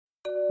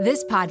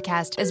This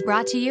podcast is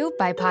brought to you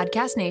by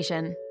Podcast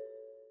Nation.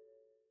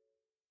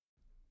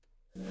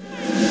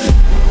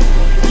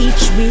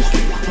 Each week,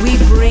 we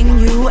bring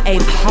you a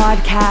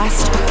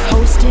podcast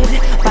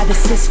hosted by the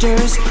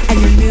sisters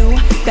and your new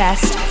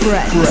best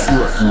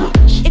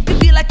friends. If you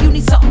feel like you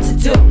need something to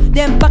do,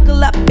 then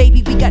buckle up,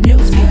 baby, we got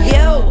news for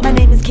you. My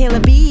name is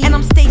Kayla B, and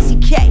I'm Stacey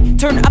K.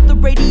 Turn up the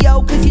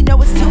radio, cause you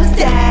know it's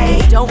Tuesday.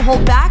 Don't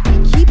hold back,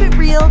 we keep it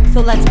real,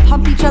 so let's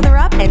pump each other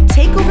up and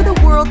take over the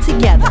world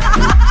together.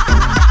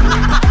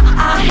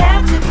 I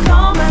have to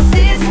call my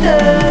sister.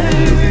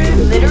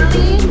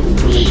 Literally,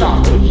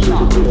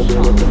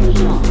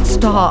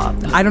 Stop.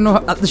 I don't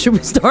know. Should we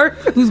start?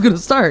 Who's going to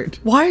start?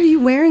 Why are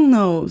you wearing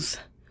those?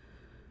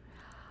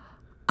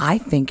 I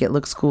think it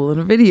looks cool in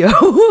a video.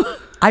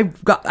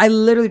 I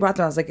literally brought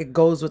them. I was like, it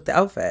goes with the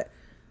outfit.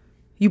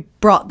 You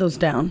brought those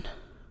down.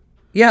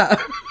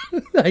 Yeah,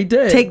 I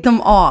did. Take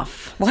them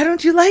off. Why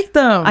don't you like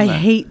them? I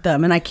hate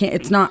them, and I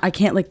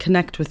can't like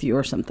connect with you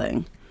or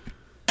something.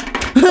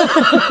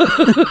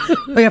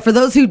 But yeah, for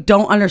those who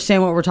don't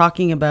understand what we're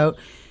talking about,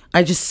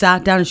 I just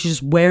sat down and she's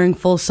just wearing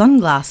full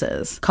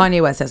sunglasses.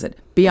 Kanye West does it.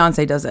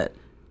 Beyonce does it.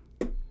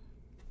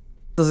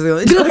 Those are the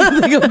only two I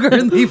can think of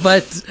currently,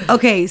 but...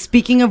 Okay,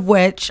 speaking of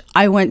which,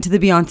 I went to the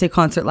Beyonce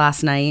concert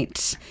last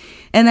night.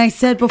 And I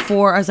said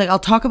before, I was like, I'll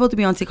talk about the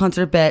Beyonce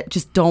concert a bit.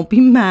 Just don't be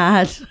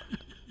mad.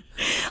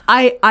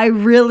 I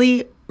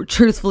really,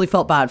 truthfully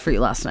felt bad for you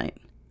last night.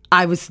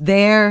 I was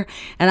there,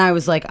 and I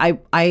was like,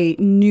 I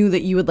knew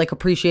that you would like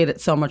appreciate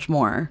it so much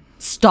more.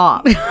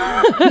 Stop.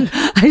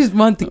 I just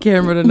want the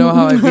camera to know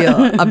how I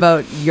feel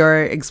about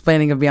your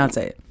explaining of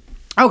Beyonce.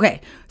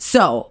 Okay,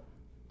 so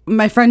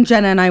my friend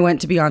Jenna and I went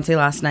to Beyonce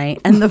last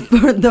night, and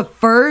the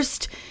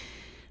first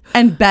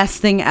and best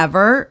thing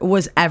ever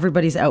was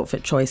everybody's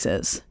outfit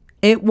choices.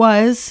 It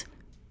was...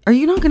 Are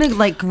you not going to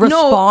like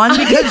respond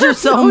because you're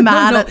so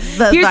mad at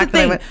the Here's fact the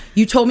thing. that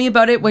You told me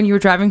about it when you were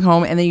driving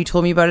home, and then you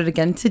told me about it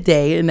again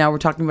today, and now we're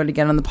talking about it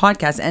again on the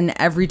podcast. And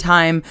every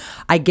time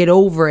I get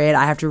over it,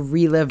 I have to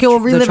relive. Okay, we'll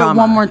relive the it trauma.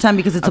 one more time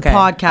because it's a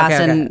podcast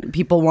Okay. and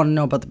people want to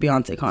know about the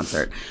Beyonce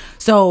concert.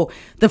 So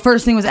the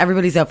first thing was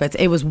everybody's outfits.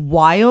 It was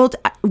wild.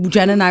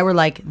 Jen and I were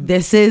like,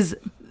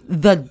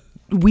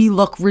 we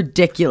look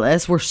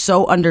ridiculous. We're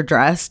so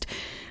underdressed.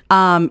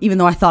 Even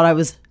though I thought I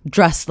was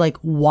dressed like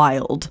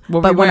wild.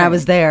 But when I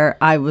was there,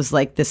 I was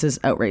like, this is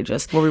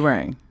outrageous. What were we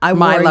wearing? I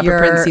My wore leopard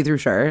print see-through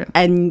shirt.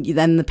 And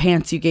then the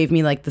pants you gave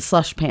me, like the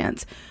slush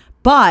pants.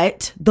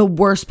 But the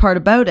worst part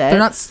about it... They're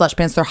not slush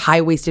pants. They're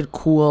high-waisted,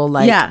 cool,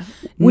 like... Yeah.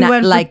 We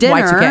went like for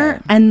dinner,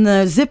 Y2K. and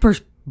the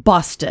zipper's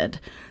busted.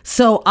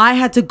 So I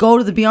had to go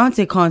to the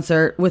Beyonce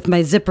concert with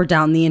my zipper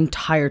down the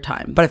entire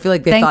time. But I feel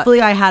like they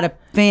Thankfully, I had a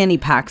fanny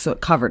pack, so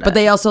it covered it. But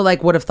they also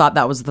like would have thought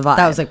that was the vibe.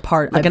 That was like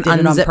part... like I an did it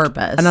on unzipped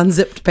purpose. An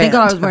unzipped Thank pant.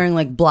 God I was wearing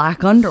like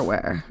black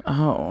underwear.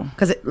 Oh.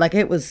 Because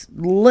it was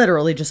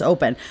literally just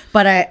open.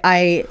 But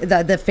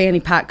the fanny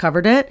pack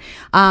covered it.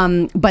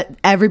 But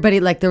everybody,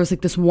 like there was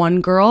like this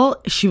one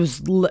girl, she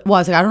was, I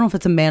was like, I don't know if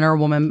it's a man or a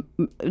woman.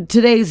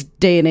 Today's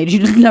day and age, you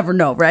just never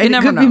know, right? You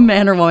never It could know. be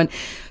man or woman.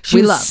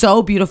 She was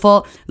so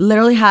beautiful.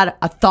 Literally had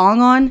a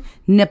thong on,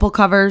 nipple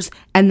covers,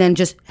 and then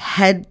just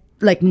head,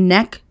 like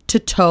neck to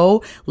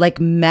toe, like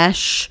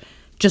mesh,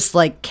 just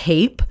like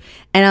cape.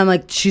 And I'm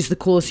like, she's the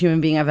coolest human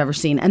being I've ever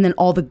seen. And then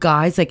all the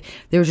guys, like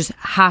they were just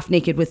half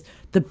naked with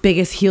the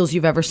biggest heels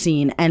you've ever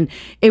seen. And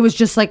it was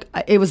just like,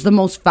 it was the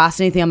most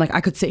fascinating thing. I'm like, I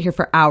could sit here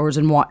for hours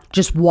and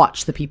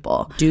watch the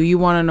people. Do you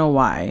want to know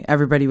why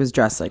everybody was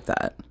dressed like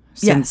that?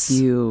 Since Yes.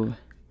 you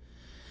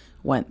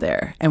went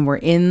there and were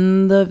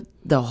in the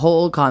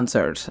whole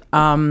concert.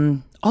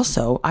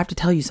 Also, I have to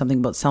tell you something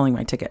about selling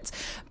my tickets.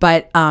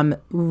 But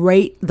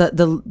right,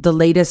 the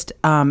latest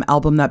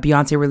album that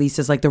Beyonce released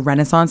is like the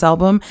Renaissance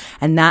album,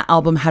 and that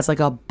album has like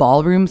a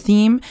ballroom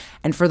theme.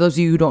 And for those of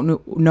you who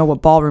don't know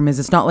what ballroom is,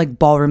 it's not like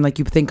ballroom like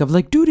you think of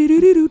like do do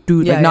do do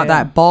do Yeah, like not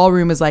yeah. that.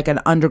 Ballroom is like an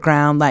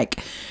underground like.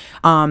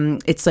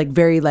 It's like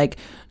very like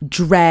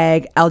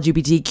drag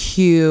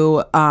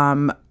LGBTQ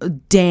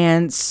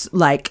dance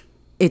like.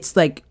 It's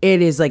like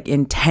it is like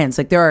intense.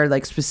 Like there are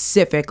like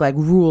specific like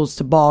rules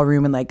to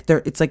ballroom, and like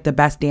it's like the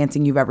best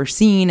dancing you've ever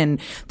seen.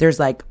 And there's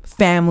like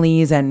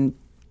families, and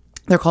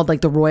they're called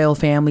like the royal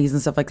families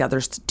and stuff like that.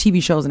 There's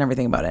TV shows and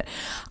everything about it.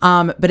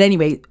 But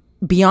anyway,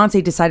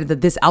 Beyonce decided that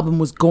this album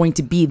was going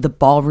to be the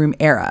ballroom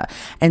era,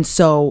 and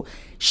so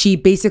she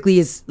basically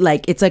is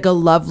like it's like a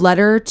love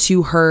letter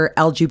to her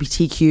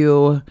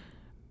LGBTQ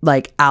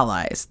like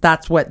allies.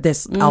 That's what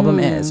this album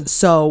is.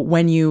 So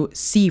when you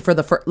see for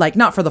the first, like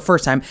not for the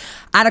first time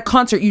at a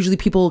concert, usually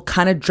people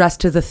kind of dress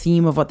to the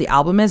theme of what the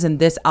album is, and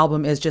this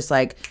album is just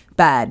like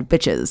bad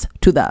bitches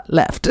to the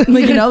left.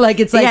 Like, you know, like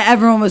it's like yeah,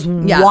 everyone was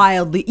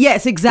wildly.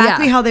 Yes,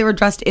 exactly Yeah. how they were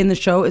dressed in the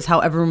show is how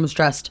everyone was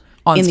dressed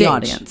on in stage. the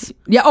audience.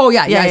 Yeah. Oh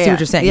yeah. Yeah. I see yeah, what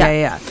you're saying. yeah.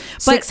 Yeah.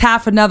 Six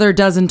half another,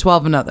 dozen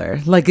 12 another.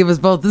 Like it was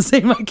both the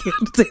same. I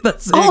can't say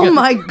that. Oh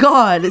my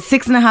God.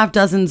 6.5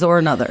 dozens or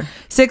another.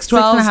 6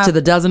 12s to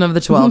the dozen of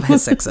the 12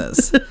 his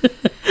sixes.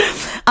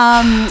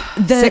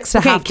 Six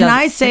to half can dozen.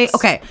 I say,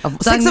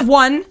 Six of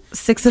one,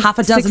 half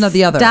a dozen of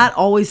the other. Dad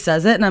always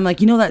says it. And I'm like,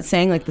 that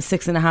saying, like the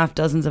 6.5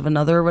 dozens of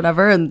another or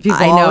whatever. And people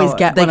I know. always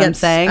get what I'm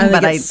saying. And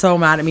but they get so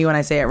mad at me when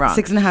I say it wrong.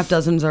 6.5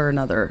 dozens or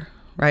another,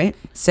 right?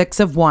 6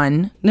 of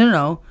one.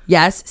 No.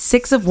 Yes,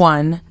 6 of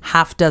one,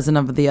 half dozen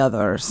of the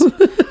others.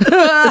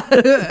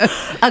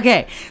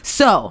 Okay,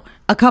 so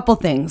a couple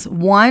things.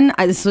 One,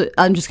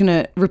 I'm just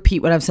gonna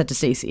repeat what I've said to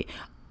Stacey.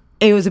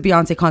 It was a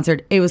Beyonce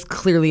concert. It was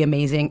clearly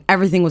amazing.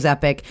 Everything was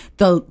epic.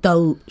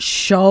 The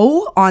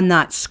show on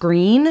that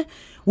screen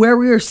where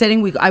we were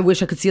sitting, I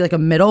wish I could see like a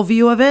middle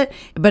view of it,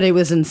 but it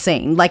was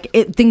insane. Like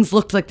things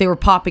looked like they were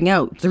popping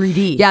out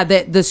 3D. Yeah,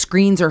 the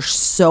screens are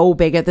so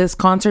big at this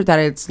concert that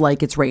it's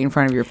like it's right in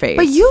front of your face.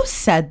 But you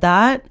said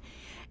that.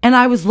 And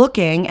I was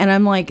looking and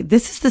I'm like,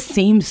 this is the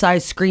same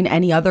size screen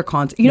any other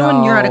concert. You know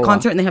when you're at a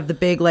concert and they have the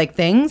big like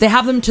things? They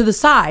have them to the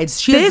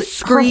sides. This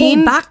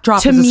screen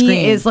backdrop to is a me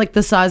screen. is like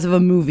the size of a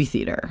movie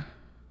theater.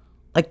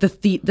 Like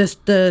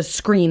the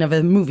screen of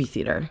a movie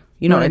theater.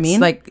 You know what I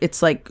mean?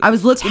 It's like I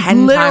was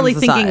literally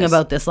thinking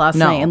about this last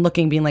night and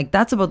being like,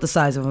 that's about the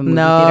size of a movie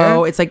theater.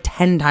 No, it's like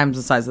 10 times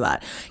the size of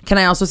that. Can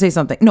I also say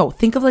something? No,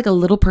 think of like a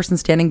little person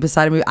standing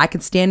beside a movie. I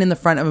could stand in the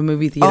front of a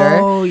movie theater.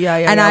 Oh, yeah.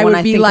 And I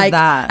would be like,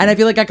 that. and I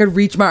feel like I could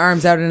reach my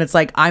arms out and it's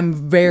like,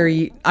 I'm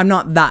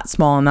not that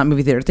small in that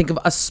movie theater. Think of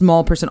a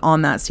small person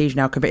on that stage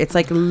now. It's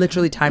like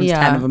literally times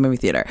 10 of a movie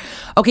theater.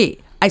 Okay.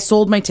 I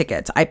sold my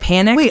tickets. I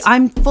panicked. Wait,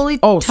 I'm fully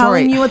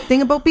telling you a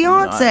thing about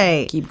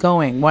Beyonce. Keep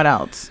going. What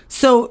else?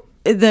 So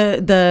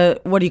the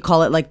what do you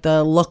call it? Like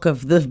the look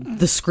of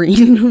the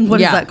screen.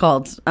 What is that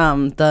called?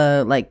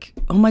 The like,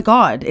 oh my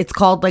God, it's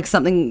called like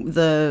something.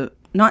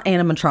 Not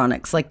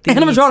animatronics. Like the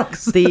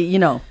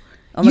animatronics.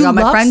 Oh my God,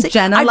 my friend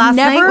Jenna last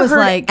night was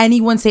like,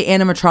 anyone say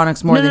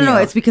animatronics more than you. No,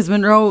 it's because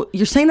Monroe,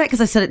 you're saying that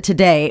because I said it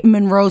today.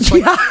 Monroe's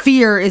like,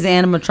 fear is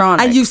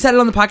animatronics. And you've said it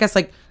on the podcast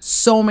like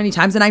so many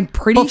times, and I'm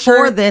pretty sure.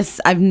 Before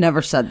this, I've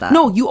never said that.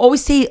 No, you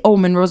always say, oh,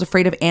 Monroe's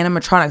afraid of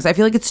animatronics. I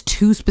feel like it's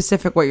too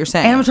specific what you're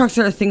saying. Animatronics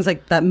are things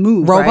like that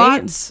move,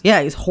 robots? Right?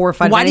 Yeah, he's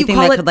horrified Why of do you anything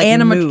call that it could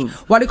like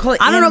move. Why do you call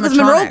it I don't know, because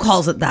Monroe animatronics?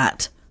 calls it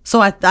that.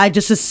 So I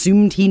just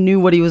assumed he knew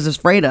what he was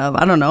afraid of.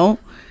 I don't know.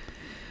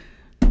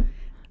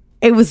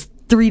 It was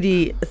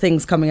 3D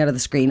things coming out of the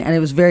screen, and it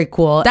was very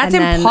cool. That's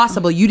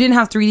impossible. You didn't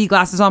have 3D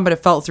glasses on, but it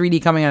felt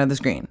 3D coming out of the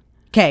screen.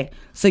 Okay,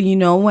 so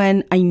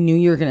when I knew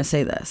you were going to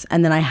say this,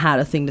 and then I had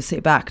a thing to say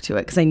back to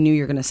it, because I knew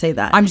you were going to say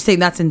that. I'm just saying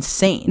that's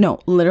insane. No,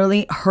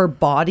 literally, her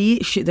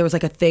body, there was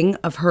like a thing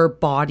of her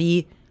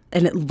body,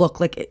 and it looked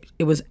like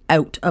it was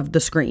out of the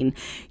screen.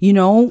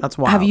 That's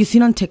wild. Have you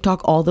seen on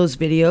TikTok all those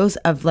videos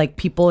of like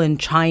people in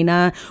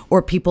China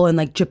or people in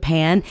like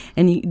Japan,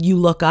 and you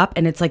look up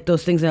and it's like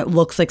those things and it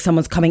looks like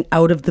someone's coming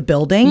out of the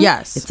building?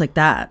 Yes. It's like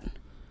that.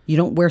 You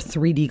don't wear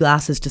 3D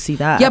glasses to see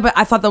that. Yeah, but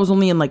I thought that was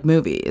only in like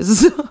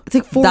movies. It's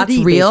like 4D. That's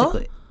real?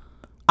 Basically.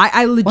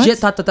 I legit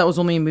thought that was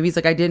only in movies.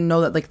 Like I didn't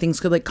know that like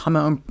things could like come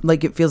out and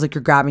like it feels like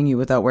you're grabbing you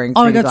without wearing 3D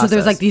Oh my God, glasses. so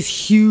there's like these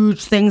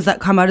huge things that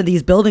come out of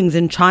these buildings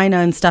in China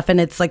and stuff,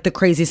 and it's like the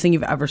craziest thing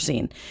you've ever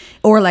seen.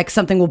 Or like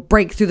something will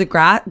break through the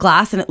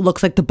glass and it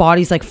looks like the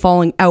body's like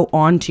falling out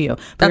onto you.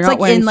 But That's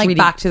like in like 3D.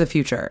 Back to the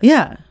Future.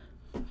 Yeah.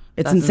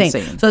 It's That's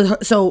insane.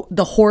 So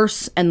the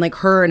horse and like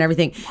her and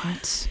everything.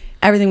 What?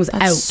 Everything was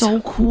That's out. so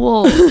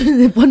cool.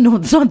 Well, no,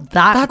 it's not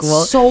that That's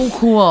cool. so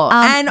cool.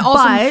 And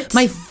also but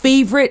my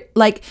favorite,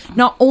 like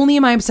not only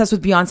am I obsessed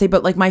with Beyonce,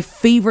 but like my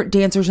favorite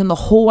dancers in the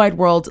whole wide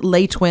world,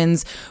 Les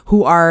Twins,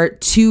 who are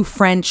 2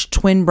 French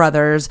twin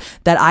brothers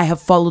that I have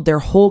followed their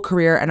whole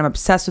career and I'm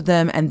obsessed with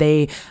them. And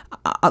they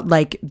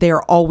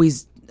they're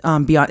always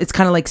beyond. It's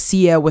kind of like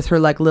Sia with her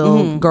like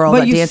little girl that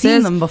dances. But you've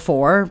seen them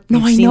before. No,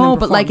 I seen know, them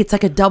but like it's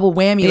like a double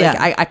whammy. Yeah.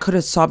 Like I could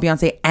have saw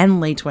Beyonce and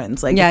Les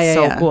Twins. Like it's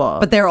so cool.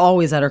 But they're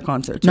always at her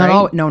concerts, not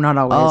right? not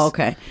always. Oh,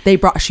 okay.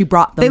 She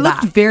brought them They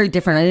back. looked very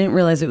different. I didn't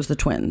realize it was the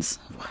twins.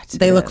 What?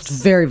 They looked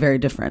very, very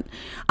different.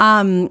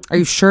 Are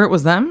you sure it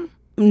was them?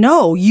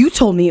 No, you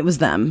told me it was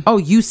them. Oh,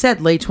 you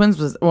said Les Twins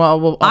was.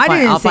 Well, I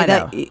didn't say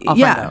that. I'll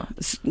find out.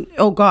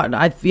 Oh God,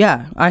 I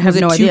have Was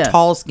it no 2 idea.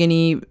 tall,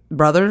 skinny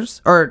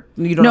brothers, or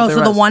you don't know? No, if so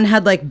there the was? one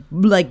had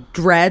like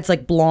dreads,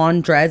 like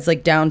blonde dreads,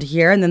 like down to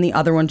here, and then the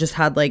other one just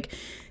had like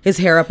his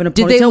hair up in a ponytail.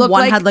 Did they look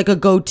one like- had like a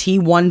goatee,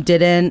 one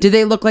didn't. Did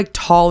they look like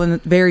tall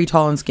and very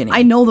tall and skinny?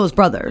 I know those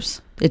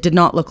brothers. It did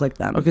not look like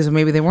them. Okay, so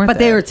maybe they weren't. But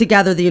they there. were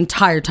together the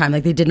entire time.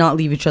 Like they did not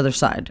leave each other's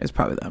side. It's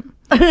probably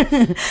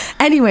them.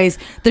 Anyways,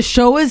 the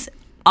show is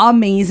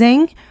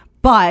amazing,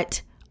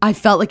 but I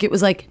felt like it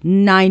was like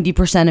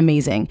 90%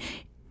 amazing.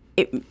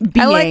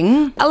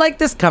 being. I like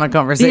this kind of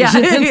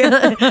conversation.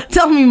 Yeah.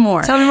 Tell me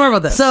more. Tell me more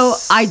about this. So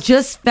I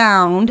just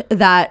found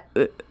that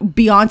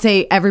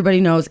Beyonce,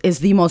 everybody knows, is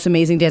the most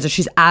amazing dancer.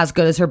 She's as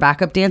good as her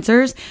backup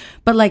dancers,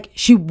 but like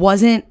she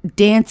wasn't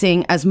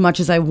dancing as much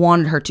as I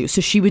wanted her to.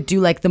 So she would do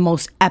like the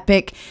most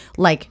epic,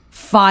 like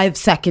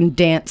 5-second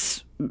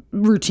dance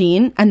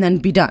routine and then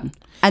be done.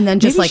 And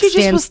then just Maybe like she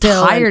stand was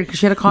still. tired because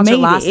she had a concert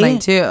last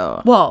night too.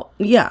 Well,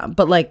 yeah,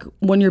 but like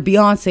when you're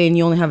Beyonce and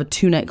you only have a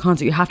 2-night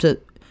concert,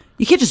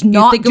 you can't just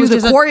not do the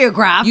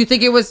choreograph. You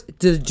think it was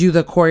to do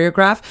the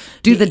choreograph,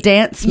 do the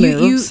dance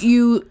moves.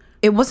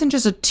 It wasn't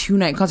just a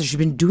 2-night concert. She's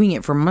been doing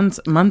it for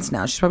months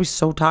now. She's probably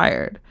so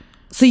tired.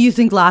 So you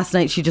think last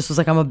night she just was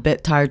like, I'm a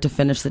bit tired to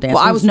finish the dance?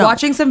 Well, I was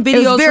watching some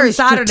videos from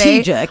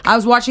Saturday. Strategic. I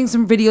was watching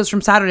some videos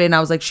from Saturday and I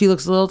was like, she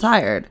looks a little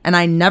tired. And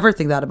I never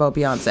think that about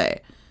Beyonce.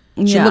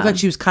 She looked like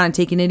she was kind of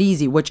taking it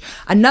easy, which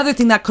another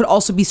thing that could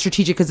also be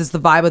strategic because it's the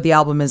vibe of the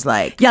album is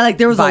like, yeah, like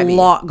there was vibey. A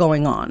lot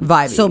going on.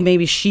 Vibey. So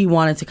maybe she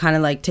wanted to kind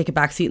of like take a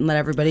back seat and let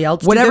everybody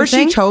else whatever do their she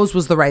thing. chose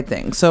was the right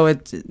thing. So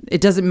it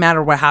doesn't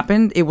matter what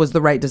happened. It was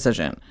the right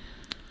decision.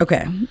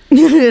 Okay.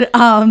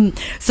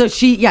 So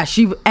she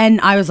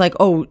and I was like,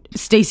 oh,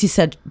 Stacey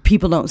said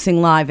people don't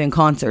sing live in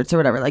concerts or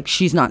whatever. Like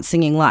she's not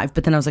singing live.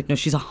 But then I was like, no,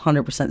 she's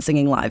 100%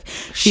 singing live.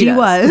 She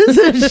was.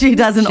 She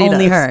doesn't.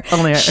 Only her.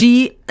 Only her.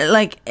 She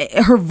like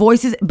her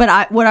voice is.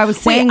 But what I was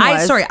saying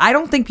was, I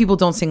don't think people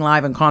don't sing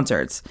live in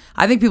concerts.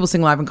 I think people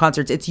sing live in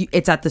concerts.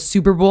 It's at the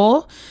Super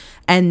Bowl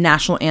and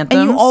national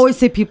anthems. And you always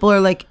say people are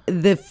like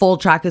the full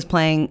track is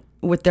playing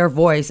with their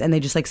voice and they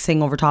just like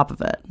sing over top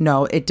of it.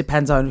 No, it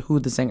depends on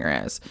who the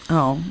singer is.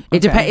 Oh,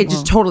 it depends. It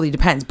just totally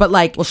depends. But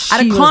like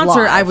at a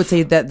concert, I would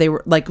say that they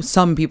were like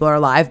some people are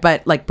live,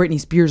 but like Britney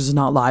Spears is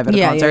not live at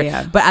a concert.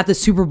 Yeah. But at the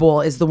Super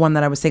Bowl is the one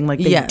that I was saying like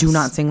they do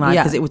not sing live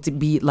because Yeah. it would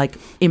be like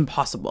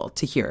impossible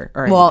to hear.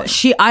 Or well,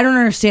 anything. I don't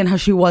understand how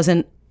she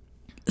wasn't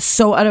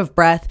so out of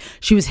breath.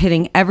 She was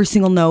hitting every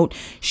single note.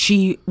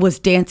 She was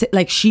dancing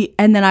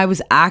and then I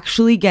was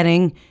actually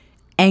getting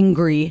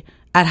angry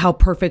at how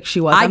perfect she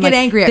was. I get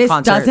angry at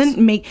concerts.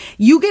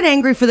 You get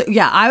angry for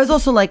I was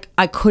also like,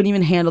 I couldn't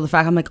even handle the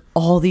fact. I'm like,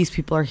 all these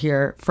people are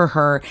here for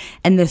her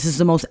and this is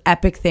the most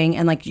epic thing.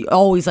 And like, you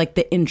always like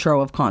the intro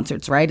of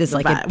concerts, right? Is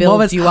like, it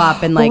builds you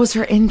up and like. What was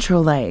her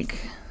intro like?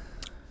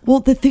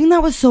 Well, the thing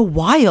that was so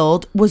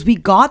wild was we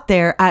got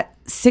there at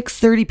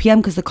 6:30 p.m.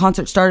 because the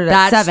concert started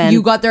at 7.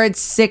 You got there at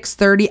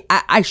 6:30.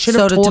 I should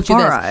have told you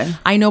this.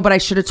 I know, but I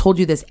should have told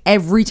you this.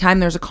 Every time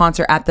there's a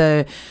concert at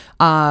the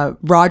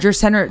Rogers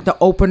Center, the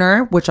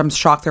opener, which I'm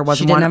shocked there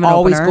wasn't one,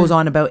 always goes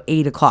on about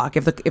 8 o'clock.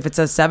 If it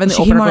says 7, the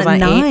opener goes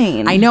on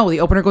 8. I know the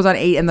opener goes on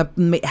 8 and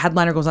the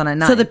headliner goes on at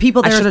 9. So there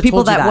was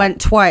people that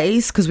went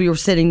twice because we were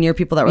sitting near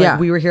people that were like,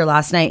 we were here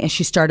last night, and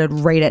she started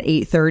right at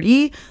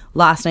 8:30.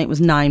 Last night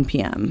was 9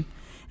 p.m.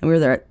 and we were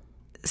there at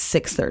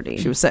 6:30.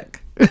 She was sick.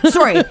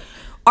 Sorry.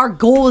 Our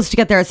goal was to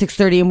get there at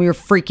 6:30 and we were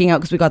freaking out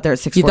because we got there at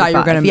 6:45. You thought you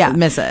were going to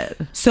miss it.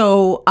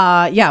 So,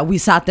 we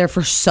sat there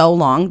for so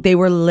long. They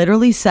were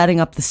literally setting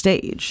up the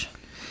stage.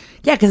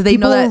 Yeah, because they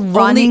know that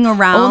running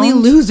around. Only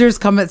losers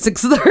come at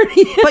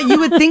 6:30. But you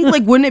would think,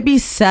 like, wouldn't it be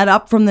set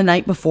up from the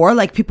night before?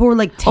 Like, people were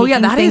like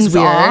taking things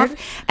off.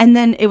 And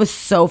then it was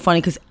so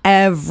funny because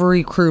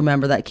every crew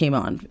member that came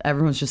on,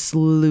 everyone's just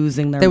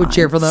losing their mind. They would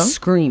cheer for them?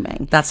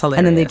 Screaming. That's hilarious.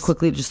 And then they'd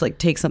quickly just like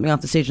take something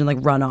off the stage and like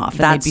run off. And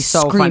That's they'd be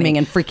so screaming funny.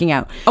 and freaking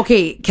out.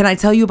 Okay, can I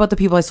tell you about the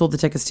people I sold the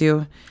tickets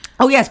to?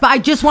 Oh, yes. But I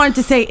just wanted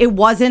to say it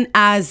wasn't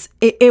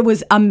it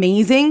was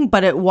amazing,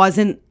 but it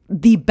wasn't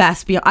the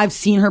best. I've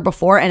seen her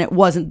before and it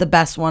wasn't the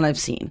best one I've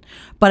seen,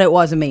 but it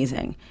was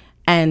amazing.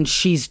 And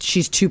she's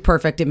too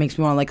perfect. It makes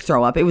me want to like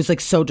throw up. It was like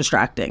so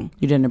distracting.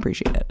 You didn't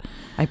appreciate it.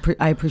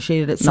 I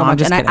appreciated it so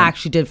much. And I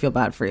actually did feel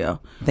bad for you.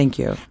 Thank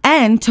you.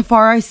 And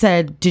Tafari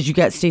said, did you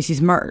get Stacey's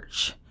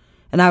merch?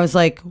 And I was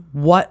like,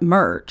 what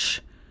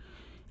merch?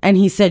 And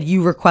he said,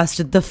 you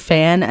requested the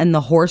fan and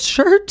the horse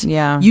shirt?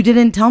 Yeah. You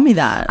didn't tell me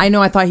that. I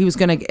know. I thought he was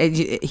going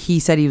to, he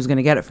said he was going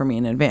to get it for me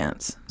in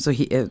advance. So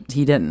he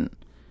didn't.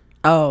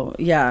 Oh,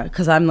 yeah.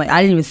 Because I'm like,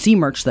 I didn't even see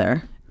merch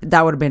there.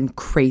 That would have been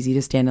crazy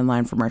to stand in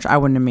line for merch. I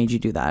wouldn't have made you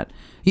do that.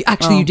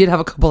 You did have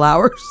a couple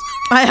hours.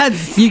 I had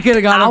you could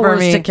have gone hours for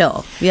me to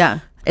kill. Yeah.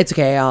 It's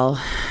okay.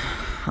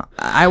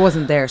 I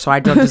wasn't there, so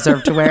I don't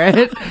deserve to wear it.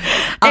 It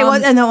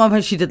was, and then one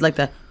point she did like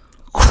the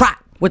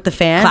crack with the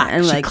fan. Clack.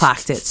 And She like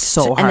clacked it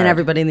so hard. And then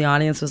everybody in the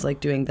audience was like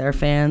doing their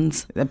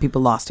fans. And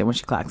people lost it when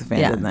she clacked the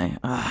fan, didn't they?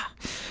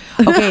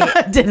 Okay,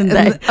 didn't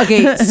they?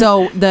 Okay,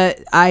 so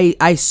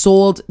I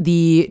sold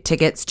the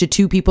tickets to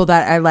 2 people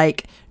that I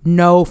like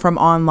know from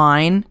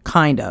online,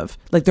 kind of.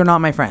 Like they're not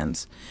my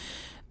friends.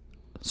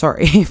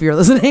 Sorry if you're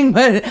listening,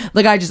 but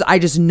like I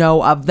just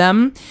know of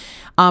them.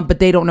 But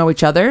they don't know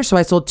each other. So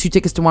I sold 2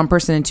 tickets to one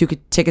person and 2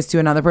 tickets to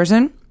another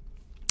person.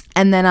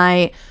 And then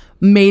I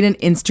made an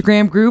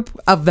Instagram group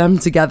of them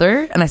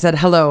together. And I said,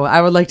 hello,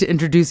 I would like to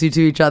introduce you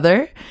to each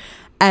other.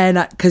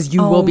 And because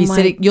you'll be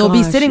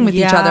sitting with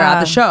each other at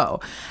the show.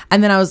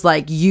 And then I was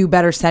like, you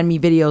better send me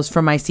videos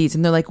from my seats.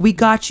 And they're like, we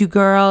got you,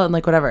 girl. And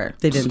like, whatever.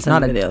 They didn't it's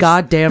send not videos. A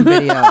goddamn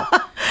video.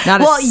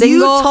 Not well, a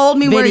single you told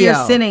me where you're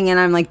video. sitting, and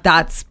I'm like,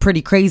 that's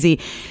pretty crazy.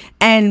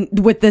 And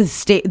with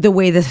the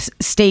way the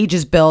stage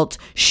is built,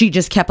 she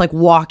just kept like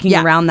walking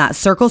Yeah. around that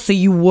circle. So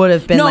you would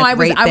have been No, like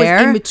right I there.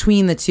 was in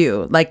between the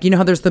two. Like, you know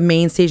how there's the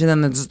main stage and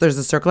then there's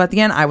a circle at the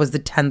end? I was the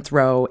 10th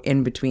row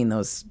in between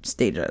those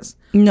stages.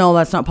 No,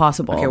 that's not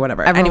possible. Okay,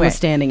 whatever. Everyone Anyway. was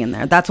standing in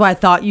there. That's why I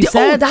thought you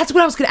said. Oh, that's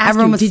what I was going to ask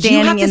everyone you. was Did standing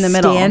you have to in the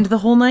middle. stand the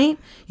whole night?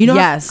 You know,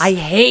 Yes.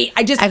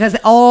 because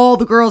all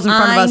the girls in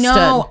front of us I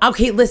know. stood.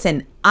 Okay,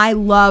 listen. I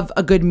love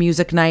a good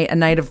music night, a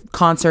night of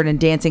concert and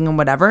dancing and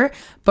whatever.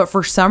 But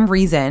for some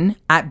reason,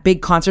 at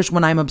big concerts,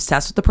 when I'm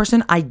obsessed with the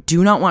person, I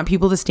do not want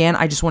people to stand.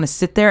 I just want to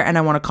sit there and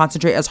I want to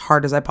concentrate as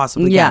hard as I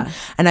possibly Yeah. can.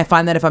 And I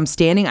find that if I'm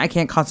standing, I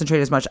can't concentrate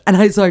as much.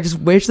 And so I just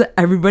wish that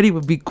everybody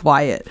would be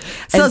quiet.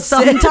 So And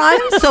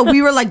sometimes, so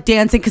we were like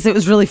dancing because it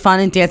was really fun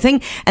and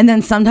dancing. And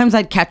then sometimes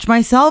I'd catch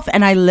myself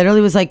and I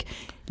literally was like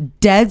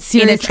dead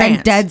serious trance.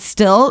 and dead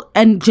still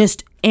and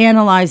just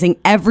analyzing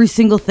every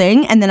single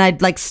thing. And then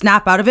I'd like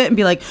snap out of it and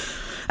be like,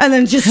 and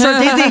then just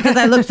start dancing because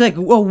I looked like a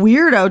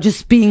weirdo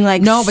just being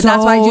like, No, but so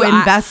that's why I do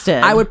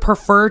invested. I would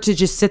prefer to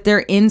just sit there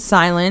in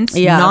silence,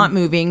 Yeah. not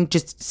moving,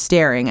 just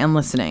staring and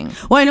listening.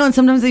 Well, I know, and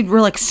sometimes they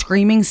were like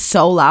screaming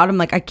so loud. I'm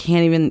like, I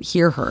can't even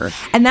hear her.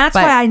 And that's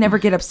But- why I never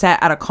get upset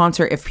at a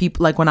concert if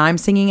people, like when I'm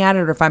singing at it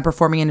or if I'm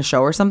performing in a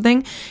show or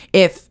something.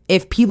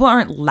 If people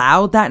aren't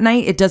loud that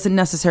night, it doesn't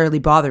necessarily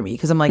bother me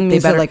because I'm like, they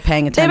Means they're, better like,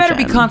 paying They better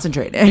be attention.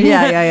 concentrated.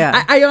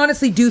 Yeah. I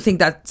honestly do think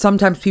that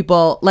sometimes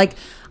people like.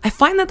 I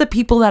find that the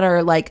people that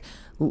are like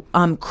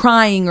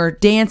crying or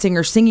dancing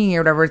or singing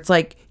or whatever, it's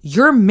like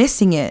you're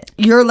missing it.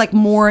 You're like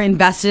more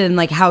invested in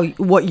like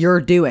what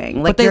you're doing.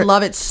 Like But they you're-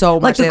 love it so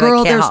much. Like the they,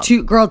 girl, can't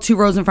there's help. two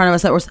rows in front of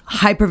us that was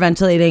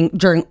hyperventilating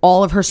during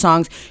all of her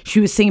songs. She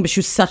was singing, but she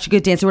was such a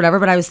good dancer, whatever.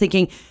 But I was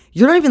thinking,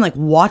 you're not even like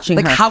watching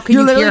Like, her. how can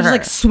you're you literally hear just her?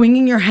 like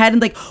swinging your head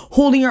and like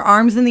holding your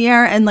arms in the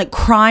air and like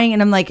crying.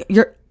 And I'm like,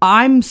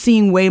 I'm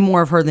seeing way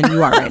more of her than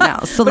you are right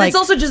now. So But like, it's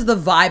also just the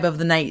vibe of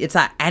the night. It's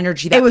that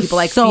energy that It was people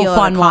like so feel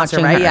fun at a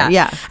concert, watching right? her.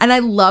 Yeah. And I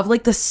love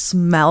like the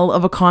smell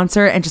of a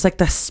concert and just like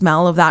the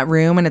smell of that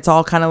room, and it's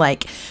all kind of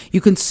like you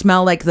can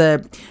smell like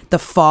the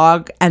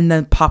fog and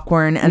the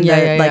popcorn and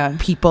the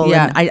people.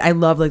 Yeah. And I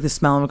love like the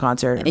smell of a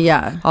concert.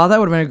 Yeah. Oh, that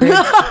would have been a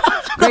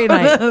great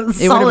night. It would have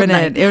Solid been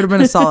night. it. It would have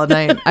been a solid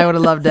night. I would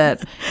have loved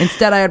it.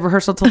 Instead, I had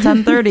rehearsal till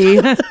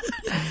 10:30.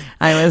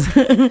 I was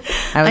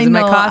in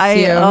my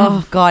costume.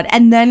 Oh God.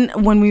 And then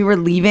when we were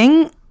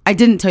leaving, I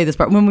didn't tell you this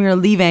part. When we were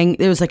leaving,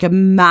 there was like a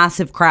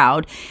massive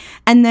crowd.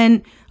 And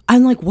then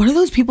I'm like, what are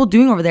those people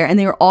doing over there? And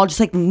they were all just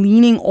like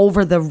leaning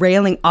over the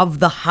railing of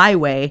the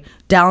highway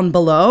down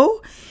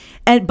below.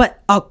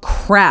 But a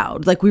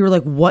crowd, like we were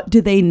like, what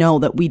do they know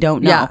that we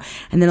don't know? Yeah.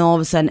 And then all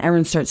of a sudden,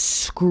 everyone starts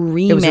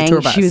screaming. was a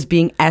tour bus. She was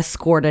being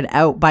escorted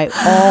out by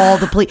all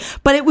the police.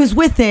 But it was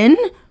within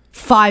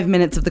 5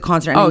 minutes of the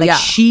concert. I mean, Oh, like yeah.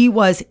 she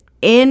was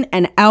in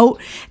and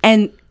out,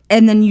 and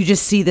then you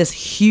just see this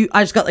huge.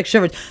 I just got like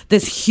shivers.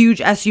 This huge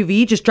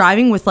SUV just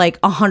driving with like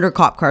 100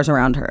 cop cars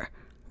around her.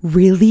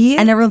 Really?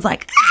 And everyone's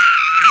like,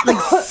 "Ah!" like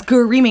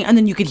screaming, and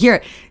then you could hear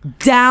it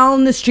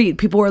down the street.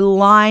 People were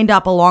lined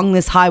up along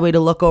this highway to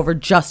look over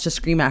just to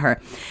scream at her.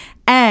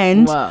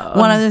 And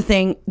one other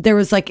thing, there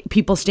was like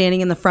people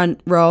standing in the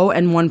front row,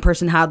 and one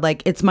person had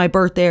like, it's my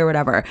birthday or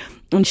whatever.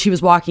 And she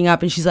was walking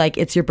up and she's like,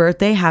 it's your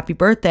birthday, happy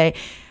birthday.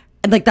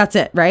 And like, that's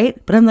it, right?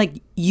 But I'm like,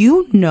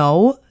 you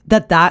know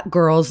that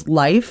girl's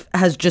life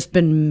has just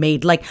been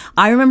made. Like,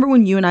 I remember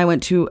when you and I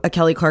went to a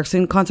Kelly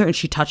Clarkson concert and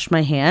she touched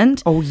my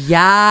hand. Oh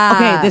yeah.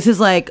 Okay, this is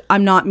like,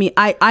 I'm not me.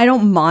 I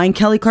don't mind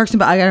Kelly Clarkson,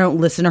 but I don't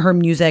listen to her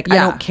music. I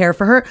Yeah. don't care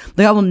for her.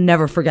 Like, I will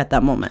never forget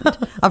that moment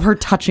of her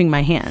touching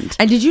my hand.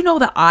 And did you know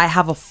that I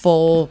have a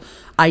full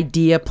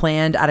idea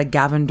planned at a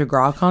Gavin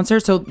DeGraw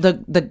concert? So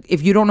the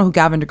if you don't know who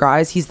Gavin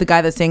DeGraw is, he's the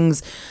guy that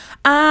sings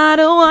I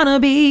don't wanna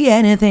be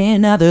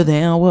anything other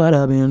than what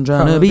I've been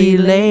trying to be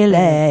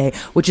lately,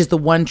 which is the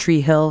One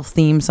Tree Hill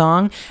theme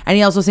song. And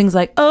he also sings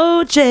like,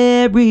 oh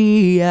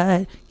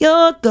chariot,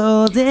 your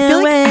golden I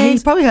feel like he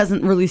wings. probably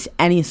hasn't released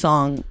any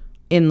song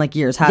in like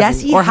years, has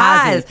Yes, he? he Or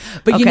has. he?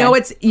 But you Okay.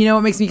 know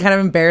what makes me kind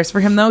of embarrassed for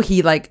him though?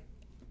 He like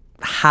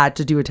had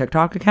to do a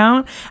TikTok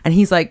account, and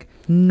he's like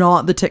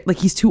not the like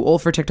he's too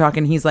old for TikTok,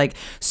 and he's like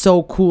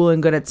so cool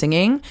and good at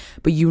singing,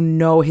 but you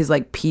know his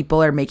like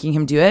people are making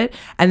him do it,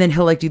 and then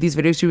he'll like do these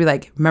videos to be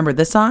like, remember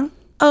this song?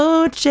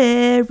 Oh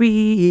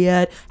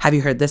chariot, have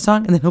you heard this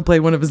song? And then he'll play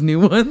one of his new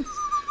ones.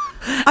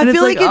 I it's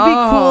feel like, like, it'd be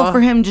oh. cool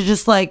for him to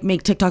just like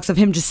make TikToks of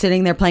him just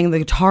sitting there playing the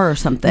guitar or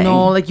something.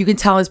 No, like you can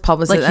tell his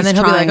publicist, Like, and then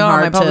he's he'll be like, trying "Oh,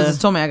 my hard publicist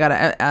to- told me I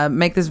gotta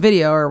make this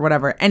video or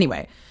whatever."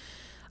 Anyway,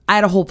 I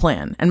had a whole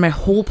plan, and my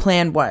whole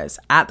plan was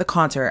at the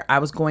concert I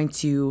was going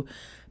to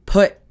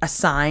put a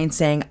sign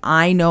saying,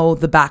 "I know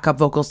the backup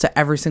vocals to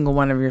every single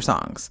one of your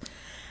songs,"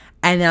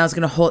 and then I was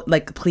gonna hold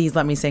like, "Please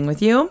let me sing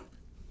with you."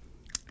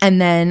 And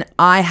then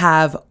I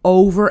have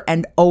over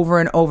and over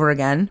and over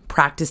again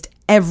practiced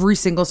every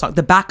single song,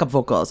 the backup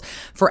vocals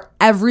for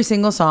every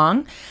single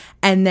song.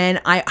 And then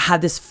I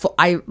had this,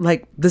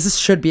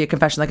 should be a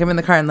confession. Like I'm in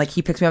the car and like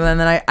he picks me up and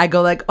then I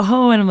go like,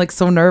 oh, and I'm like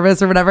so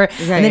nervous or whatever.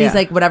 And then he's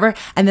like, whatever.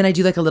 And then I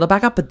do like a little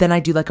backup, but then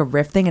I do like a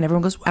riff thing and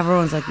everyone's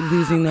like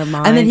losing their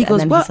mind. And then he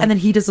goes, well, and then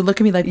he does a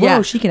look at me like,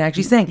 whoa, she can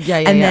actually sing.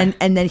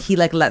 And then he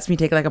like lets me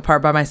take like a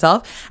part by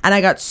myself. And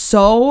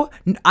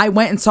I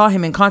went and saw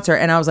him in concert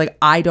and I was like,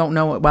 I don't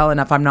know it well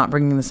enough. I'm not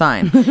bringing the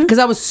sign. Because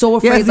I was so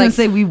afraid. I was gonna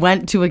say we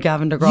went to a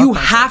Gavin DeGraw You concert.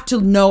 have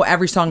to know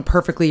every song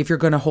perfectly if you're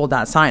going to hold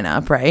that sign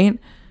up, right?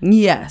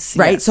 Yes.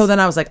 Right. Yes. So then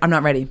I was like, I'm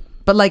not ready.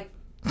 But like,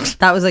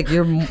 that was like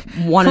your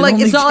one and like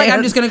only it's not chance. like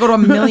I'm just going to go to a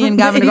million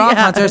Gavin DeGraw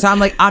concerts. So I'm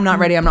like, I'm not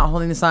ready. I'm not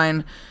holding the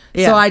sign.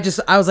 Yeah.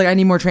 So I was like, I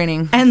need more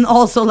training. And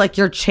also like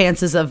your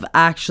chances of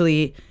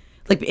actually,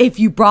 like if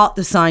you brought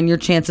the sign, your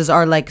chances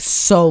are like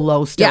so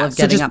low still of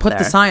getting so just up put there.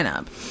 the sign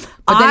up.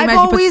 But then I've imagine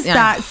you put- always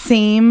that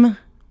same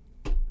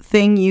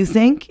thing you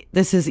think.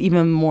 This is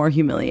even more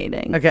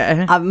humiliating.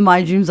 Okay.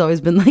 My dream's always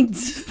been like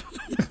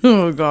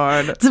Oh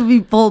God. to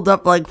be pulled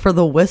up like for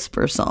the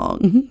Whisper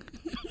song.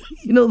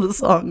 You know the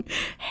song,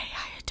 hey,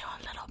 how you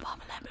doing, little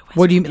mama, let me whisper.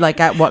 What do you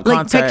like at what Like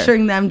concert?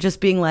 picturing them just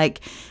being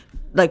like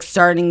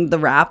starting the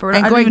rap or And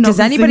I don't going, even know does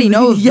who anybody sings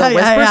know it. the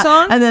Whisper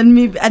song? And then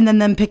me and then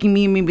them picking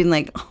me and me being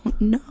like, oh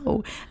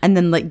no, and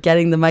then like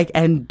getting the mic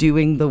and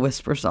doing the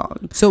Whisper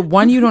song. So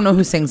one, you don't know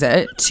who sings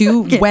it.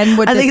 Two, when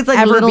would I this think it's like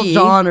ever Little be?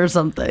 John or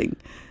something.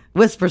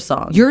 Whisper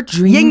song. Your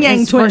dream Yin Yang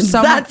is Twins. for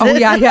someone. That's Oh it.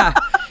 yeah.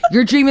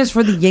 Your dream is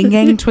for the Yin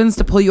Yang Twins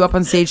to pull you up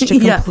on stage to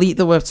Yeah. complete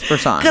the Whisper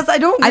song. Because I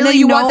don't And really then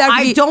you know. want them to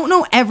I be, don't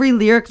know every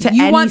lyric to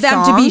You any want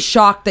them song. to be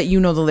shocked that you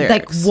know the like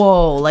lyrics.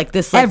 whoa, like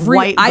this like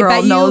white I girl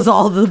bet you, knows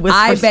all the Whisper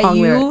I bet song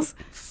you lyrics.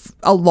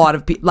 a lot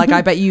of people. Like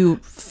I bet you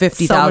So many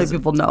 50,000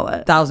 people know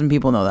it.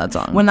 people know that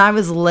song. When I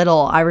was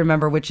little, I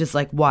remember, which is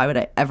like, why would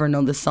I ever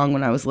know this song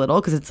when I was little?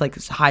 Because it's like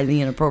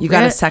highly inappropriate. You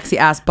got a sexy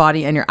ass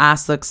body and your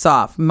ass looks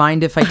soft.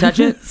 Mind if I touch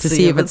it to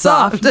see if it's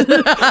soft? and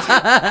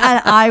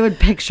I would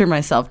picture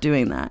myself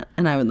doing that,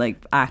 and I would like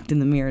act in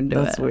the mirror and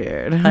do That's it.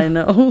 weird. I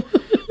know.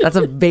 That's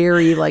a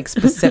very like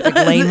specific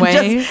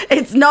laneway.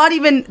 It's not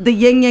even the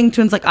Yin Yang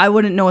Twins. Like I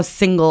wouldn't know a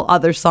single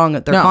other song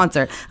at their No.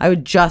 concert. I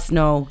would just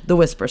know the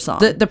Whisper song.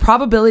 The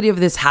probability of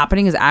this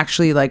happening is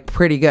actually like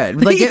pretty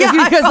good. Like Yeah,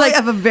 I probably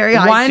have a very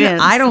high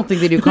chance. I don't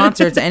think they do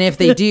concerts, and if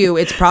they do,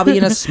 it's probably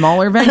in a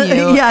smaller venue,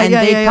 and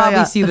they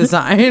probably see the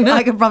sign.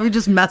 I could probably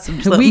just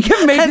message them. We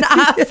can make and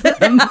ask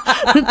them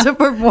to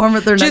perform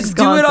at their next Just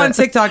do concert. it on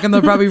TikTok, and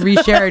they'll probably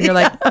reshare, and you're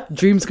like,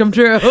 dreams come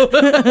true.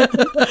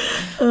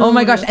 Oh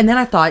my gosh! And then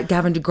I thought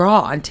Gavin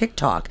DeGraw on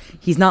TikTok,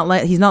 he's not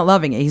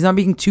loving it. He's not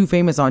being too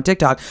famous on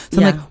TikTok. So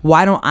I'm like,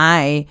 why don't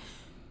I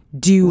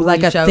do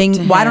like Reach a out thing?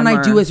 to Why don't him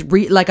I do or-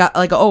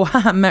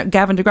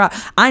 Gavin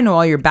DeGraw? I know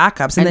all your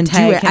backups, and then do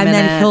tag it, him and in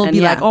then it, he'll and be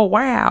yeah. like, oh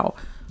wow.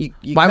 You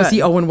Why was could.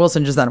 he Owen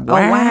Wilson just then? Oh,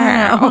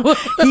 wow.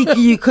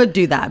 You could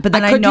do that, but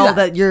then I could do know that.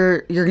 that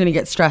you're gonna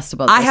get stressed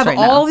about this I have right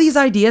all now. these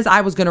ideas. I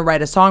was gonna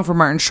write a song for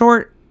Martin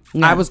Short.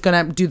 I was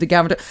gonna do the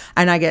Gavin,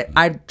 and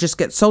I just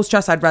get so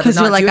stressed. I'd rather because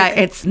not you're like do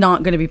it. it's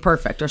not gonna be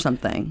perfect or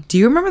something. Do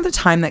you remember the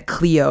time that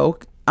Cleo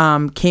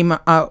came?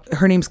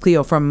 Her name's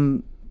Cleo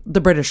from The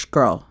British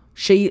Girl.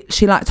 She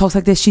like talks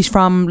like this. She's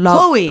from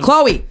Chloe.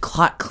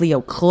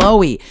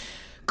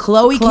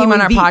 Chloe came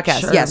on our Veach,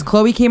 podcast. or- Yes,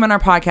 Chloe came on our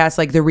podcast,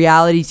 like the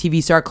reality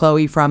TV star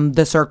Chloe from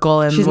The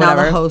Circle and She's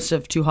whatever. now the host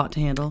of Too Hot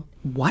to Handle.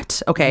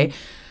 What? Okay.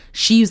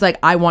 She's like,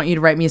 I want you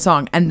to write me a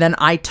song. And then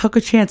I took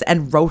a chance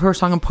and wrote her a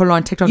song and put it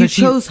on TikTok. You and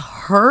she- chose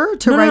her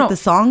to write the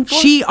song for?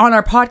 She, on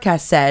our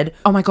podcast, said,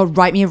 oh my God,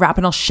 write me a rap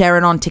and I'll share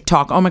it on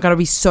TikTok. Oh my God, I'll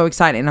be so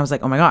excited. And I was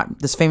like, oh my God,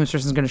 this famous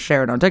person's going to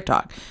share it on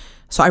TikTok.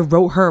 So I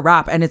wrote her a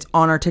rap and it's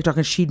on our TikTok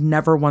and she'd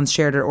never once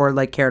shared it or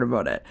like cared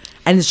about it.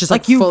 And it's just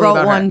like you fully wrote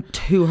about one her.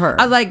 to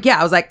her. I was like, yeah,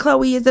 I was like,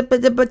 Chloe is a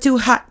bit too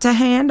hot to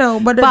handle.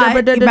 but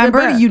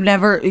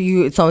remember,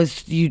 it's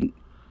always you.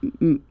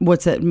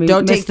 What's it?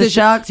 Don't miss take the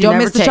shots. You Don't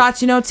never miss the take. shots.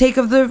 Take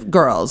of the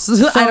girls.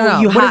 So I don't know.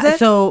 You What is it?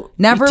 So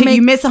never you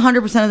make. miss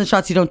 100% of the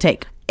shots you don't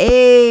take.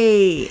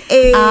 Hey.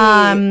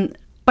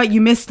 But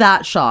you missed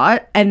that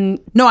shot, and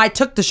No, I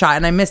took the shot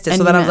and I missed it. So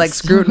and then you I was like,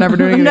 missed. screw it, never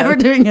doing it. Never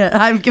doing it.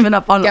 I've given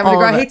up on Gavin all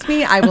DeGraw of it. hates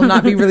me. I will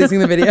not be releasing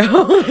the video.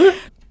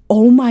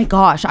 Oh my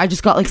gosh, I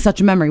just got like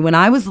such a memory. When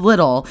I was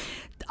little,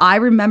 I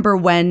remember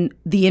when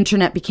the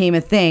internet became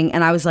a thing,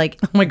 and I was like,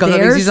 "Oh my God,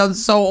 that makes you sound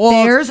so old."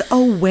 There's a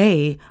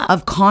way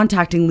of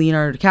contacting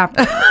Leonardo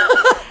DiCaprio."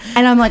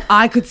 And I'm like,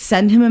 I could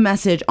send him a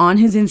message on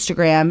his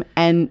Instagram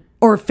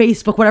or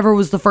Facebook, whatever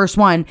was the first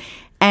one,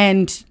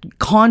 and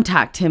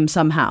contact him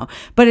somehow.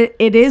 But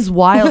it is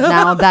wild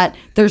now that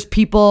there's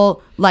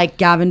people like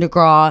Gavin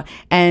DeGraw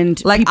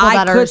and Like, people I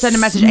that could are send a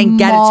message and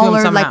get it to him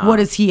smaller, somehow. Like, what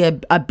is he,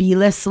 a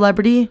B-list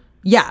celebrity?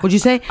 Yeah. Would you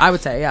say? I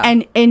would say, yeah.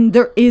 And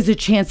there is a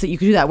chance that you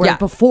could do that. Whereas Yeah.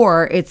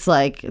 before, it's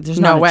like there's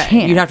no not way. a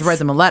chance. You'd have to write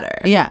them a letter.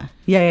 Yeah.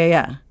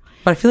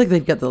 But I feel like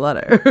they'd get the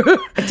letter.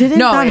 Didn't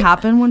that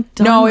happen one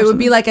time? No, or it would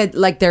be something?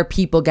 like they're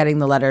people getting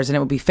the letters and it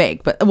would be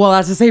fake. But well,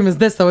 that's the same as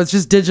this though. It's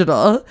just digital.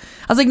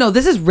 I was like, no,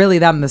 this is really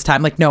them this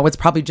time. Like, no, it's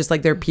probably just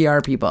like their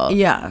PR people.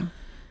 Yeah.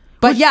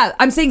 But yeah,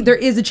 I'm saying there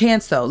is a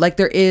chance though. Like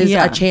there is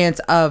Yeah. a chance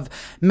of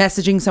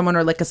messaging someone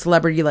or like a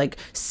celebrity, like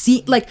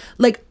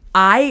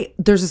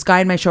there's this guy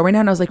in my show right now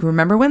and I was like,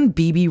 remember when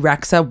BB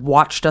Rexa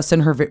watched us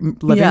in her living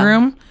Yeah.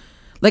 room?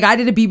 Like I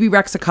did a BB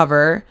Rexa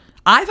cover.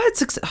 I've had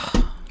success.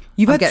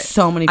 You've had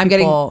so many I'm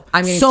people.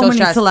 getting so many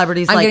stressed.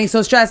 celebrities. I'm like, getting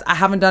so stressed. I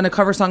haven't done a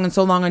cover song in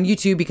so long on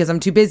YouTube because I'm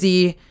too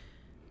busy,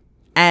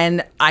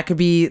 and I could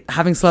be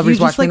having you celebrities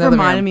just watching. like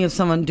reminded me of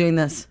someone doing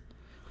this.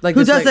 Like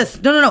Who does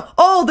this? No.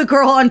 Oh, the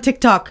girl on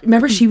TikTok.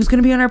 Remember, she was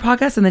going to be on our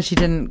podcast, and then she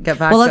didn't get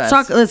back. Well, to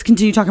us. let's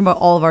continue talking about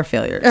all of our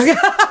failures.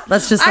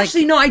 Let's just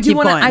Actually, no. I do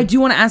want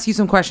to ask you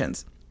some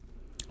questions.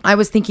 I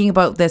was thinking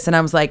about this, and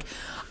I was like,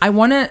 I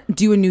want to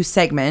do a new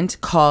segment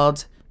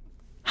called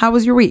 "How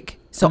was your week?"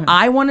 So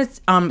I want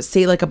to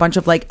say like a bunch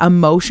of like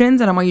emotions,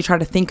 and I want you to try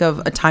to think of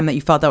a time that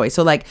you felt that way.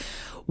 So like,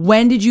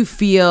 when did you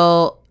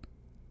feel?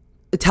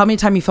 Tell me a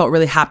time you felt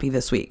really happy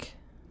this week.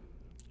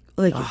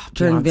 Like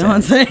during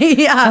Beyonce.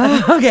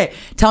 Yeah. Okay.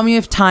 Tell me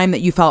a time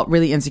that you felt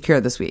really insecure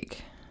this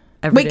week.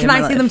 Every Wait, day can of I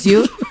my say life. them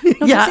too?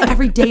 No, Yeah. don't say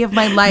every day of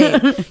my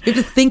life. You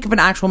have to think of an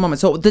actual moment.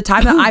 So the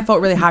time that I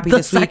felt really happy The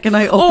this week. second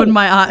I opened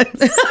my eyes.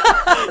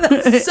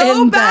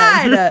 So in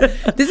bad.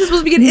 This is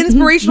supposed to be an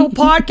inspirational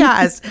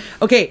podcast.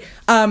 Okay.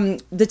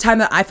 The time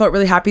that I felt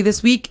really happy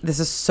this week, this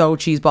is so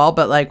cheeseball,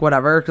 but like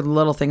whatever,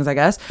 little things, I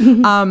guess.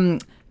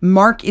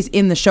 Mark is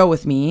in the show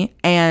with me,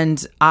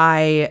 and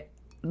I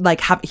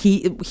like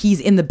he's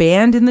in the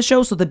band in the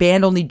show, so the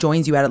band only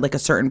joins you at like a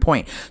certain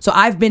point. So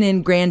I've been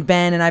in Grand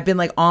Ben, and I've been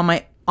like on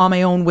my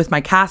own with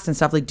my cast and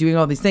stuff, like doing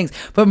all these things.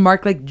 But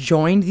Mark like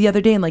joined the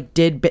other day and like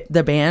did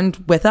the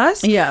band with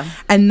us. Yeah.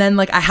 And then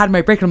like I had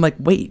my break and I'm like,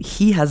 wait,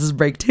 he has his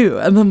break too.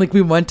 And then like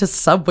we went to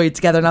Subway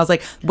together and I was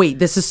like, wait,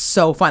 this is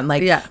so fun.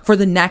 Like Yeah. for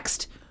the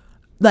next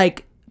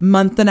like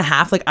month and a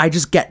half, like I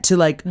just get to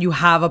like You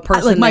have a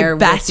person like my there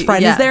best with you.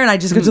 friend Yeah. is there and I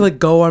just get to like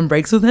go on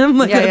breaks with him.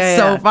 Like Yeah, it's yeah,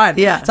 so yeah. fun.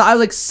 Yeah. So I was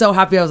like so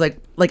happy. I was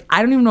like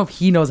I don't even know if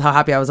he knows how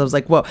happy I was. I was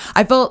like, whoa.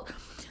 I felt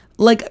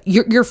like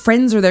your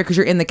friends are there because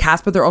you're in the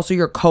cast, but they're also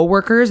your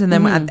coworkers. And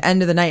then at the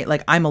end of the night,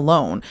 like I'm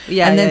alone.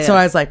 Yeah, And then yeah, so yeah.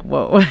 I was like,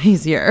 whoa,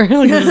 he's here.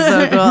 Like, this is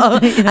so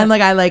cool. And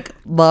like I like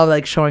love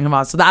like showing him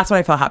off. So that's when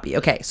I felt happy.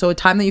 Okay, so a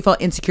time that you felt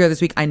insecure this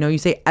week. I know you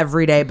say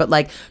every day, but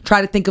like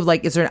try to think of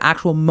like, is there an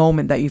actual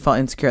moment that you felt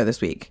insecure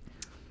this week?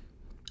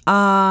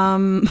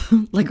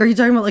 Like, are you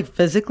talking about like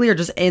physically or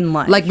just in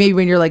life? Like maybe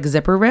when you're like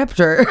zipper ripped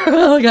or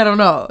like I don't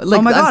know. Like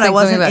oh my I'm god, I saying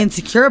wasn't something like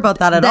insecure about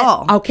that at that.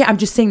 all. Okay, I'm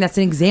just saying that's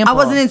an example. I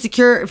wasn't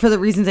insecure for the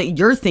reasons that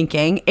you're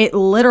thinking. It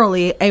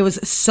literally, I was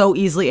so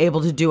easily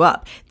able to do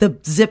up. The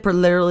zipper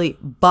literally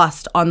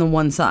bust on the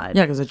one side.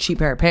 Yeah, because a cheap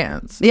pair of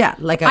pants. Yeah,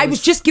 like I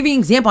was just giving an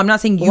example. I'm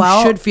not saying you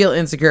Well, should feel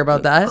insecure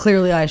about that.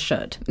 Clearly, I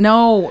should.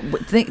 No,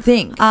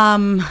 think.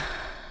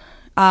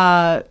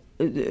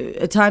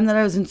 A time that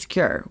I was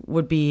insecure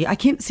would be I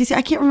can't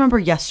remember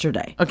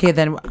yesterday. Okay,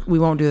 then we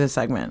won't do this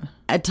segment.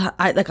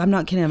 I'm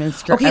not kidding. I'm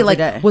insecure. Okay, every like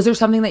day. was there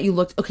something that you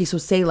looked? Okay, so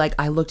say like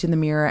I looked in the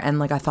mirror and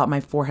like I thought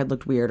my forehead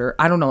looked weird, or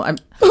I don't know. I'm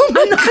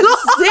not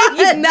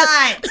saying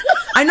that.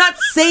 I'm not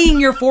saying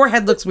your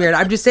forehead looks weird.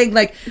 I'm just saying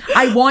like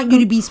I want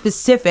you to be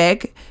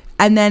specific,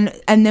 and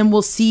then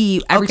we'll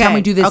see every time we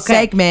do this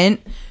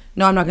segment.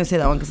 No, I'm not gonna say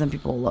that one because then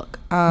people will look.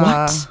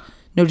 What?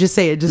 No, just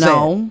say it. Just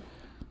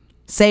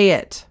say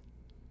it.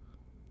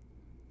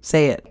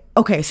 Say it.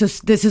 Okay, so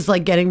this is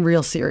like getting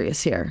real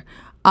serious here.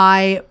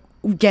 I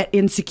get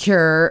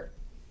insecure,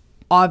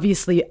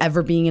 obviously,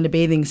 ever being in a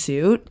bathing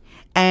suit,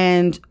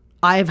 and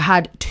I've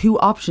had two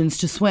options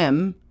to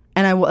swim,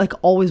 and I would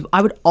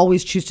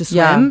always choose to swim,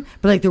 Yeah.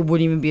 but like there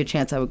wouldn't even be a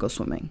chance I would go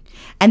swimming,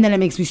 and then it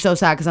makes me so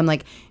sad because I'm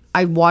like,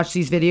 I watch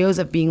these videos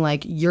of being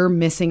like, you're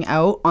missing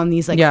out on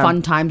these like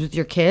fun times with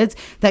your kids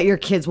that your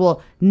kids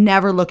will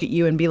never look at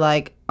you and be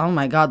like, oh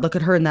my God, look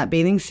at her in that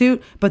bathing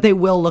suit. But they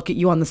will look at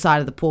you on the side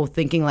of the pool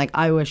thinking like,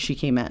 I wish she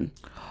came in.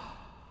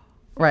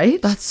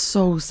 Right? That's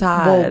so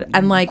sad. Well,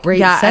 and like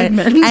great and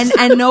segment.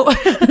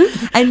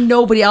 and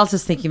nobody else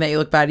is thinking that you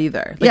look bad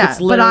either. Like yeah, it's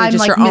literally but I'm just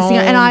like your missing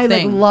own out. And I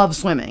thing. like love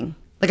swimming.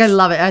 Like I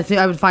love it. I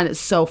think I would find it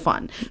so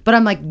fun. But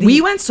I'm like,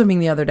 We went swimming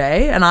the other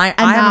day, and I that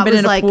haven't been was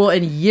in a like- pool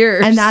in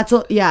years. and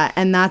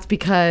that's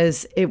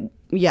because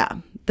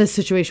the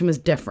situation was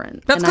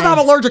different. That's And because I'm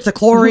allergic to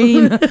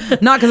chlorine,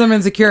 not because I'm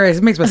insecure.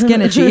 It makes my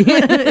skin itchy.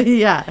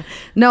 yeah.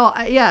 No,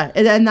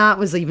 and that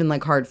was even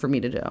like hard for me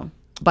to do.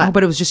 But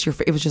But it was just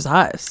it was just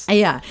us.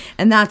 yeah,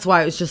 and that's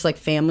why it was just like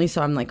family.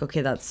 So I'm like,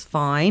 okay, that's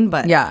fine.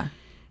 But Yeah.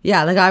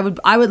 like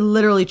I would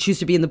literally choose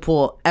to be in the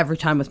pool every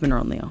time with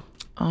Monroe and Leo.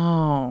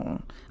 Oh,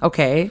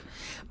 okay.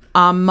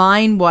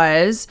 Mine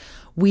was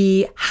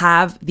we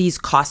have these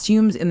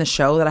costumes in the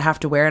show that I have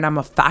to wear, and I'm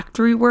a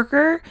factory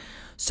worker.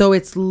 So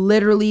it's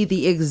literally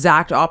the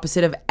exact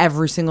opposite of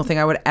every single thing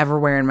I would ever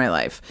wear in my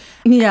life.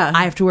 Yeah.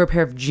 I have to wear a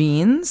pair of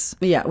jeans.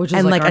 Yeah, which is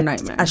and like our a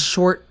nightmare. a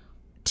short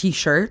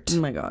t-shirt. Oh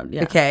my God,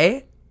 yeah.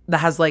 Okay. That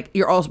has like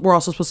we're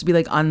also supposed to be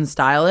like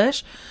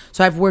unstylish.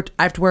 So I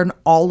have to wear an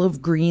olive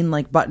green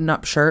like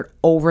button-up shirt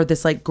over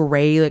this like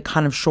gray like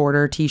kind of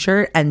shorter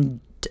t-shirt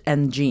and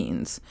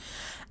jeans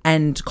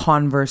and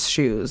Converse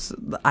shoes.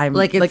 I'm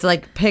Like it's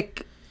like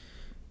pick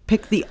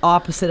pick the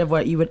opposite of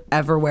what you would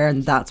ever wear,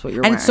 and that's what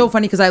you're wearing. And it's so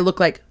funny because I look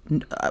like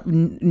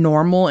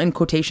normal in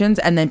quotations,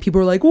 and then people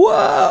are like,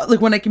 "Whoa!"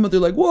 Like when I came out, they're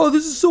like, "Whoa,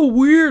 this is so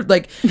weird!"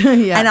 Like,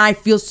 and I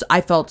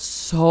felt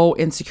so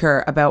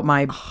insecure about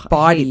my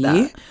body. I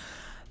hate that.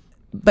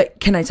 But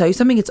can I tell you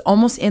something? It's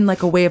almost in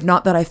like a way of,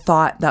 not that I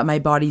thought that my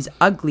body's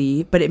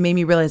ugly, but it made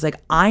me realize like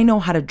I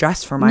know how to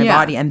dress for my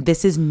body, and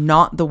this is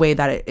not the way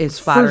that it is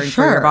flattering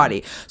for your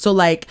body. So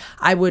like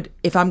I would,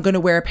 if I'm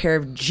gonna wear a pair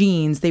of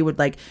jeans, they would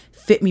like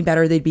fit me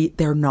better.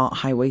 They're not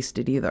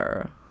high-waisted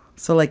either.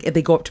 So like if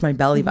they go up to my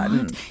belly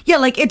button. Yeah,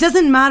 like it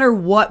doesn't matter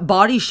what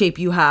body shape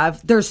you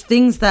have. There's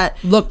things that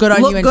look good on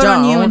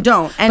you and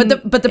don't.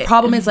 And but the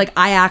problem is like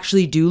I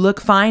actually do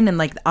look fine, and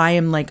like I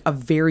am like a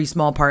very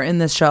small part in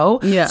this show.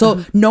 Yeah.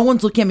 So no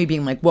one's looking at me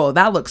being like, "Whoa,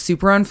 that looks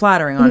super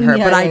unflattering on her."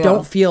 But I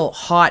don't feel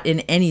hot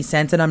in any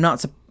sense, and I'm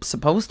not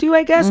supposed to,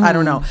 I guess. I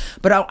don't know.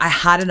 But I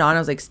had it on. I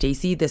was like,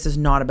 Stacey, this is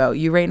not about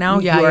you right now.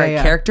 You are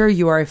a character.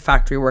 You are a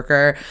factory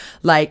worker.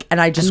 Like, and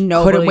I just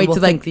couldn't wait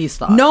to like these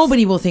thoughts.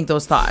 Nobody will think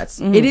those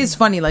thoughts. It is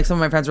funny. Like some of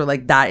my friends were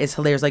like, that is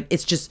hilarious. Like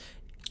it's just,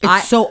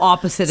 it's so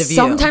opposite of you.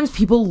 Sometimes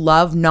people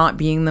love not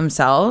being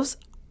themselves.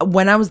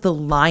 When I was the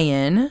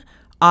lion,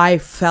 I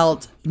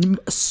felt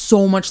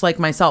so much like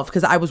myself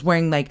because I was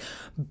wearing like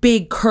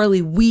big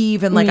curly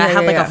weave and like I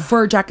had like a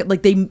fur jacket.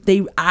 Like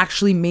they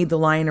actually made the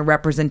lion a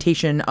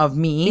representation of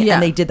me,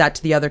 and they did that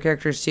to the other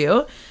characters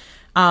too.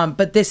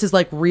 But this is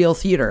like real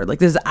theater. Like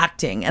this is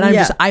acting, and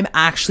I'm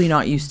actually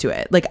not used to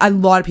it. Like a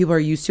lot of people are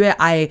used to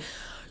it.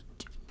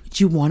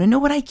 Do you want to know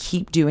what I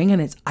keep doing?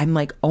 And I'm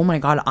like, oh my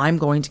God, I'm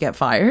going to get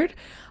fired.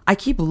 I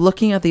keep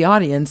looking at the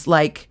audience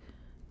like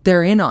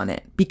they're in on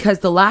it, because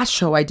the last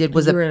show I did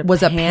was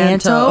a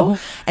panto,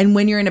 and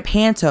when you're in a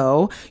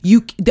panto,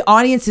 the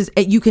audience is,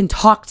 you can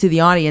talk to the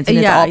audience, and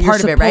it's all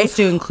part of it, right?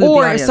 To include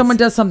or the audience. If someone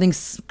does something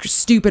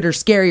stupid or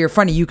scary or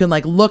funny, you can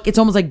like look. It's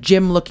almost like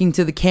Jim looking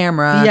to the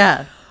camera.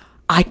 Yeah.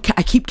 I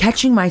keep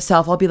catching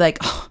myself. I'll be like,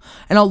 oh,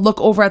 and I'll look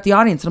over at the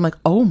audience and I'm like,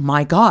 oh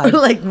my God.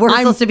 Like we're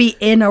supposed to be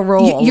in a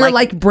role. You're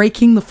like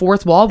breaking the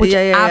fourth wall, which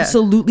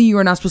absolutely you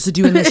are not supposed to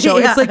do in this show.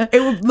 It's like, it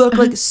would look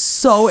like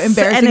so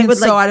embarrassing and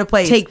so out of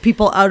place. Take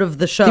people out of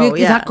the show. Like,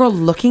 is that girl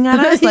looking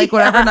at us? Like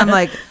whatever. And I'm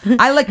like,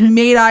 I like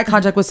made eye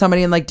contact with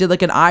somebody and like did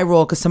like an eye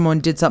roll because someone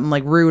did something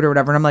like rude or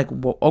whatever. And I'm like,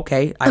 well,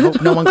 okay, I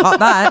hope no one caught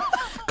that.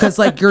 Because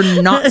like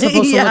you're not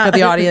supposed to look at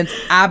the audience.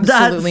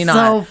 Absolutely That's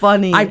not. So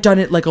funny. I've done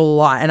it like a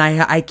lot, and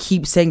I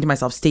keep saying to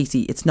myself,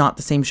 Stacey, it's not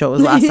the same show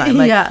as last time.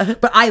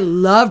 Like, but I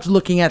loved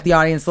looking at the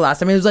audience the last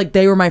time. It was like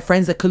they were my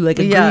friends that could like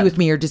agree with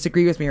me or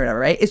disagree with me or whatever.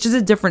 Right? It's just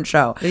a different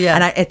show. Yeah,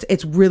 and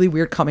it's really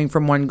weird coming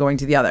from one going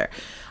to the other.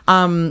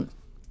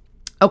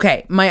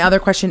 Okay, my other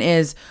question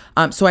is,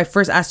 so I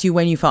first asked you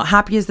when you felt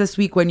happiest this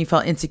week, when you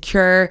felt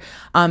insecure.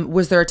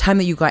 Was there a time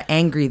that you got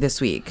angry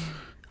this week?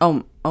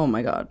 Oh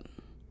my God.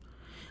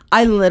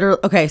 I literally,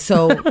 okay,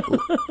 so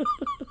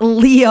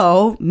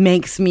Leo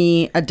makes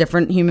me a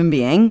different human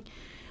being.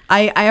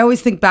 I always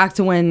think back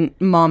to when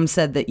mom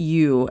said that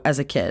you as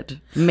a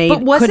kid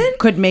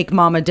could make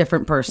mom a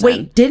different person.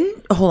 Wait,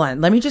 hold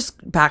on, let me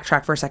just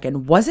backtrack for a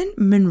second. Wasn't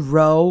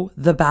Monroe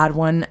the bad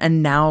one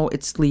and now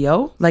it's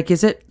Leo? Like,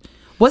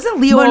 wasn't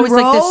Leo always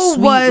like this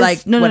sweet,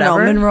 like, no, whatever?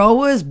 No, Monroe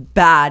was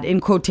bad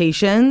in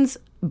quotations,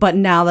 but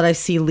now that I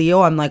see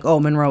Leo, I'm like, oh,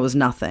 Monroe was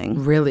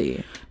nothing.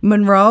 Really?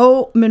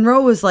 Monroe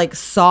was like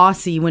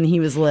saucy when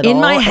he was little. In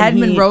my head,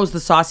 Monroe's the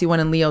saucy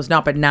one and Leo's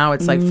not, but now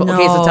it's like,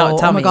 okay, so tell me.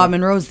 Oh my God,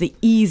 Monroe's the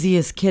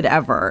easiest kid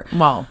ever.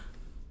 Well,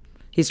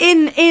 he's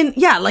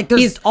like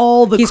there's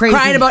all the crazy. He's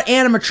crying about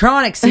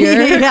animatronics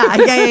here.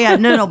 yeah.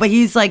 No, but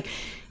he's like,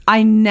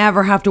 I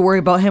never have to worry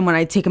about him when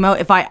I take him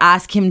out. If I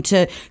ask him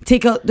to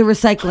take out the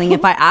recycling,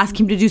 if I ask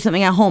him to do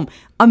something at home,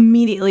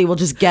 immediately we'll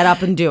just get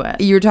up and do it.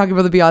 You were talking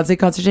about the Beyonce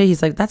concert today.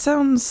 He's like, that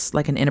sounds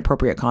like an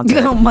inappropriate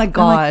concert. Oh my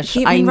gosh,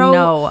 like, I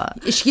know.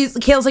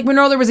 Kayla's like,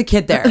 Monroe, there was a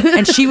kid there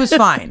and she was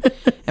fine.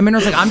 And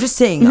Monroe's like, I'm just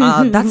saying,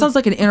 that sounds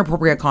like an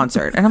inappropriate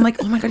concert. And I'm like,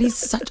 oh my God, he's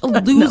such a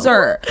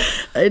loser.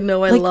 I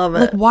know, I love it.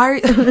 Like, why?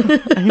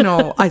 I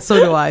know,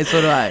 so do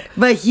I.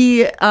 But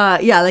he,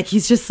 like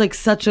he's just like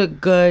such a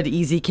good,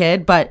 easy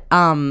kid, but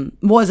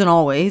wasn't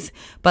always.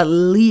 But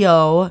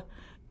Leo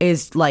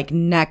is like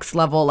next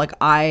level. Like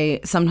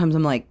sometimes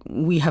I'm like,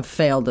 we have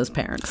failed as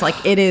parents. Like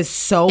it is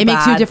so bad. It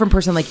makes you a different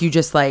person. Like you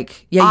just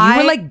like, you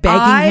were like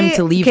begging him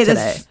to leave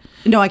today.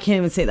 No, I can't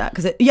even say that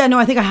because I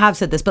think I have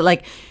said this, but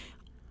like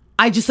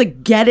I just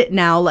like get it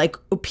now. Like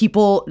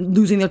people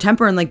losing their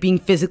temper and like being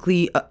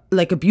physically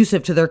like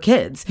abusive to their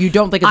kids. You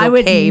don't think it's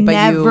okay, but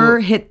I would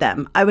never hit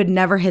them. I would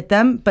never hit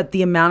them. But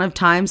the amount of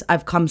times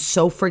I've come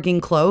so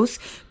freaking close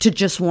to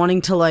just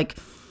wanting to like,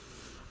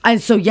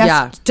 and so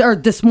or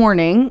this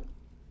morning.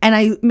 And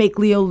I make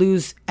Leo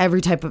lose every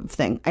type of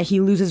thing.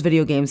 He loses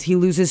video games. He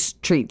loses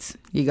treats.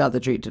 You got the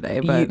treat today,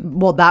 but...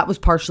 well, that was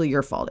partially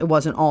your fault. It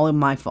wasn't all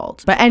my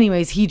fault. But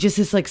anyways, he just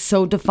is like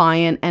so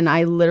defiant. And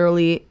I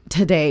literally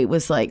today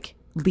was like,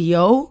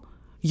 Leo,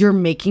 you're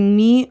making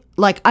me...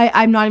 Like,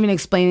 I'm not even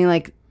explaining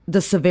like the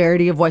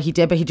severity of what he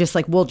did, but he just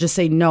like will just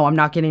say, no, I'm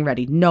not getting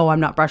ready. No, I'm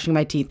not brushing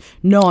my teeth.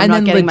 No, I'm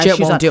not getting my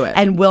shoes on. Do it.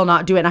 And will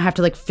not do it. And I have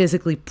to like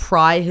physically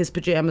pry his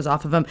pajamas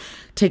off of him,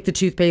 take the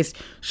toothpaste,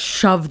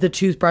 shove the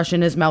toothbrush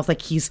in his mouth.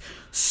 Like he's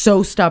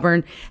so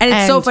stubborn. And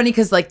it's so funny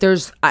because like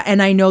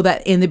and I know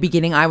that in the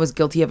beginning I was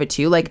guilty of it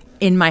too. Like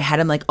in my head,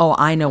 I'm like, oh,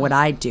 I know what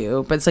I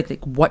do. But it's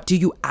like what do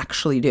you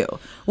actually do?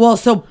 Well,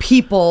 so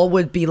people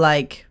would be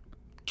like,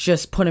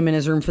 just put him in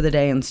his room for the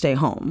day and stay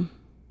home.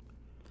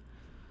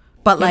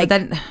 But like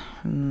then,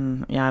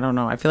 I don't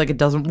know. I feel like it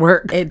doesn't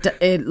work.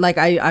 It like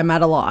I'm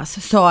at a loss.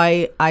 So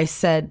I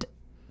said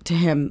to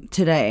him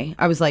today,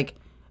 I was like,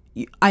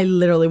 I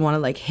literally want to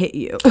like hit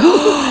you.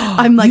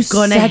 I'm like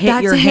gonna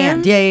hit your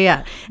hand.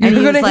 Yeah. And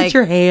you're gonna hit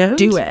your hand?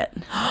 Do it.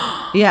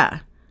 Yeah.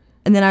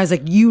 And then I was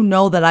like, you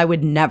know that I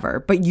would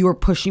never, but you are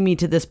pushing me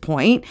to this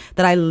point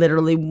that I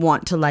literally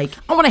want to like.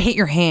 I want to hit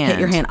your hand. Hit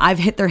your hand. I've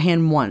hit their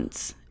hand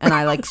once. And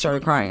I like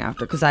started crying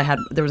after because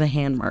there was a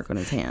hand mark on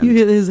his hand. You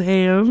hit his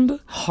hand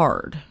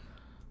hard,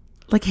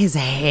 like his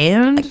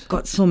hand. I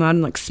got so mad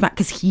and like smacked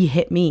because he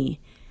hit me.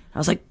 I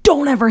was like,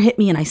 "Don't ever hit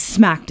me!" And I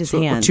smacked his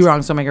hand. Too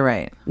wrong, so make it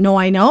right. No,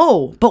 I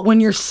know, but when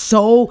you're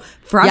so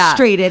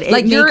frustrated, it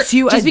makes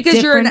you just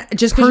because you're an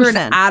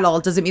person.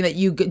 adult doesn't mean that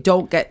you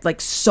don't get like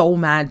so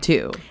mad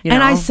too. You know?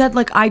 And I said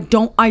like I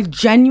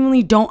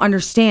genuinely don't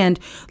understand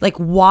like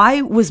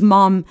why was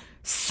mom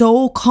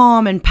so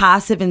calm and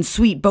passive and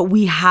sweet, but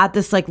we had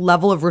this like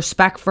level of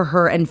respect for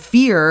her and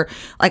fear.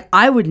 Like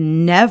I would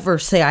never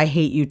say I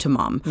hate you to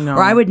mom,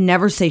 or I would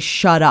never say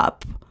shut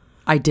up.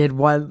 I did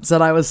once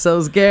and I was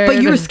so scared.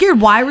 But you were scared.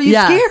 Why were you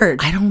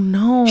scared? I don't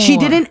know. She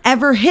didn't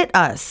ever hit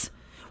us.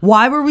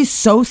 Why were we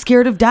so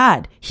scared of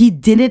dad? He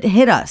didn't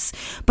hit us.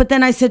 But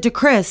then I said to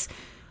Chris,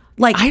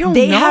 like, I don't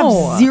they know. have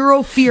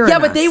zero fear. Yeah,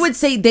 in but us. they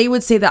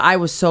would say that I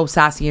was so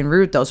sassy and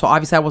rude though. So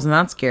obviously I wasn't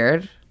that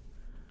scared.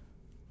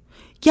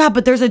 Yeah,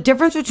 but there's a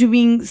difference between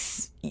being,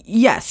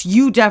 yes,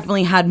 you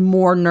definitely had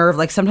more nerve.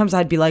 Like sometimes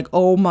I'd be like,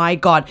 oh my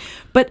God.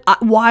 But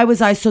why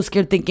was I so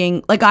scared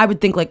thinking, like I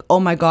would think like, oh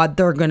my God,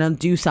 they're going to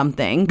do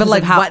something. But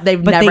like they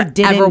didn't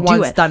ever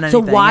once done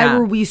anything. So why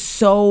were we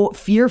so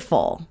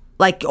fearful?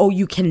 Like, oh,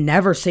 you can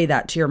never say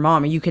that to your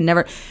mom or you can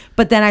never.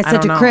 But then I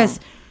said to Chris,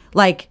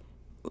 like,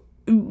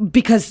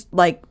 because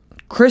like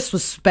Chris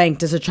was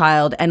spanked as a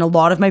child and a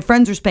lot of my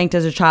friends were spanked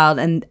as a child.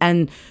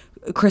 And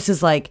Chris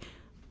is like,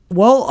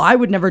 well, I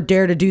would never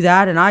dare to do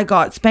that and I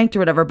got spanked or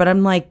whatever. But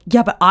I'm like,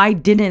 yeah, but I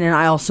didn't and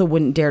I also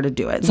wouldn't dare to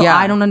do it. So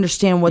I don't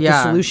understand what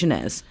the solution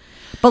is.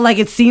 But like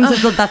it seems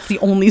as though that's the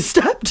only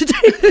step to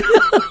take.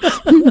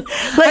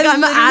 Like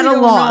I'm at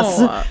a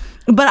loss.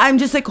 But I'm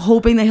just like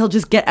hoping that he'll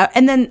just get out.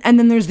 And then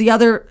there's the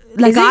other,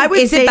 like I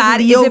would say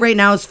Leo right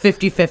now is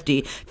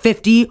 50-50.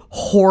 50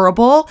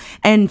 horrible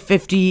and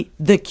 50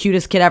 the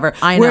cutest kid ever.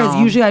 I know. Whereas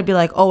usually I'd be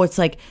like, oh, it's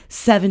like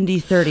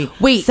 70-30.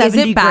 Wait, 70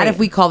 is it bad great. if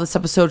we call this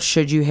episode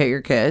Should You Hit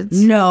Your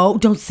Kids? No,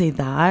 don't say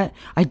that.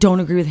 I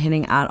don't agree with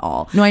hitting at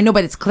all. No, I know,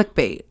 but it's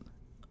clickbait.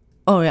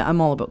 Oh yeah, I'm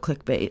all about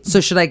clickbait.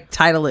 So should I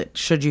title it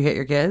Should You Hit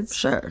Your Kids?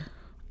 Sure.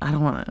 I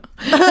don't want to.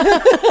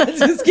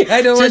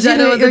 I don't want to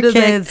hit your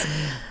kids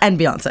and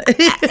Beyonce.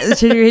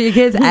 Should you hit your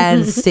kids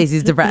and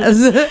Stacey's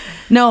depressed?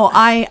 No,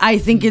 I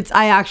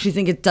actually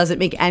think it doesn't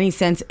make any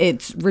sense.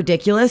 It's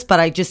ridiculous, but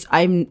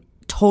I'm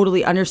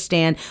totally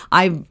understand.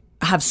 I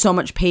have so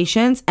much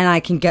patience and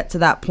I can get to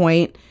that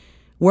point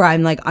where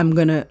I'm like, I'm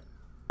gonna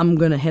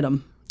hit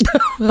him.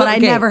 But I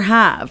never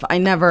have. I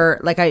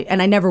never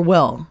I never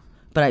will.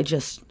 But I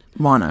just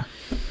wanna.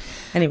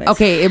 Anyways.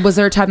 Okay, was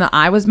there a time that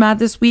I was mad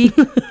this week?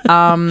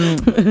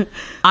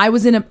 I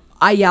was in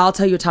I'll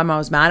tell you a time I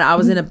was mad.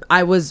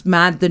 I was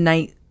mad the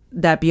night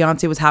that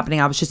Beyonce was happening.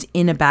 I was just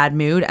in a bad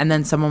mood and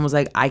then someone was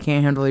like, I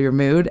can't handle your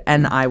mood,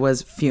 and I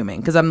was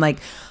fuming because I'm like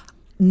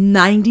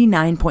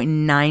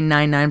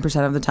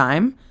 99.999% of the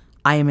time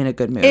I am in a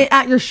good mood.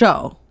 At your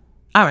show.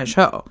 I'm in a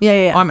show.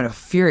 Yeah. Oh, I'm in a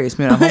furious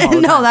mood. I'm home all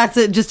the No, time. that's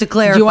it. Just to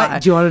clarify.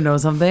 Do you want to know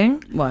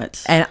something?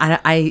 What? And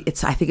I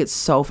think it's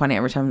so funny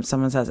every time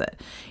someone says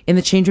it. In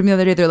the change room the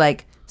other day, they're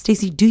like,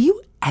 Stacey, do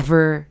you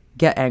ever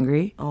get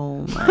angry?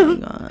 Oh my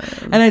God.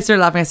 And I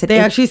started laughing. I said, they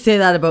actually say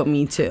that about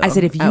me too. I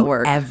said, if you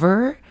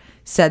ever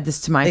said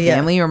this to my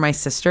family or my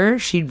sister,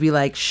 she'd be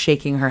like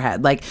shaking her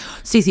head. Like,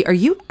 Stacey, are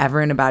you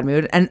ever in a bad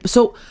mood? And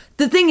so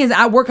the thing is,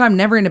 at work, I'm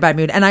never in a bad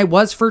mood. And I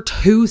was for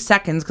 2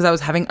 seconds because I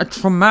was having a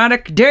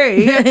traumatic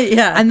day.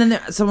 Yeah. And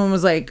then someone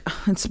was like,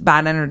 it's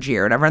bad energy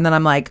or whatever. And then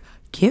I'm like,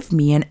 give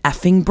me an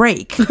effing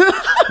break.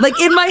 Like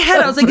in my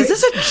head, I was like, is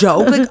this a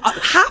joke? Like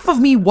half of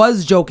me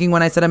was joking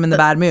when I said I'm in the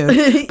bad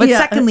mood. But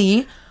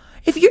secondly,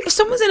 if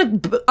someone's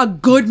in a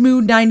good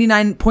mood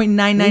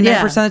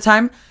 99.999% of the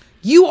time,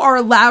 you are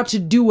allowed to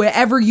do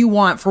whatever you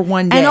want for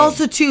one day. And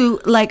also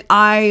too, like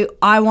I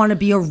want to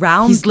be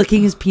around. He's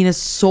licking his penis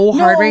so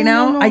hard right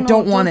now. I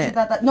don't want it.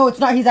 No, it's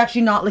not. He's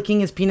actually not licking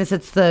his penis.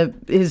 It's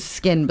his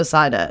skin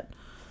beside it.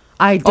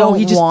 I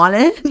don't want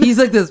it. He's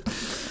like this.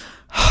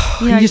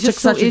 Yeah, he just took just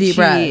so such a deep itchy.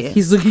 breath.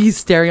 He's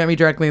staring at me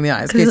directly in the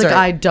eyes. Okay, He's like,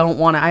 sorry. I don't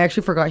want to. I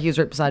actually forgot he was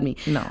right beside me.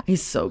 No.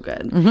 He's so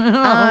good.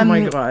 Oh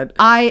my God.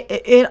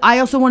 I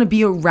also want to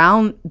be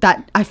around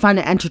that. I find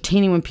it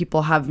entertaining when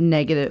people have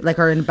negative, like,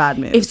 are in a bad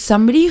mood. If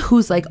somebody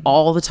who's like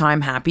all the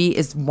time happy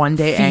is one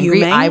day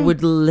angry, Fuming? I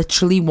would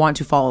literally want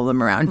to follow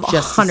them around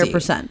just to see.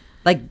 100%.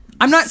 Like,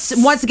 I'm not,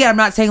 once again, I'm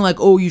not saying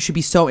like, oh, you should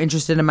be so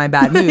interested in my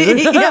bad mood.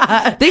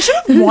 They should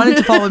have wanted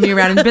to follow me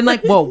around and been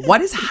like, whoa, what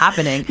is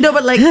happening? no,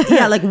 but like,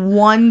 yeah, like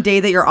one day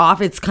that you're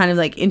off, it's kind of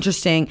like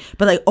interesting,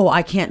 but like, oh,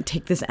 I can't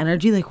take this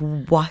energy. Like,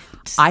 what?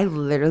 I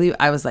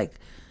was like,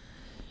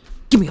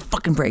 give me a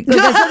fucking break. Like,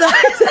 I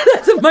said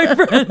that to my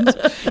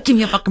friend. Give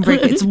me a fucking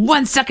break. It's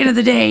 1 second of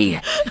the day.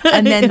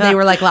 And then they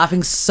were like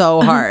laughing so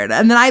hard.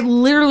 And then I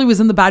literally was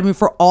in the bad mood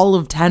for all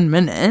of 10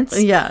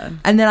 minutes. Yeah.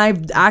 And then I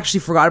actually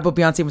forgot about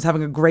Beyonce and was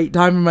having a great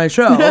time in my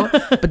show.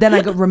 But then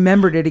I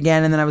remembered it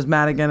again and then I was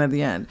mad again at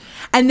the end.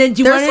 And then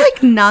There's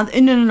like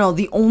nothing. No.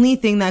 The only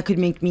thing that could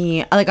make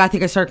me, like, I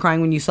think I started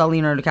crying when you saw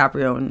Leonardo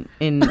DiCaprio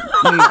in New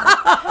York.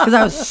 Because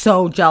I was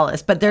so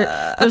jealous. But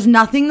there's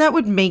nothing that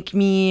would make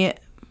me...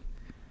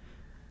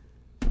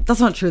 That's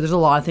not true. There's a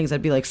lot of things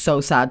I'd be like so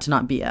sad to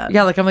not be at.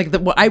 Yeah, like I'm like,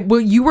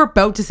 you were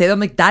about to say that. I'm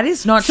like, that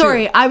is not true.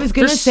 Sorry, I was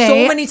going to say...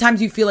 There's so many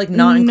times you feel like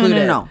not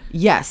included. No.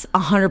 Yes,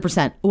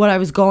 100%. What I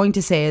was going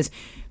to say is,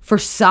 for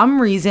some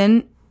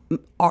reason,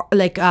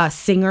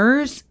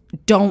 singers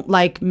don't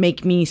like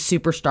make me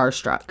super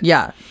starstruck.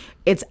 Yeah.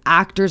 It's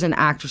actors and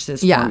actresses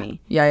for me.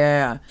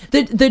 Yeah.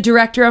 The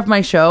director of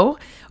my show,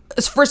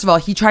 first of all,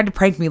 he tried to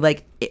prank me.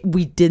 Like,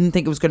 we didn't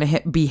think it was going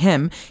to be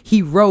him.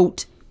 He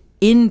wrote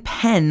in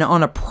pen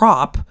on a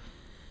prop,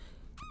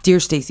 "Dear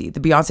Stacey,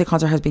 the Beyonce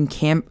concert has been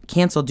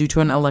canceled due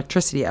to an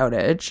electricity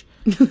outage."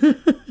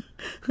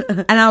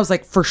 And I was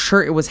like, for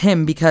sure it was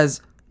him,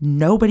 because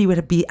nobody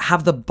would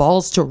have the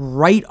balls to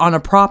write on a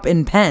prop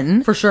in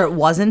pen. For sure it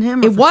wasn't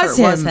him? It was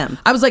him.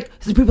 I was like,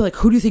 people are like,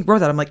 who do you think wrote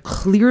that? I'm like,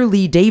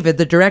 clearly David,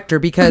 the director,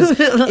 because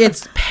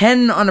it's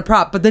pen on a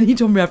prop. But then he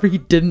told me after he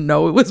didn't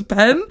know it was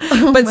pen.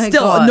 But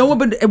still, God. no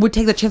one would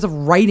take the chance of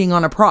writing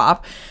on a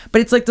prop.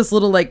 But it's like this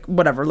little, like,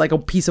 whatever, like a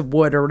piece of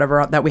wood or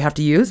whatever that we have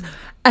to use.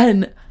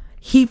 And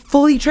he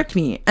fully tricked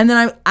me. And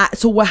then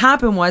so what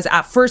happened was,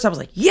 at first I was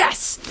like,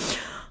 yes.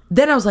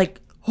 Then I was like,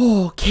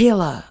 oh,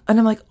 Kayla. And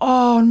I'm like,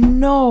 oh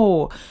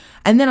no.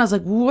 And then I was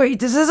like, wait,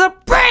 this is a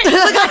prank.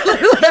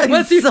 I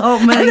went through so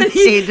many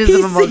stages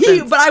of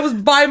emotions. But I was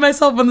by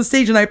myself on the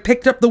stage and I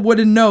picked up the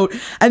wooden note.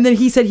 And then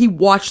he said he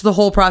watched the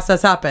whole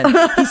process happen.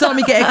 He saw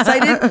me get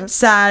excited,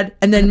 sad,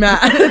 and then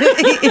mad.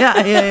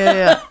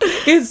 Yeah.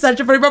 It's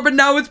such a funny part, but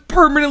now it's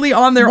permanently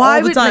on there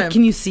all the time. Like,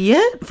 can you see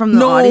it from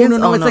the audience?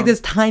 No. It's like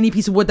this tiny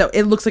piece of wood that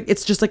it looks like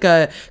it's just like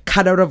a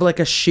cutout of like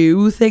a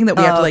shoe thing that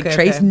we have to like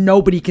trace. Okay.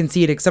 Nobody can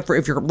see it except for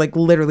if you're like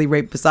literally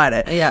right beside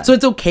it. Yeah. So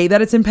it's okay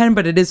that it's in pen,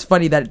 but it is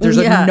funny that there's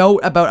a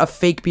note about a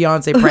fake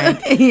Beyonce prank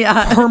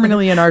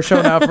permanently in our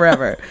show now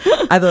forever.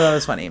 I thought that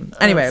was funny.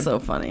 Anyway. That's so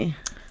funny.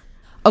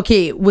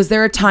 Okay, was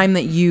there a time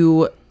that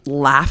you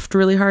laughed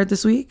really hard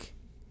this week?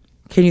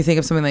 Can you think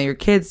of something that your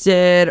kids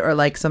did, or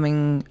like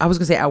something, I was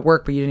gonna say at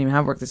work, but you didn't even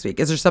have work this week.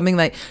 Is there something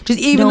like just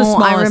even the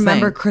smallest I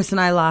remember thing? Chris and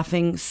I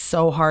laughing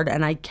so hard,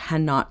 and I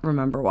cannot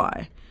remember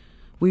why.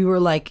 We were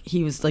like,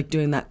 he was like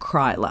doing that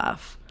cry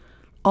laugh.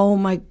 Oh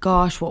my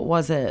gosh, what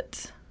was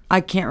it?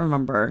 I can't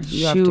remember.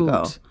 You have to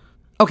go.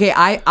 Okay,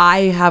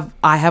 I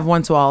have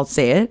one, so I'll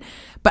say it,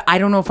 but I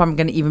don't know if I'm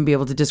gonna even be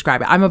able to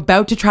describe it. I'm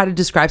about to try to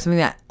describe something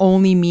that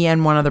only me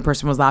and one other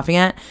person was laughing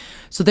at.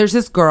 So there's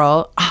this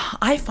girl.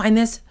 I find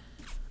this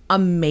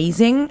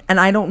amazing, and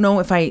I don't know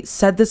if I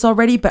said this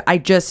already, but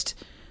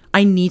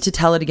I need to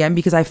tell it again,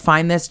 because I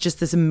find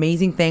this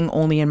amazing thing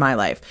only in my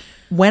life.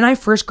 When I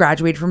first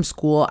graduated from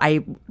school,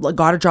 I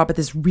got a job at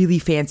this really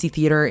fancy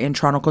theater in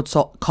Toronto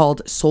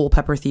called Soul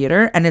Pepper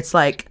Theater, and it's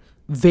like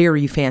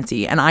very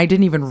fancy, and I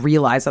didn't even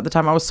realize at the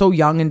time. I was so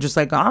young and just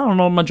like, I don't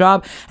know my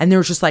job. And there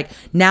was just like,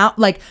 now,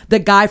 like the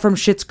guy from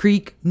Schitt's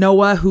Creek,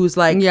 Noah, who's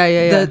like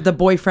the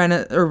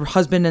boyfriend or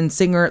husband and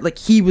singer, like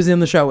he was in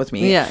the show with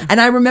me. And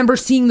I remember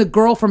seeing the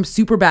girl from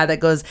Superbad that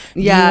goes,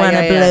 you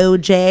wanna blow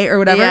Jay or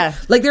whatever.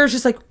 Like there was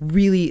just like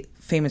really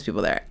famous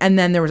people there, and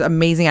then there was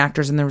amazing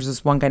actors, and there was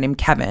this one guy named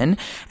Kevin,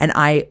 and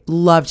I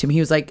loved him.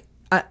 He was like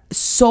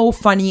so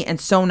funny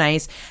and so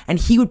nice, and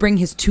he would bring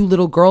his 2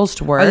 little girls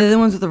to work. Are they the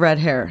ones with the red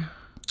hair?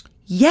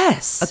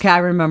 Yes. Okay, I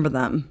remember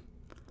them.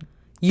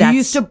 You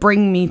used to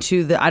bring me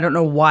to I don't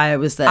know why I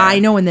was there. I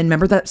know, and then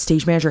remember that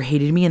stage manager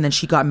hated me, and then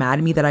she got mad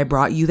at me that I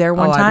brought you there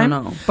one time? I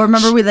don't know. But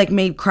remember we like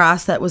made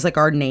crafts that was like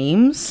our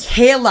names?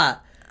 Kayla.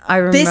 I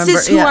remember. This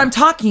is who I'm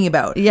talking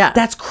about. Yeah.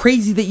 That's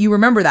crazy that you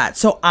remember that.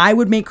 So I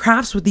would make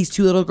crafts with these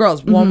 2 little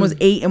girls. One was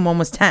 8 and one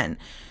was 10.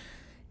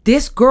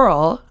 This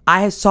girl,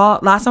 last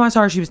time I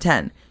saw her, she was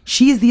 10.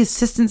 She is the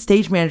assistant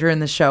stage manager in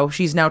the show.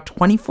 She's now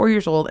 24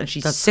 years old, and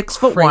she's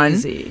 6'1".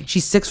 crazy.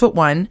 She's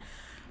 6'1".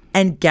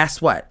 And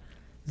guess what?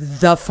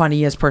 the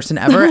funniest person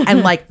ever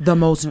and like the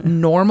most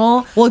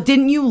normal. Well,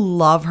 didn't you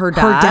love her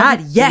dad? Her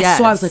dad, yes.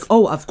 So I was like,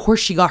 oh, of course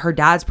she got her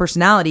dad's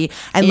personality.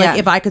 And like,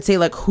 if I could say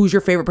like, who's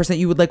your favorite person that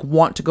you would like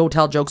want to go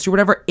tell jokes to or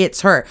whatever,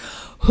 it's her.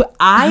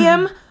 I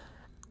am,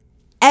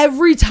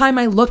 every time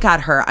I look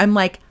at her, I'm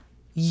like,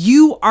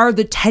 you are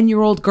the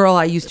 10-year-old girl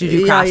I used to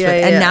do crafts with.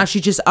 And now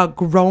she's just a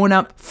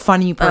grown-up,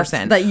 funny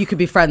person. That you could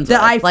be friends with.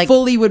 That I like,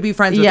 fully would be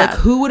friends with. Yeah. Like,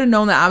 who would have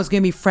known that I was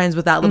going to be friends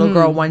with that little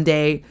girl one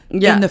day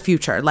in the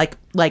future? Like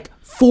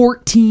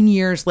 14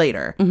 years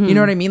later. You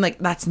know what I mean? Like,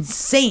 that's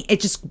insane.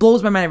 It just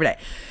blows my mind every day.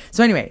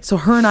 So anyway, so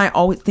her and I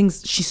always,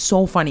 she's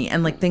so funny.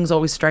 And like, things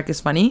always strike as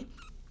funny.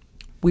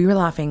 We were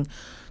laughing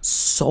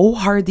so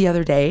hard the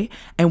other day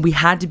and we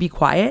had to be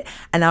quiet,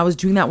 and I was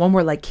doing that one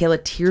where like,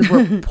 Kayla, tears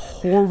were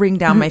pouring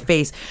down my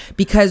face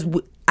because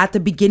at the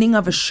beginning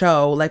of a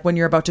show, like when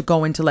you're about to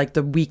go into like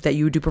the week that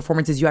you do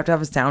performances, you have to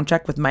have a sound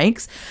check with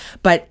mics,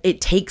 but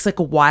it takes like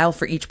a while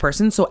for each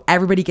person, so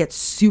everybody gets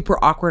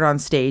super awkward on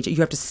stage. You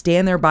have to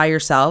stand there by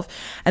yourself,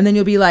 and then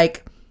you'll be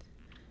like,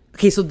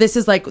 okay, so this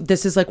is like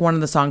one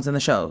of the songs in the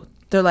show.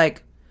 They're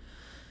like,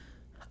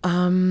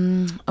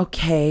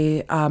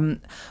 okay,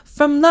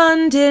 from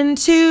London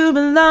to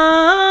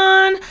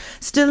Milan,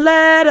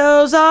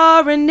 stilettos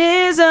are an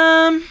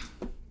ism.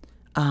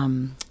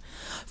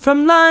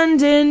 From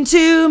London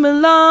to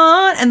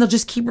Milan, and they'll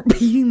just keep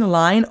repeating the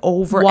line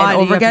over and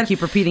over again.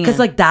 Keep repeating it? Because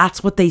like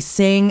that's what they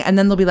sing, and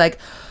then they'll be like,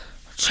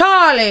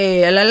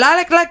 Charlie,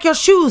 like your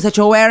shoes that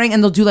you're wearing,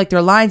 and they'll do like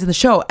their lines in the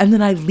show. And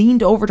then I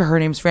leaned over to her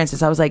name's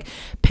Frances. I was like,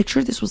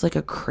 picture this was like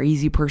a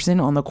crazy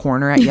person on the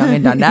corner at Yonge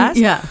and Dundas.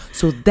 Yeah.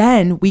 So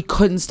then we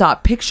couldn't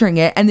stop picturing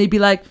it, and they'd be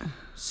like,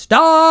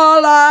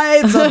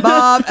 starlights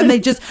above, and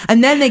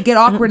then they get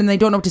awkward and they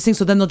don't know what to sing,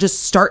 so then they'll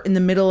just start in the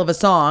middle of a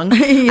song,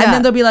 and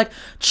then they'll be like,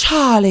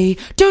 Charlie,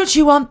 don't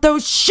you want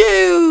those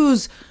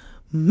shoes?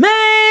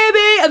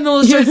 Maybe, and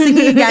they'll start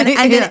singing again,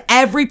 and then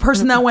every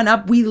person that went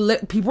up,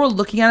 people were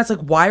looking at us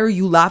like, why are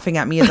you laughing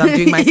at me as I'm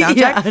doing my sound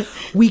check?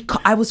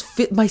 I was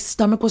fit, my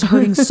stomach was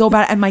hurting so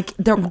bad,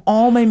 and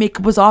all my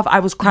makeup was off. I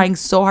was crying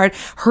so hard.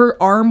 Her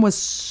arm was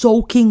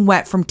soaking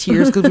wet from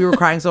tears because we were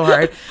crying so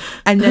hard,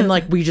 and then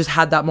like we just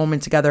had that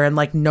moment together, and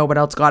like nobody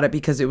else got it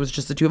because it was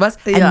just the two of us.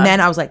 And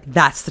then I was like,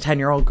 that's the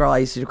 10-year-old girl I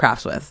used to do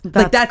crafts with.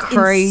 That's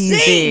crazy.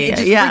 Insane. It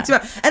just freaks me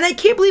out. And I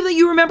can't believe that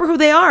you remember who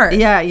they are.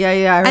 Yeah.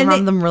 I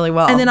remember them really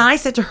well. And then I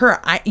said to her,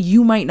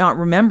 you might not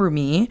remember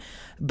me,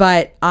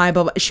 but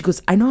she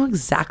goes, I know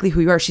exactly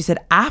who you are. She said,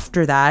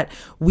 after that,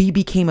 we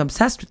became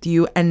obsessed with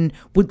you and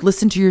would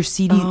listen to your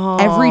CD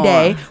every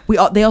day.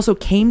 They also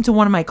came to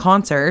one of my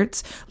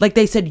concerts. Like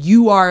they said,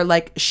 you are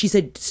like, she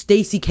said,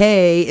 Stacey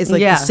K is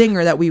like the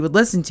singer that we would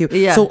listen to.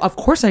 Yeah. So of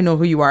course I know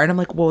who you are. And I'm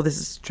like, whoa, this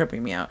is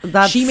tripping me out.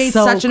 She made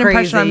such an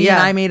impression on me, and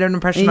I made an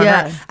impression on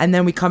her. And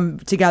then we come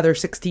together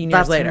 16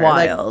 years later.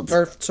 Wild.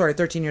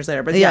 13 years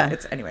later. But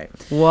it's anyway.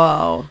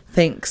 Whoa.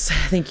 Thanks.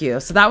 Thank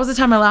you. So that was the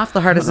time I laughed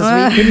the hardest this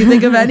week. Can you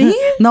think of any?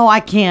 No, I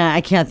can't.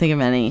 I can't think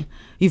of any.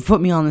 You've put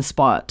me on the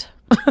spot.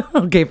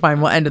 Okay, fine.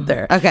 We'll end it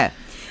there. Okay.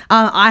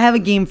 I have a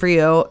game for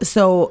you.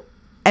 So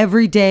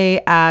every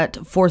day at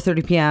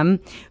 4:30 p.m.,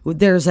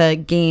 there's a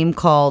game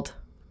called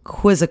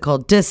Quizzical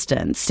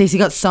Distance. Stacey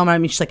got so mad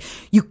at me. She's like,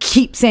 you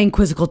keep saying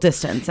Quizzical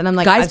Distance. And I'm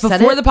like, guys,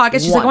 before the podcast,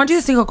 she's like, I want you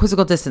to think of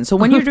Quizzical Distance. So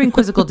when you're doing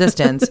Quizzical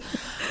Distance,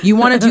 you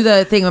want to do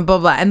the thing and blah,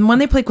 blah, blah. And when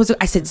they play Quizzical,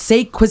 I said,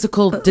 say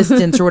Quizzical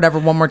Distance or whatever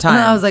one more time.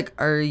 And I was like,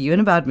 are you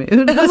in a bad mood?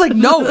 And I was like,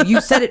 no, you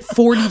said it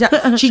 40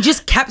 times. She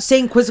just kept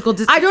saying Quizzical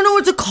Distance. I don't know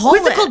what to call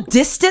it. Quizzical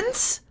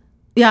Distance?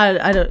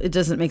 Yeah, it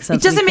doesn't make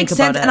sense. It doesn't make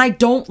sense, and I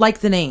don't like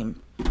the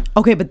name.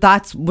 Okay, but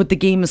that's what the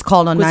game is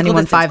called on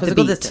 91.5 The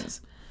Beat Distance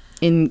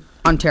in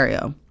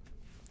Ontario.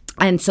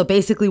 And so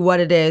basically what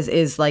it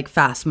is like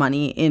Fast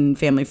Money in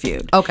Family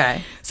Feud.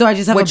 Okay. So I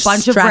just have a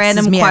bunch of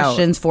random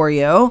questions for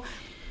you.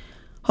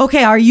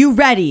 Okay, are you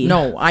ready?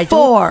 No, I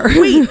don't.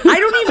 Wait, I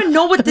don't even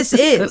know what this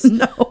is.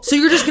 No. So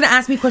you're just going to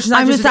ask me questions.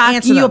 I'm just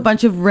asking you a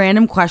bunch of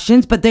random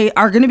questions, but they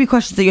are going to be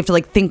questions that you have to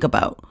like think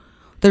about.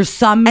 There's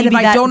some maybe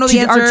that don't know the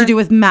answer, are to do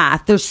with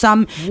math. There's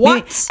some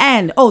maybe,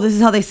 and this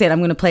is how they say it. I'm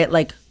going to play it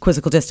like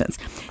Quizzical Distance.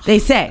 They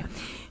say,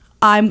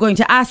 I'm going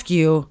to ask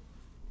you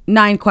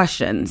 9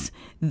 questions.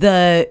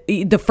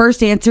 The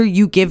first answer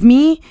you give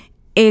me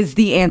is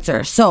the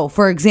answer. So,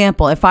 for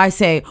example, if I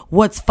say,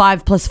 what's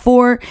 5 plus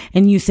 4?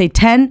 And you say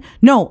 10,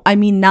 no, I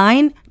mean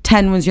 9,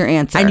 10 was your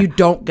answer. And you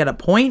don't get a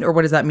point, or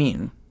what does that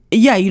mean?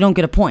 Yeah, you don't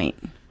get a point.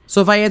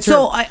 So if I answer...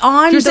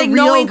 on the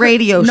real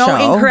radio show...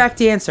 No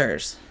incorrect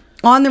answers.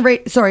 On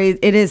the sorry,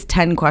 it is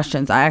 10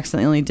 questions. I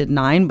accidentally did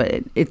 9,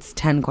 but it's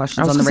 10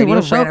 questions on the radio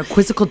show.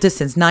 Quizzical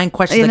Distance, 9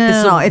 questions.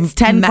 No, it's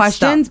 10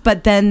 questions,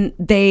 but then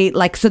they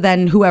so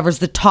then whoever's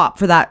the top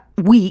for that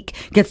week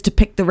gets to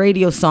pick the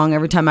radio song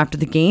every time after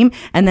the game,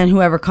 and then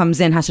whoever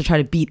comes in has to try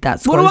to beat that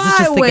score. What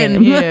do I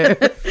win? Yeah.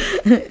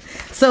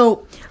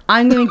 So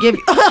I'm gonna give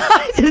you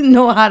I didn't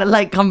know how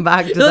to come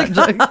back to that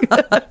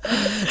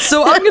joke.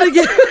 So I'm gonna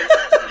give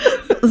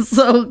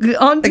So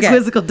on to Okay.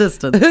 quizzical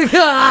distance. Okay,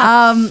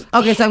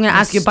 so I'm going to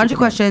ask you a bunch of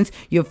questions.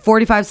 You have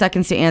 45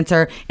 seconds to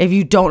answer. If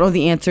you don't know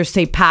the answer,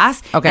 say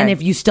pass. Okay. And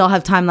if you still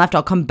have time left,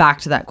 I'll come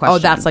back to that question. Oh,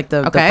 that's like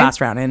the okay?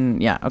 fast round.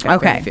 And yeah, okay.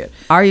 Okay. Very few.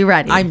 Are you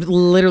ready? I'm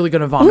literally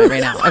gonna vomit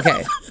right now.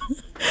 Okay.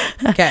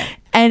 Okay.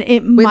 And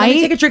it let might,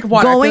 me take a drink of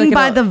water. I feel going like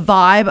by it'll- the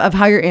vibe of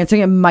how you're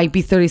answering, it might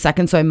be 30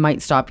 seconds, so I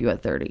might stop you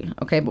at 30.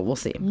 Okay, but we'll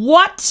see.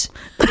 What?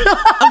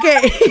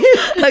 Okay.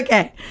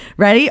 Okay,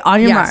 ready? On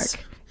your Yes.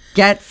 mark.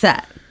 Get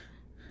set.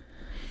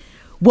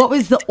 What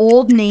was the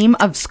old name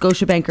of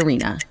Scotiabank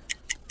Arena?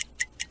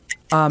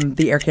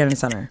 The Air Canada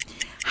Center.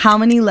 How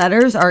many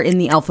letters are in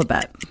the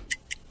alphabet?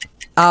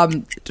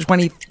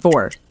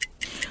 24.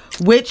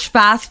 Which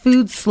fast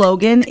food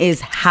slogan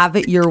is "Have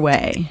it your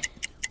way"?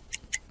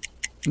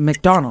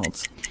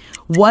 McDonald's.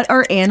 What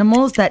are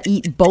animals that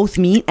eat both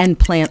meat and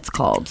plants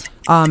called?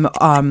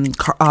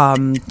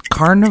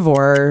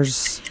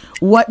 Carnivores.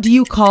 What do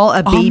you call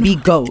a baby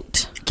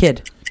goat?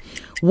 Kid.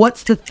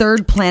 What's the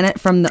third planet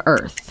from the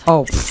Earth?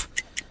 Oh.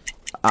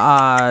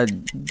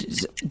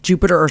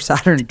 Jupiter or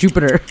Saturn?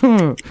 Jupiter.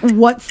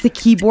 What's the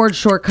keyboard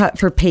shortcut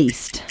for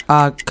paste?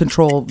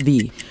 Control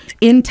V.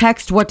 In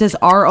text, what does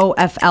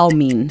ROFL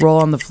mean? Roll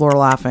on the floor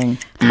laughing.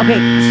 Okay,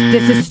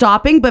 this is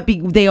stopping, but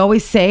they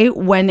always say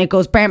when it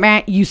goes bam,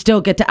 bam, you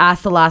still get to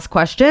ask the last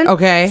question.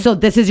 Okay. So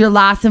this is your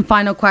last and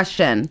final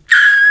question.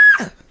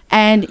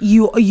 And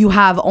you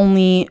have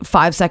only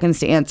 5 seconds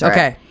to answer it.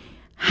 Okay.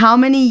 How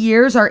many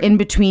years are in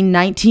between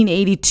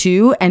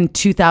 1982 and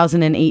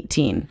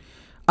 2018?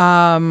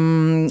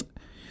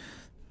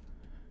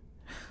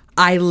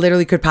 I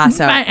literally could pass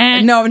out.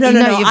 No. No,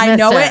 you've I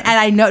know missed it, it. and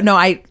I know. No,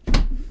 I.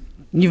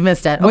 You've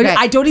missed it. What- Okay.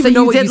 I don't even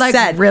know what did you like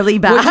said. really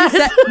bad. What'd you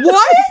say?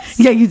 What?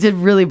 Yeah, you did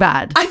really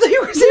bad. I thought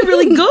you were saying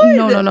really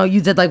good. No, you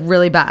did like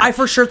really bad. I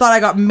for sure thought I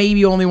got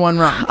maybe only one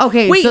wrong.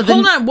 Okay, wait, so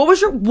then- hold on.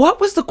 What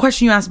was the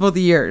question you asked about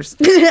the years?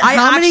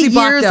 How many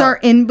years are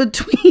in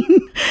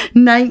between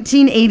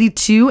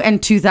 1982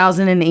 and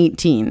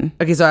 2018?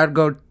 Okay, so I'd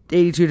go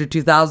 82 to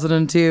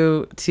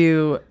 2002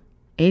 to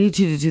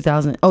 82 to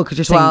 2000. Oh, because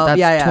you're saying 12. that's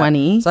Yeah.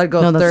 20. So I'd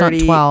go no, that's 30.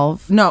 not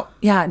 12. No,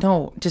 yeah,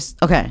 no,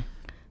 just Okay.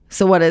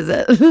 So what is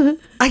it?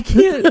 I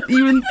can't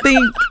even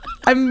think.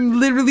 I'm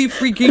literally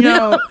freaking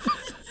out.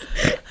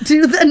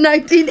 To the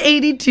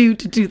 1982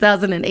 to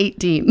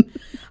 2018.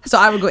 So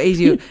I would go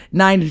 82,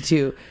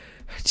 92,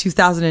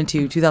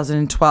 2002,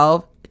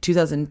 2012,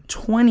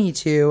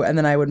 2022, and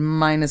then I would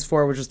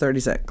 -4, which is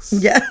 36.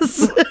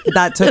 Yes.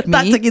 That took me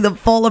That took you the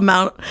full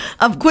amount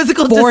of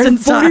quizzical 45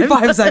 distance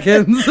time.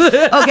 seconds.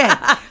 Okay.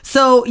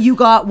 So you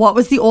got, what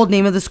was the old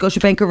name of the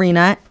Scotiabank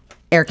Arena?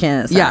 Air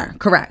Canada Center. Yeah.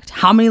 Correct.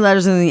 How many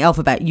letters in the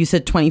alphabet? You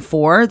said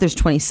 24. There's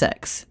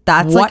 26.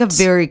 That's like a What?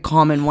 very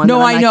common one. No,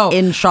 that I'm I know. Like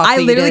in shock. I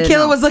that you literally, didn't Kayla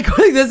know. was like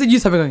going this, and you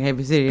started going,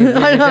 ABC.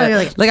 I know,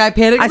 you're like I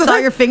panicked. I saw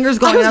your fingers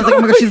going, and I was like,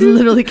 oh my gosh, she's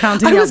literally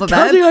counting I the was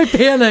alphabet. counting, I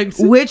panicked.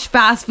 Which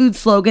fast food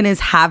slogan is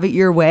 "Have it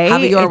your way"?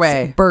 Have it your It's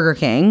way. Burger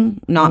King,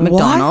 not What?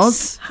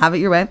 McDonald's. Have it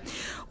your way.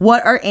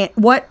 What are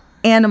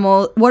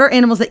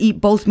animals that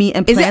eat both meat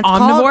and Is it plants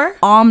called? omnivore?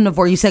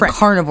 Omnivore. You said Frick.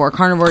 carnivore.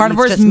 Carnivore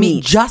Carnivores eats just meat.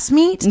 meat. Just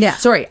meat? Yeah.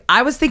 Sorry,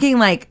 I was thinking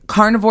like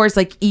carnivores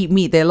like eat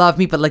meat. They love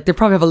meat, but like they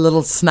probably have a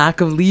little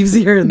snack of leaves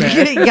here and there.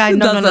 Yeah, That's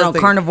what I was no.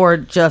 thinking. Carnivore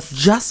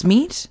just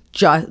meat?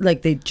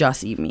 like they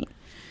just eat meat.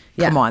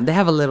 Yeah. Come on, they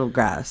have a little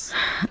grass.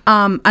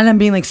 And I'm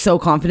being like so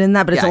confident in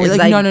that, but it's Yeah, only you're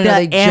like, like, no, the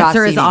they just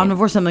answer is eat meat.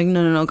 omnivore. So I'm like,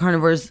 no,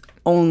 carnivores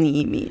only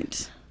eat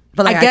meat.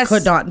 But like, I I guess-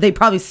 could not. They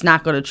probably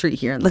snack on a treat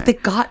here and Like there. they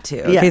got to.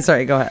 Yeah. Okay,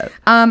 sorry, go ahead.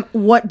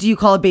 What do you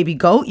call a baby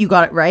goat? You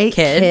got it right.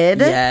 Kid.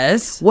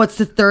 Yes. What's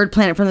the third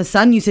planet from the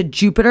sun? You said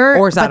Jupiter.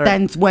 Or Saturn. But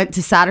then went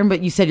to Saturn,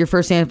 but you said your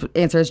first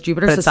answer is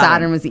Jupiter. But So it's Saturn.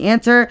 Saturn was the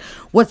answer.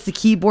 What's the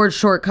keyboard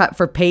shortcut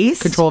for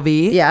paste? Control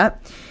V. Yeah.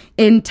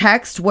 In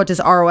text, what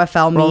does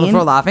ROFL mean? Roll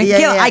for laughing.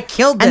 I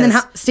killed And then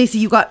this. Stacey,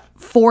 you got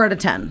 4 out of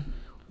 10.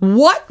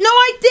 What? No,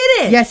 I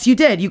didn't. Yes, you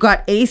did. You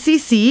got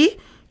ACC,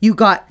 you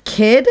got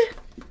kid,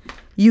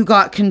 you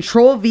got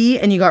Control V,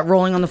 and you got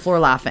rolling on the floor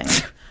laughing.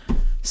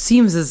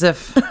 Seems as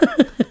if.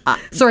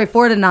 Sorry,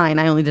 4 to 9.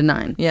 I only did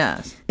 9.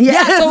 Yes.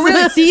 Yes. Yeah, so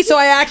really, see, so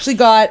I actually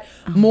got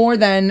more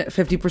than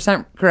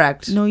 50%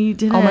 correct. No, you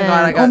didn't. Oh my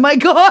God, I got. Oh my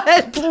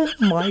God. Oh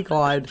my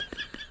God.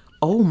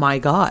 Oh my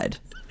God.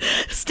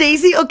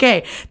 Stacey,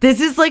 okay, this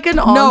is like an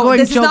ongoing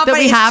this is joke not that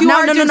funny. we It's have too now.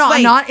 hard No, to no, no,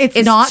 explain. not.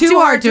 It's not too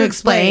hard to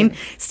explain.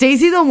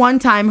 Stacey, the one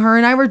time her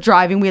and I were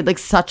driving, we had like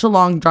such a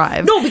long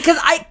drive. No, because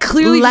I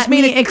clearly Let just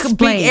made me a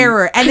explain. big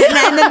error, and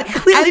then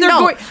Clearly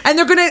no.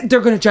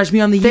 they're gonna judge me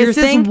on the year This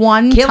thing. is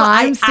one Kayla,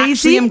 time, I Stacey.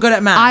 actually am good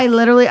at math. I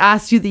literally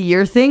asked you the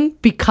year thing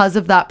because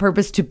of that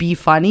purpose, to be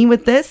funny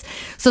with this.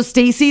 So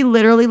Stacey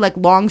literally, like,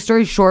 long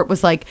story short,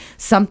 was like,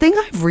 something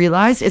I've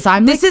realized is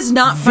I'm This like, is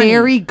not funny.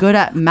 very good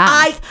at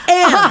math.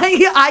 I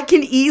am. I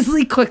can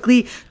easily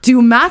quickly do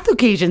math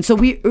occasions. So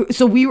we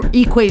were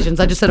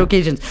equations. I just said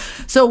occasions.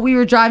 So we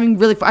were driving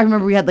really far. I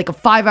remember we had like a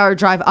 5-hour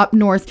drive up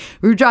north.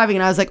 We were driving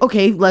and I was like,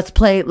 okay, let's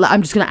play.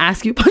 I'm just going to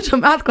ask you a bunch of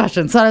math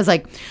questions. So I was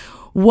like,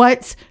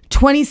 what's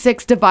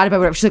 26 divided by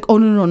whatever? She's like, oh,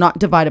 no, not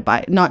divided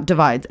by, not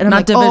divides. And I'm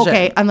Not like, oh, division.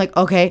 okay. I'm like,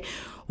 okay.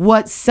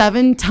 what's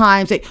 7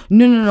 times 8?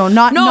 No,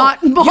 not You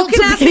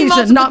can ask me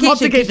multiplication. Not multiplication.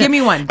 multiplication. Give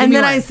me one. Give And me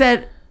then one. I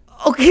said,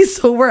 okay,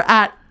 so we're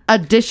at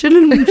addition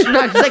and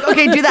subtraction. She's like,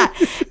 okay, do that.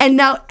 And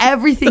now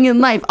everything in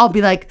life, I'll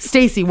be like,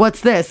 Stacey,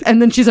 what's this?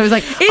 And then she's always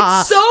like,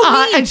 It's so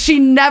neat. and she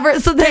never.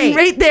 So then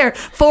right there,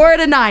 4 out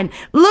of 9.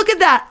 Look at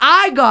that.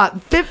 I got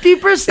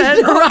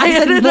 50% right.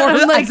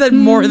 I said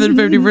more than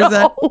 50%.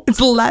 No. It's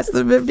less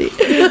than 50.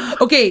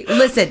 Okay,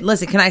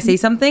 listen. Can I say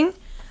something?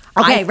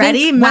 Okay, I think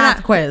ready? when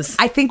Math quiz.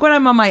 I think when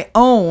I'm on my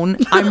own,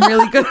 I'm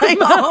really good on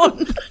my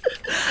own.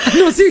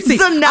 No, seriously.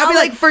 So now, I'll be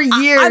like, for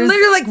years- I'm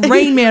literally like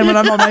Rain Man when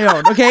I'm on my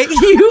own. Okay,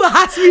 you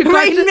ask me a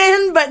question. Rain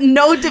Man, but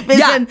no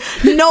division,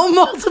 no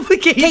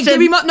multiplication. Okay, give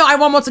me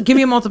give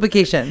me a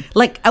multiplication.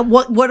 Like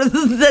what are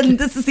then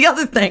this is the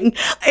other thing.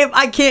 If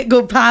I can't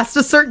go past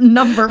a certain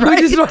number, right?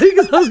 Which is funny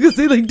because I was gonna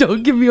say like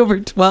don't give me over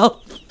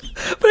 12.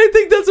 But I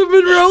think that's what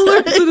Monroe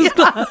learns in his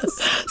class.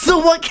 So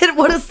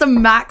what is the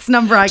max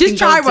number I Just can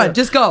try go one. to?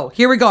 Just go.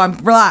 Here we go. I'm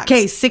relaxed.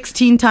 Okay,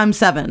 16 times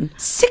 7.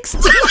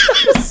 16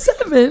 times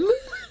 7.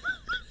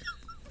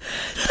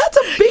 That's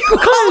a big You're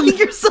one. calling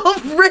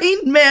yourself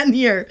Rain Man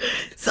here.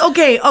 So,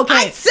 okay.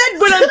 I said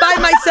when I'm by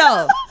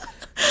myself.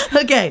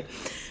 Okay.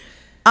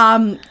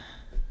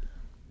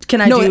 Can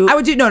I do? I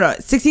would do no.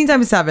 16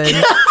 times 7.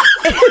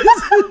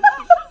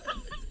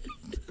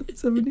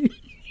 70.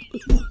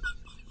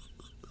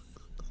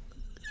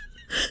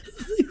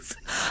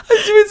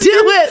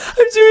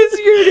 I'm doing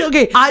security.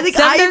 Okay. I think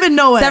I even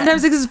know it. 7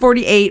 times 6 is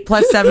 48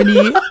 plus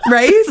 70,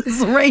 right? This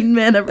is Rain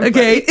Man,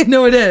 everybody. Okay.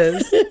 No, it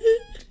is.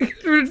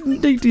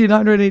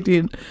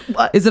 118.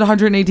 What? Is it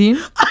 118?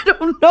 I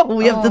don't know.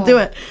 We have to do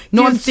it.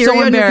 No, Do you I'm have theory so on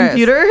your embarrassed.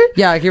 computer?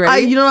 Yeah, okay,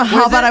 ready? You don't know how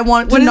What is bad it? I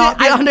want it What to is not it?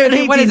 be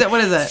 118. What is it?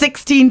 What is it?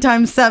 16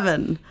 times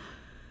 7.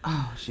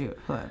 Oh, shoot.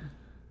 Hold on.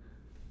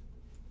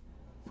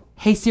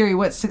 Hey, Siri,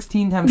 what's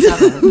 16 times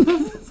 7?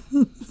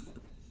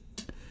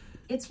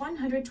 It's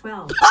 112.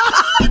 No.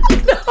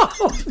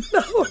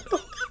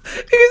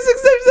 Because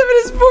 6 times 7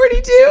 is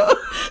 42.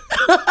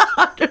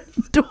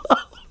 112.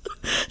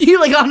 You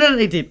like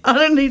 118.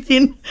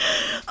 118.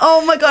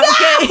 Oh my god.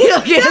 Okay.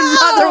 Okay.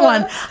 Another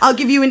one. I'll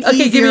give you an Okay,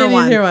 easier give me an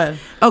one. easier one.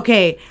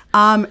 Okay.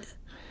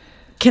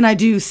 Can I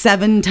do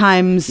 7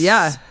 times?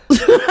 Yeah.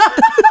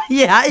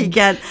 Yeah, you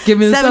can. Give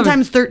me the 7 seven.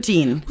 times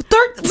 13.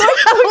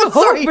 Oh,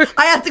 Sorry,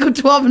 I have to go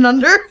 12 and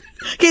under.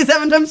 Okay,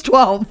 7 times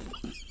 12.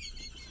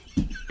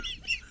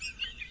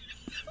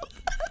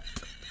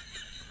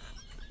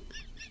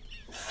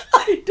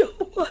 I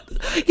don't want.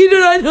 You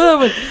know, I know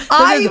that one.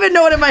 I even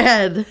know it in my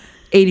head.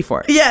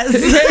 84. Yes.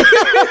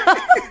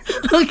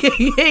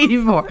 Okay,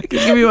 84.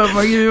 Give me one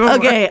more. Give me one more.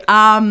 Okay.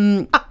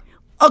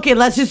 Okay,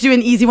 let's just do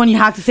an easy one. You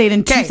have to say it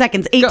in 2 Okay,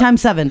 seconds. 8 go.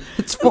 times 7.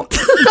 It's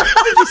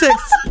 56.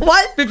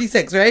 What?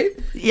 56, right?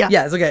 Yeah.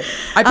 Yes, okay.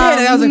 I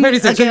paid it. I was like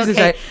 56. Okay, 56,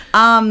 okay.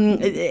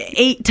 right?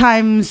 8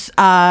 times.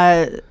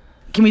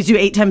 Can we do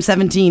 8 times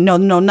 17? No,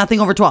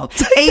 nothing over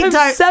 12. 8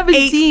 times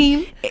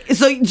 17?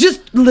 So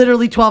just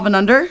literally 12 and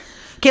under.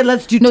 Okay,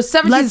 let's do. No,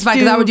 17 is fine,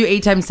 'cause I would do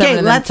 8 times 7 Okay,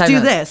 and then let's times do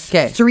that. this.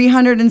 Okay.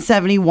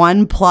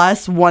 371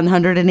 plus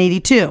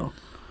 182.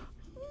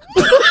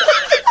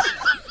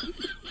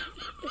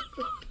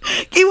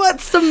 Okay,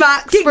 what's the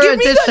max for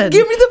addition?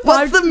 Give me the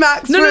 5. What's the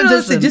max no, for no, addition?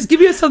 listen, just give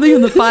me something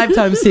in the 5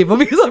 times table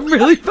because I'm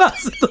really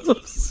fast at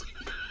those.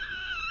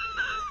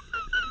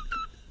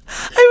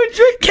 I would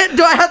drink.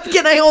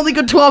 Can I only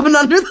go 12 and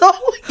under though?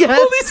 Yes.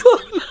 Only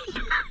 12 and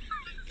under.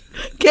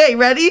 Okay,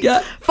 ready?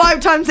 Yeah. 5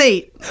 times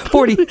 8.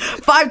 40.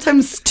 5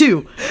 times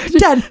 2.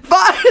 10.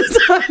 5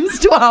 times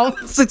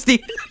 12.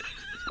 60.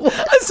 I'm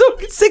so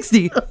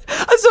 60.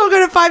 I'm so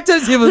good at 5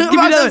 times tables. Give me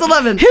 5 another. times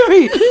 11. Hear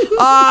me.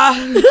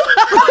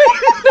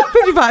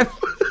 55.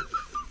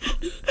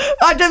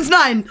 5 times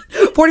 9.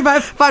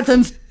 45. 5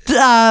 times 1.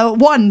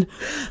 5.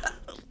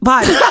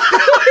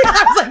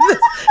 I was like,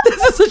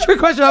 this is a trick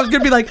question. I was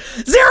gonna be like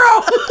 0.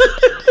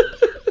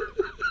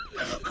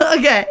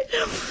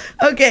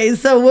 Okay,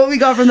 so what we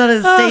got from that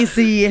is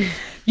Stacey.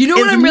 You know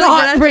what is I'm really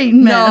not good at?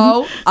 Rain Man.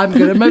 No, I'm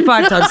good at my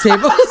 5 times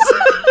tables.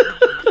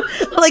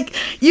 Like,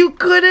 you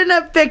couldn't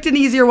have picked an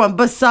easier one.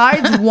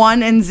 Besides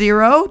 1 and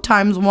 0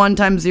 times 1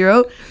 times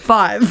 0,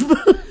 5.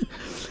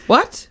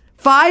 What?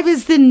 5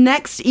 is the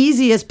next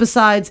easiest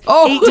besides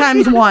 8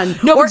 times 1.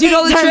 No, or but do you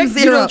know 8 the trick? times Do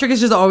you know 0. the trick is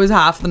just always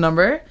half the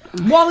number?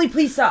 Wally,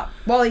 please stop.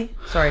 Wally,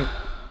 sorry.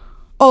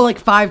 Oh, like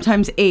 5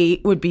 times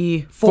 8 would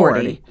be 40.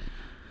 40.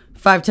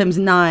 5 times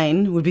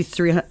 9 would be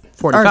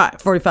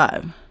 45.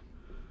 45.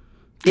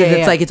 Because Yeah, it's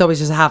yeah. like it's always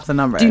just half the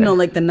number. Do you know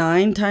like the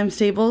 9 times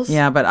tables?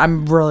 Yeah, but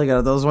I'm really good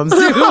at those ones too.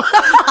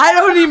 I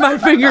don't need my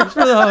fingers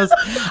for those.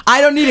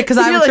 I don't need it because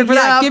I have a You're trick for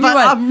like, that. yeah, Give me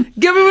but, one.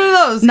 Give me one of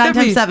those. 9 Give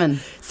times me. 7.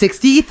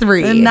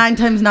 63. And 9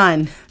 times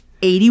 9.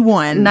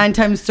 81. 9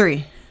 times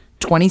 3.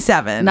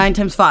 27. 9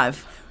 times 5.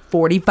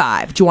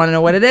 45. Do you want to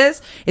know what it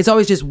is? It's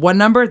always just one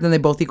number, then they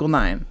both equal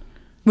 9.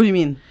 What do you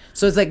mean?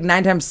 So it's like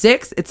 9 times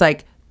 6. It's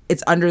like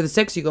it's under the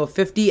 6. You go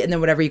 50, and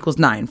then whatever equals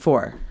 9.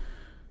 4.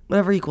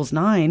 Whatever equals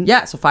 9.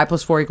 Yeah, so 5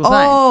 plus 4 equals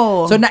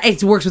Oh. 9. So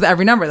it works with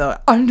every number though.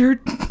 Under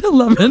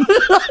 11.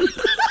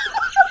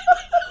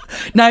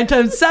 9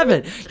 times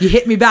 7. You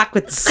hit me back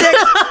with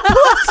 6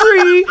 plus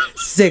 3,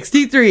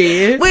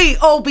 63. Wait,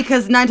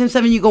 because 9 times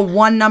 7, you go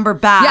one number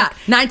back. Yeah,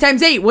 9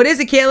 times 8. What is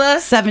it, Kayla?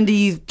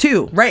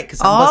 72. Right, because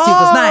 7 plus 2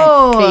 plus 9.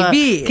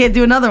 KB. Okay,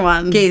 do another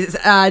one. Okay,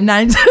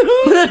 9.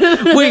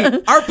 Wait,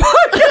 our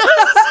podcast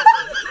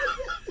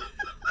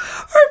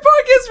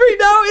right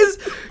now is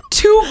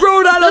 2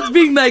 grown adults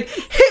being like,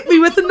 hit me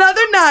with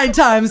another 9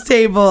 times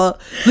table.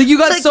 Like, you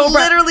got so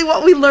literally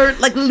what we learned.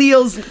 Like,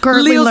 Leo's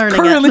currently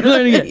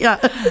learning it. Yeah.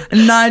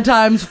 9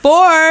 times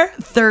 4.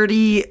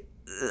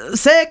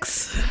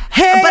 36.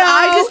 Hey, but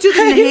I just do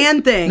the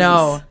hand things.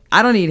 No,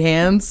 I don't need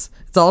hands.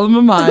 It's all in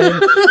my mind.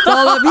 It's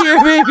all up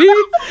here, baby.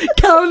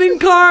 Counting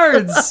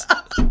cards.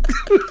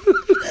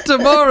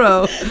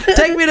 Tomorrow.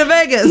 Take me to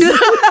Vegas.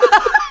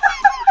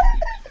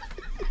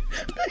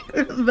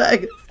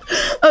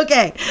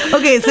 Okay,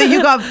 so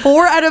you got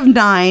 4 out of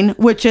 9,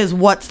 which is,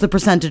 what's the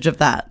percentage of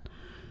that?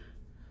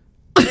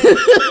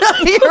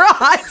 Your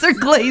eyes are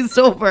glazed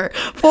over.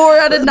 4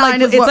 out of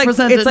 9 is what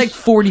percentage? It's like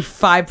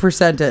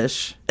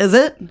 45%-ish. Is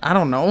it? I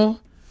don't know.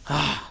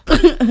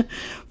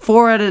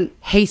 4 out of...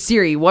 Hey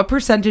Siri, what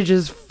percentage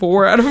is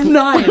 4 out of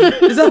 9?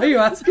 Is that what you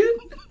ask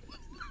it?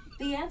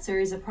 The answer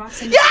is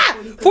approximately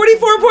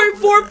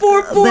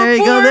 44.444. There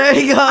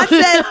you go. I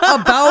said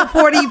about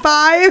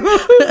 45.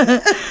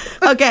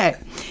 Okay,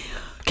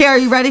 are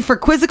you ready for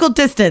quizzical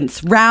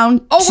distance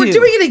round 2? Oh, we're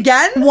doing it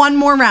again? One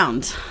more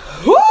round.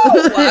 Woo!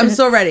 I'm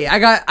so ready. I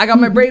got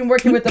my brain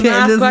working with the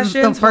math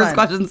questions. The first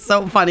question's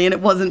so funny, and it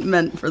wasn't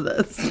meant for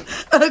this.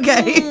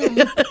 Okay.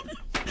 Get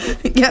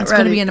It's ready.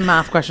 going to be in a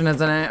math question,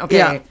 isn't it? Okay.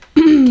 Yeah.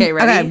 Okay,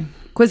 ready? Okay.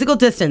 Quizzical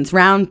distance,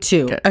 round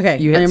 2. Okay.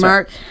 You On hit your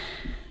start. mark,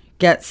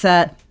 get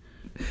set,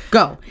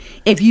 go.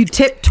 If you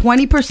tip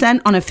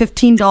 20% on a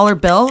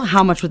 $15 bill,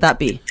 how much would that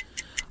be?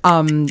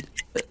 I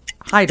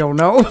don't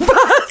know.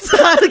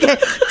 Okay.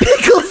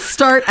 Pickles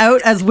start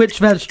out as which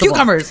vegetable?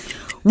 Cucumbers.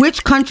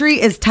 Which country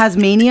is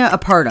Tasmania a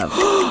part of?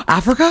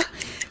 Africa?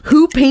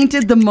 Who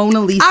painted the Mona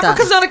Lisa?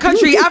 Africa's not a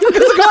country.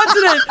 Africa's a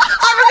continent.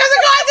 Africa's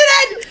a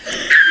continent.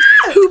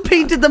 Who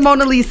painted the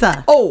Mona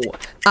Lisa? Oh,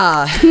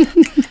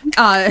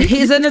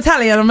 he's an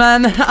Italian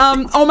man.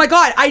 Oh my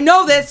God, I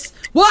know this.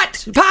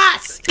 What?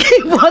 Pass.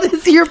 What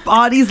is your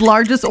body's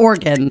largest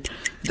organ?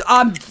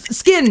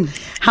 Skin.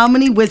 How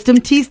many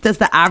wisdom teeth does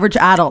the average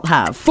adult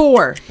have?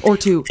 4 or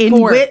 2. In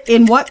 4.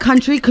 in what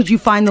country could you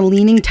find the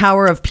Leaning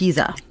Tower of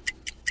Pisa?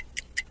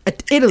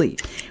 Italy.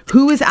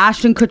 Who is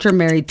Ashton Kutcher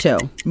married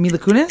to? Mila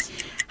Kunis.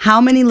 How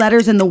many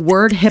letters in the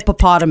word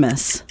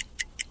hippopotamus?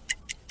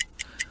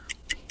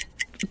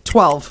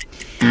 12.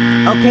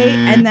 Okay,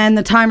 and then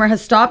the timer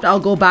has stopped. I'll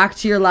go back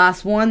to your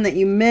last one that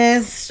you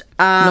missed.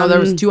 No, there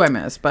was 2 I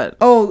missed, but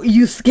Oh,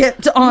 you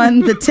skipped on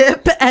the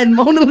tip and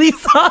Mona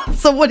Lisa.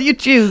 So what do you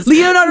choose?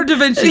 Leonardo da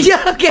Vinci.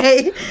 Yeah,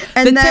 okay.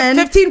 And The tip, then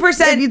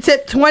 15%. If you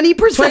tip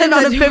 20%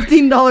 on a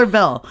 $15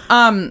 bill.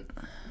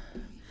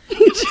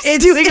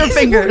 It's doing her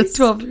fingers.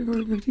 12,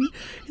 50.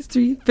 It's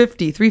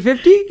 350.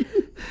 350?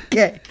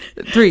 Okay.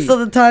 3. So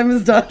the time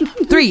is done.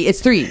 3.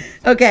 It's 3.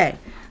 Okay.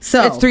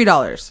 So It's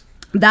 $3.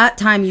 that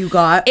time you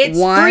got It's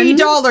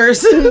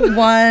 $3.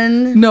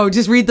 One. No,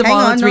 just read them Hang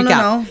all. on, Let's no, recap.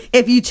 no.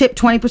 If you tip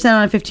 20%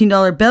 on a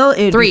 $15 bill,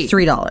 it would be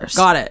 $3.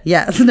 Got it.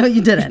 Yes. No,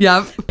 you didn't.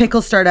 Yep.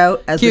 Pickles start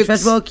out as which Cukes.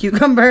 vegetable?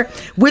 Cucumber.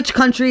 Which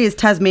country is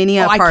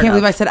Tasmania Oh, a I part can't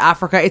believe of? I said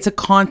Africa. It's a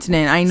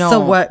continent. I know. So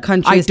what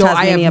country is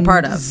Tasmania a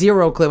part of?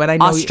 Zero clue. And I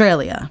know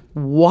Australia.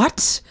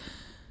 What?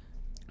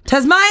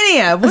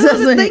 Tasmania. What was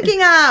I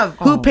thinking of?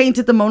 Who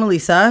painted the Mona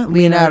Lisa?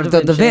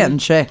 Leonardo da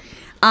Vinci.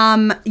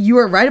 You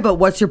were right about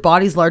what's your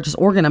body's largest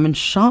organ. I'm in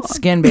shock.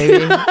 Skin,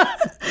 baby.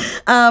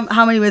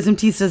 How many wisdom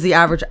teeth does the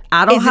average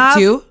adult Is it have?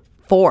 2?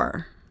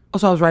 4. Oh,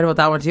 so I was right about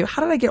that one too.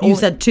 How did I get? You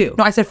said 2.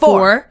 No, I said 4.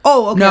 4.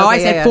 Oh, okay. No, okay, I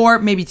said yeah. 4,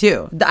 maybe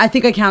 2. I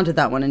think I counted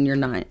that one in your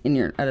 9.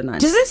 Out of 9.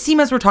 Does it seem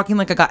as we're talking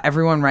like I got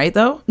everyone right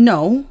though?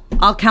 No,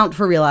 I'll count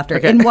for real after.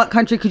 Okay. In what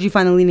country could you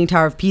find the Leaning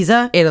Tower of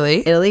Pisa?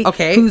 Italy.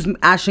 Okay. Who's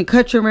Ashton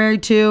Kutcher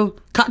married to?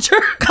 Kutcher.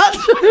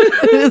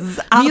 Mila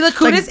Ashton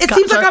Kunis. It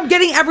seems like Kutcher. I'm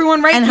getting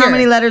everyone right And here. how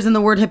many letters in the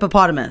word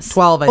hippopotamus?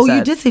 12, I Oh, said.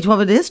 you did say 12.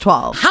 It is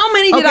 12. How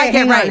many did I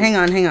get right?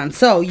 Hang on.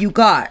 So you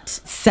got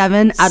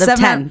 7 out of 7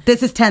 10.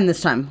 This is 10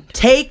 this time.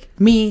 Take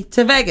me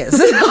to Vegas.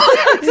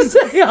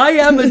 I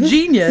am a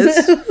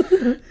genius.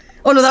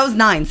 Oh, no, that was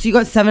 9. So you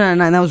got 7 out of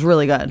 9. That was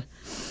really good.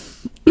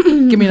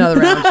 Give me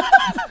another round. I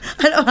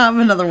don't have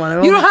another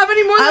one. You don't have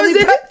any more? I That only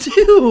was got it?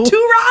 2.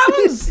 2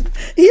 rounds.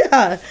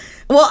 Yeah.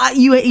 Well,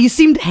 you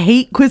seem to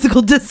hate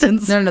quizzical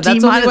distance. No, that's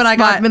only when I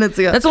got 5 minutes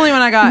ago. That's only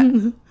when I got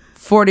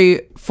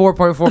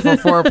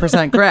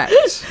 44.444% correct.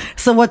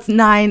 So what's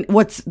 9?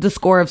 What's the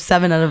score of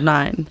 7 out of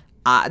 9?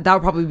 That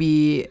would probably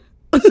be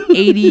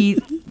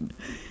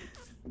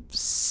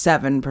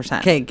 87%.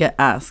 Okay, get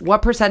asked.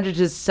 What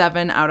percentage is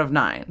 7 out of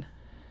 9?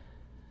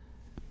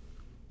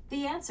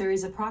 The answer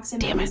is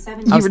approximately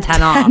 7%. I was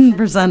 10 off.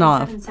 10%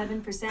 off.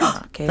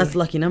 7%. Okay. That's a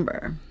lucky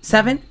number.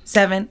 7.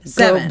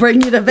 Go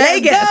bring you to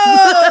Vegas.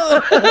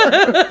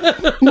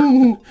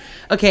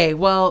 Okay,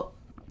 well,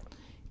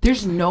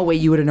 There's no way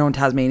you would have known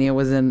Tasmania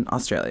was in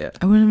Australia.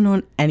 I wouldn't have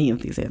known any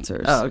of these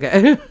answers. Oh,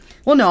 okay.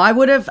 Well, no, I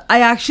would have.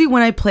 I actually,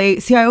 when I play,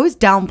 see, I always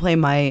downplay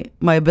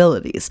my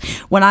abilities.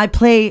 When I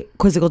play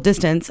quizzical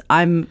distance,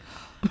 I'm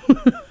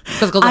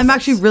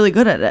actually really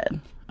good at it.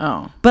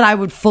 Oh, but I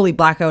would fully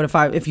black out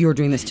if you were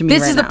doing this to me.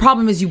 this right is now. the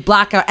problem: is you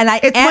black out, and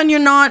It's when you're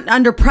not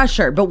under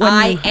pressure, but when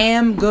I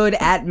am good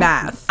at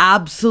math.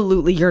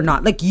 absolutely you're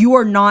not. Like you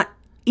are not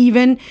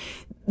even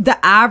the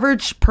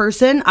average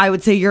person. I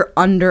would say you're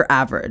under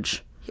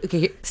average.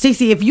 Okay,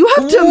 Stacey, if you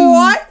have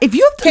to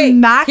Okay,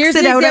 max here's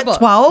it the out example. at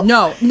 12,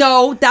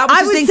 No, that was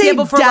I just would an say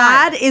example for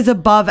dad why. is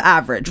above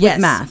average Yes,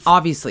 with math.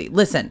 obviously.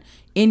 Listen,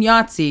 in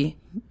Yahtzee,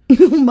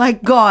 Oh my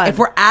god! if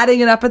we're adding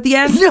it up at the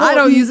end, No, I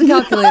don't use a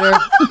calculator.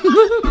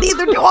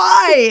 Neither do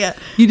I.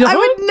 You don't? I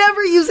would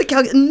never use a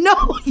calculator.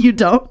 No, you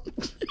don't.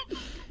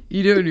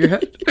 You do it in your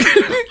head.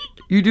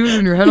 You do it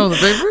in your head on the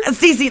paper.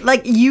 Stacey,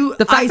 like you.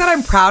 The fact that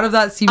I'm proud of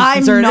that seems I'm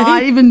concerning.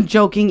 not even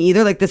joking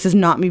either. Like this is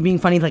not me being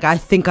funny. Like I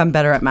think I'm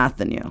better at math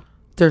than you.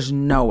 There's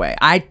no way.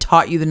 I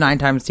taught you the 9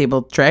 times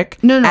table trick.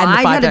 No, and the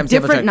I 5 had a times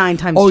table different trick. 9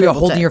 times Oh, you're table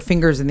holding trick. your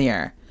fingers in the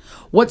air.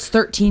 What's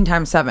 13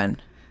 times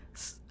 7?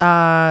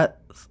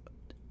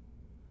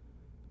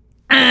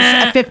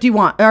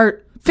 51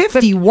 or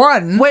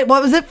 51. Wait,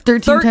 what was it?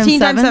 13 13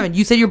 times 7.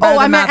 You said you're better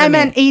Oh, than math I than me.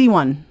 meant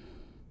 81.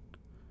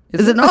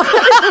 Is it not?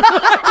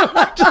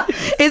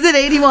 Is it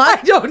 81?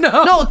 I don't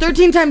know. No,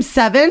 13 times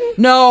 7.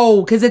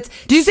 No, because it's.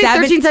 Do you say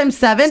 13 times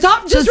 7?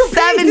 Stop So just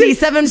repeating 70, it.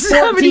 7,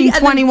 70, 14, and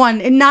then-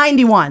 21, and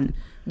 91.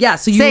 Yeah,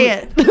 so you. Say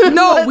it.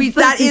 No, What's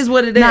that 13? is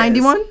what it is.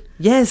 91?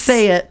 Yes.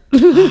 Say it.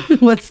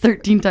 What's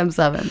 13 times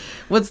 7?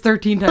 What's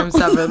 13 times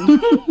 7? We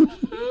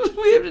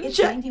have to It's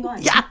check.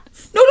 91. Yeah.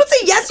 No, don't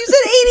say yes. You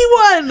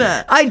said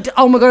 81.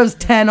 Oh my god, it was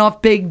 10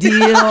 off. Big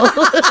deal.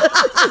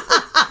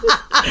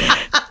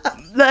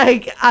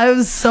 Like, I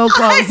was so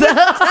close.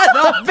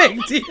 No big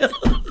deal.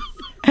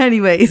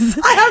 Anyways,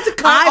 I have to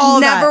cut all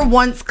I've that. never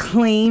once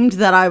claimed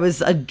that I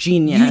was a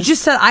genius. You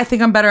just said I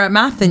think I'm better at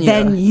math than you.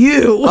 than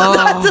you.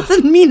 that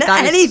doesn't mean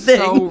That is anything.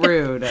 so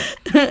rude.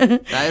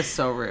 That is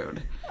so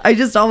rude. I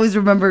just always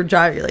remember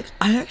driving like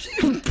I actually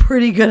am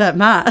pretty good at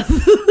math.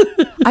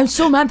 I'm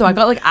so mad though. I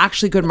got like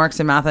actually good marks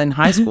in math in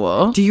high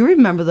school. Do you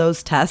remember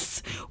those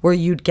tests where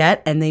you'd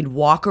get and they'd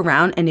walk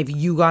around and if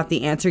you got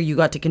the answer, you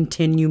got to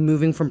continue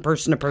moving from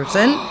person to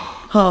person?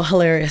 Oh,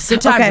 hilarious. Good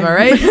times, am I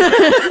right?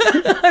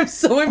 I'm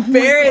so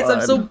embarrassed.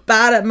 I'm so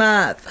bad at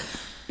math.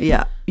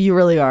 Yeah, you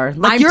really are.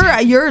 Like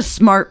you're a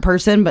smart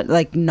person, but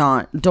like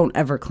don't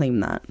ever claim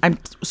that. I'm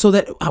so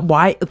that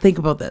why think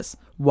about this.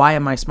 Why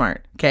am I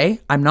smart? Okay,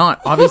 I'm not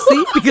obviously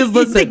because You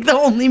listen. think the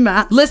only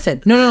math?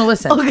 Listen, no,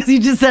 listen. Oh, because you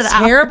just said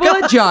Terrible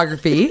Africa. at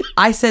geography.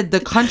 I said the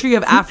country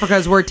of Africa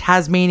is where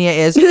Tasmania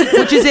is,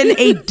 which is in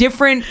a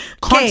different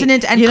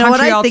continent and you know country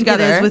what I think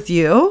altogether. it is with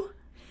you?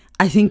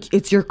 I think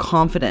it's your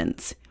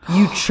confidence.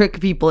 You trick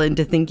people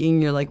into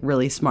thinking you're like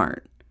really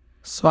smart.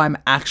 So I'm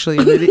actually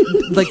really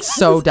like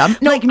so dumb.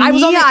 No, Like I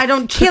was me, on the, I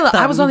don't trick Kayla, I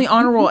them. was on the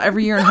honor roll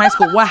every year in high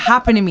school. What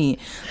happened to me?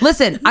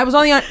 Listen,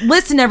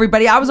 listen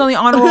everybody. I was on the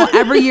honor roll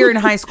every year in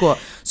high school.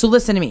 So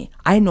listen to me.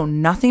 I know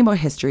nothing about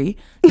history,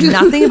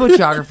 nothing about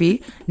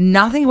geography,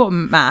 nothing about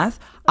math.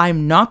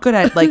 I'm not good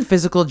at like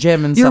physical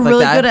gym and You're stuff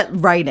really like that. good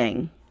at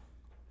writing.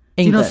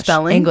 English. you know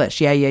spelling?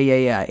 English. Yeah.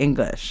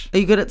 English. Are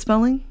you good at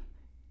spelling?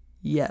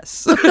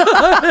 Yes.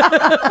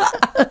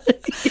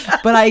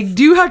 But I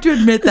do have to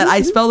admit that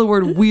I spell the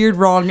word weird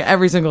wrong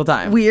every single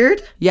time.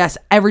 Weird. Yes,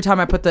 every time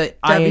I put the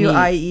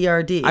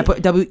W-I-E-R-D. I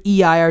put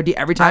W-E-I-R-D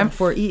every time.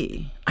 before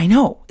E. I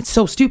know. It's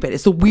so stupid.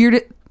 It's the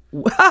weirdest.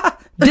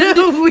 Didn't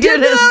do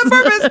Weirdest. that on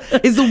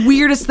purpose. It's the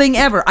weirdest thing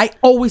ever. I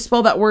always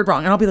spell that word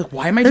wrong. And I'll be like,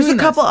 why am I There's doing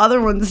a couple this?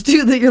 other ones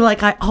too that you're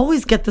like, I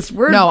always get this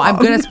word No, wrong. I'm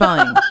good at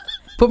spelling.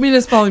 Put me in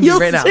a spelling bee You'll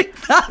right now. stick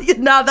that.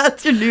 Now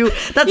that's your new.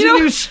 That's You your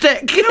know- new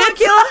shtick. You know what,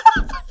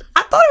 Kayla?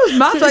 I thought it was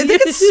math, but I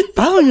think it's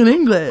spelling in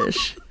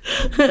English.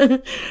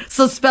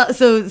 So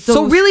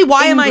really,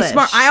 why am I English.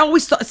 smart? I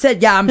always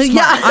said, yeah, I'm smart.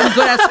 Yeah. I'm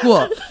good at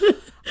school.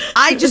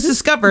 I just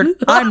discovered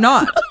I'm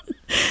not.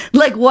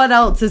 Like what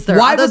else is there?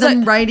 Why Other was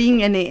than I- writing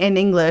in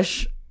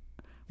English,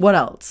 what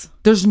else?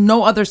 There's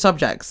no other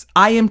subjects.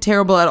 I am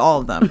terrible at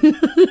all of them.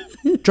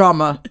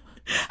 Drama.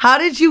 How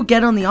did you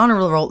get on the honor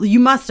roll? You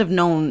must have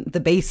known the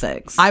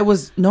basics. I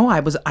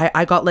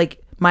got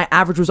like, my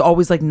average was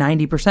always like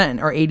 90%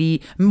 or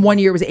 80. One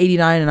year it was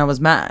 89 and I was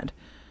mad.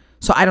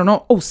 So I don't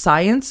know. Oh,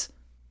 science?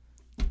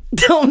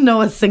 don't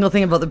know a single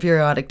thing about the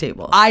periodic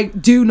table. I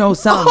do know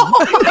some. No,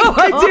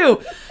 I do.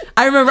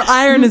 I remember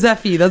iron is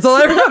Fe. That's all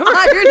I remember.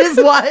 Iron is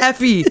what?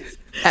 Fe.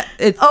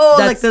 Like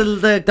That's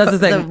the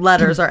thing. the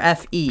letters are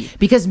Fe.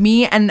 Because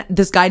me and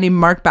this guy named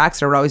Mark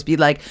Baxter would always be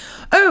like,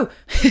 oh,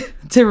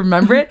 to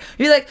remember it,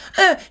 you're like,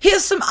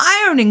 here's some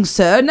ironing,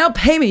 sir. Now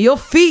pay me your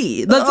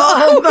fee. That's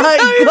Oh my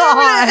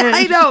God.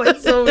 I know,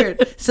 it's so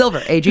weird.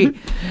 Silver, AG.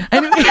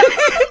 And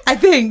I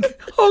think,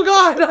 oh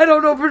God, I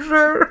don't know for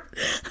sure.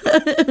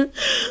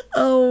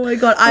 Oh my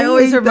God. I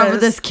always hate remember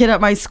this. this kid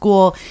at my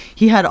school.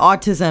 He had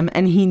autism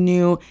and he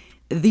knew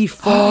the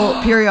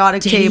full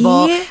periodic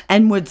table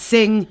and would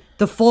sing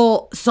the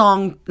full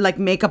song, like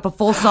make up a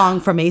full song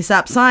from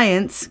ASAP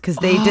Science, because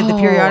they did the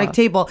periodic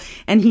table,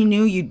 and he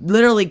knew you'd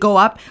literally go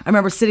up. I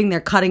remember sitting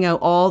there cutting out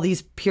all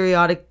these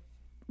periodic,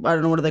 I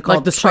don't know, what are they called?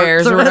 Like the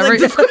squares or whatever. Like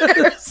the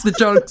squares. The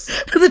chunks.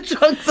 The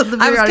chunks of the periodic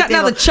table. I was cutting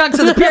out the chunks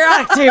of the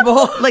periodic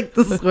table. Like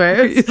the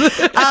squares.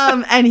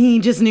 And he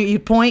just knew,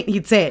 you'd point,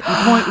 he'd say it.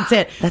 You'd point, he'd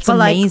say it. That's but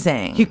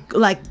amazing.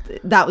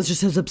 That was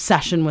just his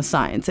obsession with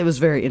science. It was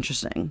very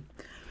interesting.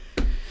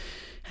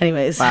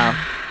 Anyways. Wow.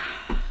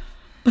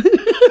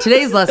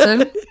 Today's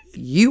lesson,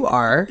 you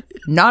are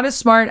not as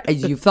smart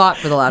as you thought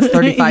for the last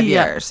 35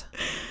 years.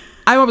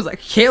 I was like,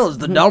 Kayla's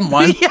the dumb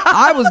one. Yeah.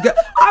 I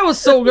was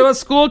so good at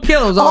school.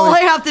 Kayla was All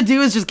always... I have to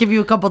do is just give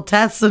you a couple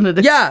tests and it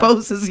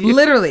exposes you.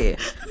 Literally.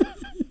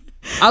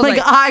 I was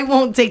I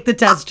won't take the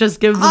test, just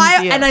give them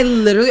to you. And I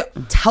literally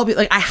tell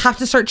people, like, I have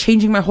to start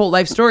changing my whole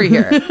life story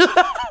here.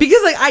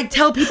 Because, like, I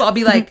tell people, I'll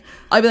be like,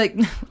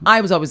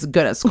 I was always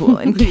good at school.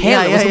 And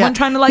Kayla was the one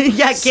trying to, like,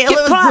 Kayla skip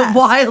was class. the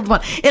wild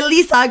one. At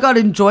least I got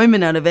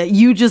enjoyment out of it.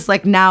 You just,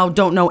 like, now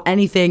don't know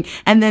anything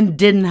and then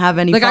didn't have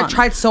any Like, fun. I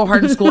tried so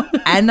hard in school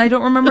and I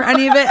don't remember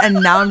any of it. And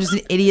now I'm just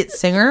an idiot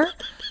singer.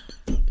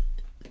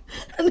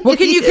 What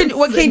can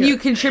you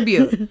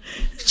contribute?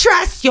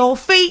 Trust your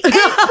feet and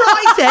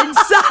rising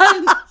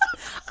sun.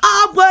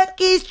 Our work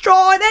is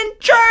tried and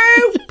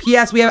true.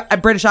 P.S. We have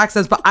British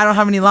accents, but I don't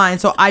have any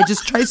lines, so I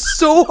just try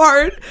so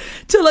hard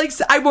to, like,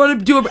 I want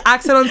to do an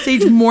accent on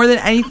stage more than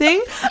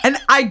anything, and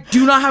I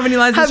do not have any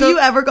lines. Have you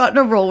ever gotten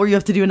a role where you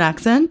have to do an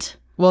accent?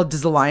 Well,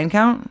 does the lion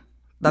count?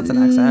 That's an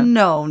accent.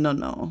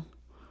 No.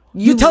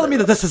 You telling me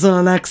that this isn't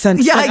an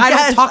accent? Yeah, like, I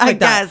guess. don't talk like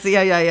that. Guess.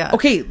 Yeah.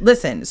 Okay,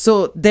 listen.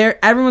 So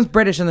everyone's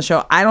British in the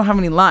show. I don't have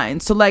any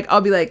lines. So, like,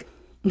 they'll be like,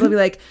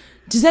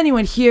 would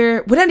anyone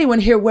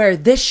here wear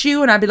this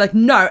shoe? And I'd be like,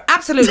 no,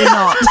 absolutely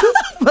not.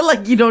 But,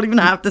 like, you don't even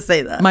have to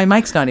say that. My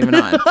mic's not even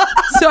on.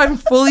 So I'm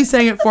fully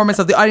saying it for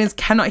myself. The audience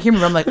cannot hear me,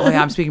 but I'm like, oh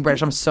yeah, I'm speaking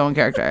British. I'm so in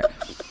character.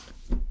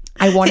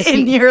 I want to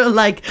speak. In your,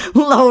 like,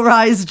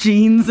 low-rise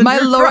jeans. And My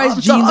your low-rise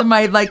crop jeans top. and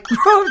my, like,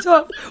 crop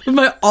top with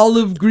my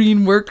olive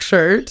green work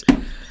shirt.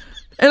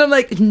 And I'm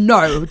like,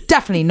 no,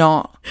 definitely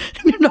not.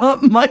 You're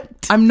not mic'd.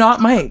 I'm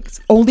not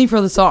mic'd. Only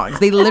for the songs.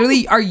 They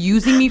literally are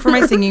using me for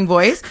my singing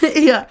voice.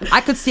 Yeah.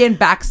 I could stand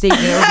backstage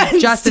and it would be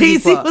just as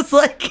Stacey equal. was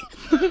like,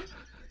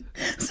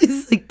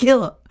 she's like,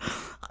 Kayla,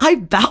 I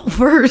bow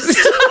first.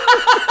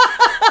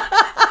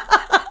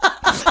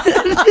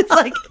 It's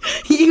like,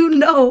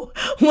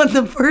 when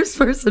the first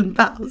person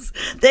bows,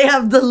 they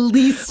have the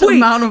least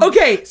amount of...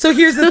 Okay, so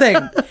here's the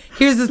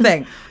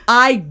thing.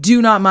 I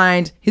do not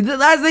mind.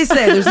 As they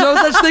say, there's no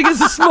such thing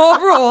as a small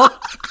role.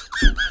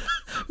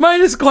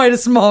 Mine is quite a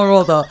small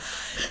role, though.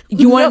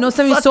 You want to know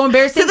something so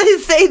embarrassing? Do they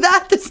say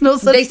that? There's no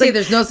such They thing. say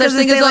there's no such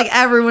thing as as like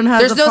everyone has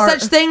There's a no part.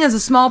 such thing as a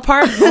small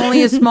part,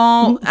 only a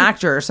small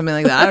actor or something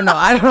like that. I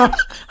don't know.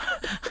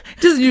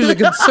 It doesn't usually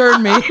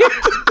concern me.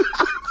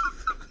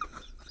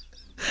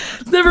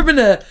 It's never been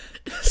a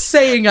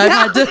saying I've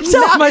had to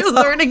tell now myself.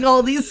 you're learning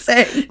all these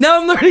sayings.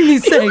 Now I'm learning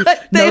these sayings.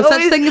 They No such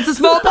always- thing as a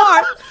small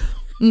part.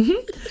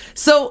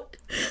 So,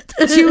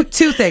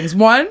 two things.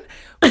 One,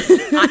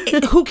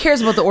 who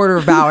cares about the order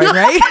of bowing,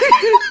 right?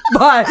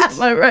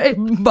 Am I right?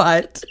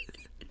 But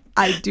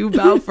I do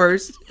bow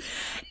first.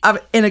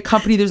 In a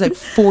company, there's like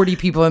 40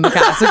 people in the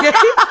cast, okay?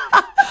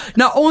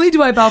 Not only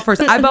do I bow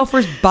first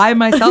by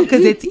myself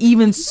because it's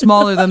even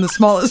smaller than the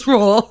smallest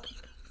role.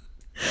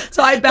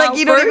 So I bow Like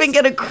you don't first, even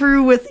get a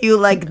crew with you,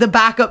 like the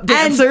backup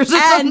dancers or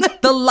and something.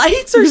 the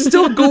lights are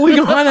still going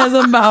on as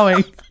I'm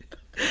bowing.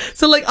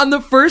 So like I'm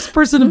the first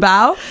person to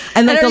bow,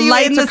 and like And are the you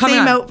lights in the are coming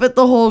same on. outfit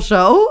the whole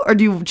show, or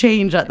do you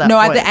change at that No,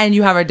 point? at the end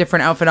you have a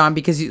different outfit on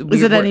because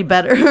Is it any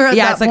better? At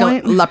Yeah, that it's like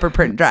point? a leopard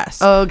print dress.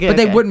 Oh, okay, but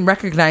they okay. wouldn't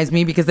recognize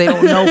me because they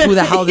don't know who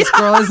the hell this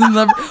girl is.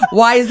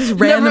 Why is this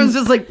random? Everyone's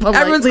just, like,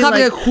 politely, everyone's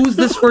copying like- like, who's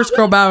this first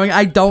girl bowing?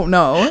 I don't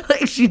know.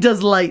 Like she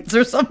does lights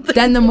or something.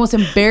 Then the most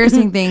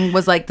embarrassing thing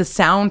was like the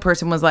sound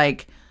person was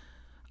like,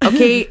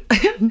 okay.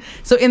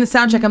 So in the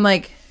sound check, I'm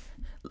like,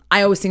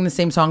 I always sing the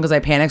same song because I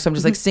panic. So I'm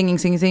just like singing.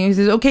 He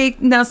says, okay,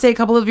 now say a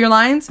couple of your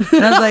lines.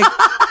 And I was like,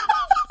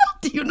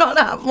 Do you not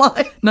have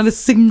lines? not a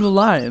single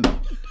line.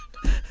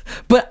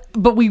 But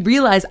we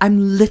realize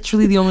I'm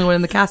literally the only one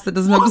in the cast that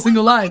doesn't have a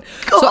single line.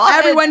 So God.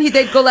 everyone,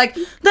 they'd go like,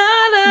 la,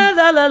 la,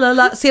 la, la, la,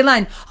 la, say a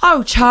line.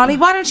 Oh, Charlie,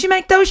 why don't you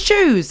make those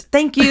shoes?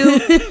 Thank you.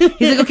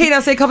 He's like, okay, now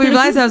say a couple of your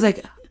lines. And I was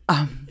like,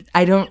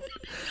 I don't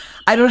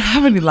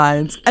have any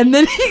lines. And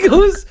then he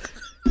goes,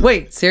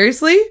 wait,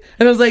 seriously?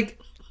 And I was like,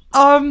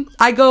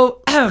 I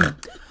go,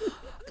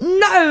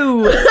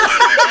 no.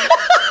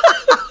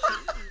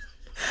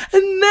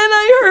 And then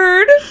I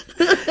heard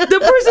the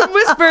person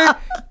whisper,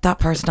 that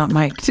part's not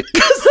mic'd.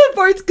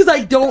 Because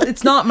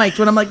it's not mic'd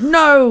when I'm like,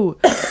 no.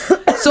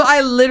 So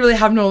I literally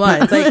have no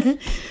lines. Like,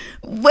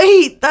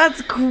 Wait,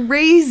 that's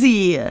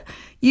crazy. I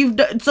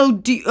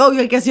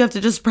guess you have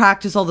to just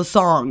practice all the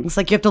songs.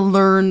 Like you have to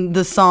learn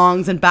the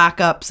songs and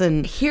backups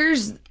and here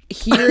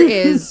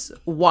is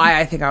why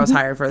I think I was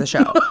hired for the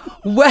show.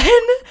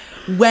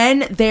 when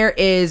there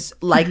is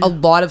like a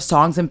lot of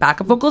songs and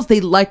backup vocals, they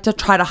like to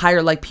try to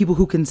hire like people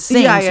who can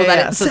sing so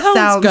that it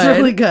sounds good.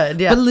 really good.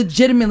 Yeah. But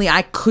legitimately,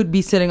 I could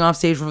be sitting off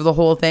stage for the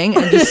whole thing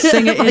and just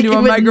sing it into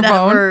a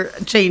microphone. Never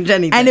change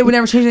anything. And it would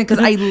never change anything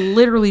because I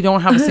literally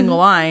don't have a single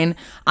line.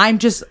 I'm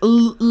just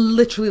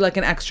literally like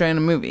an extra in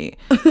a movie.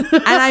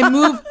 And I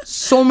move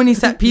so many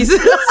set pieces.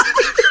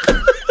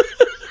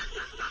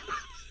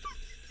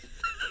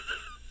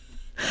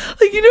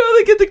 Like, you know,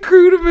 they get the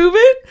crew to move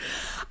it.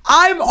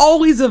 I'm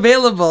always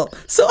available.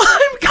 So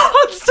I'm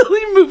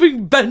constantly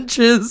moving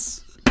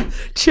benches,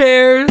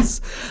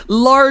 chairs,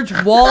 large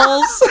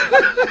walls.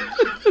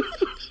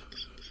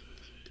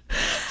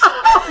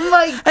 Oh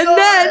my God. And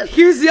then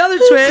here's the other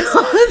twist.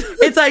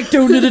 It's like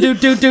do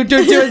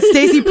and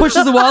Stacey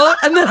pushes the wall up,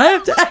 and then I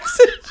have to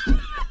exit.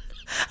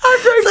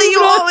 So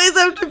you always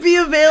have to be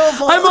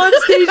available. I'm on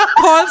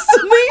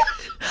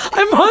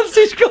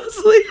stage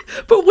constantly,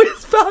 but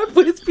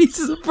with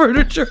pieces of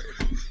furniture.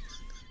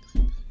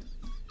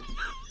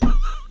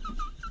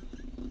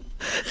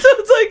 So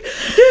it's like,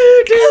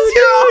 because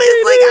you're always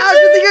like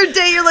after your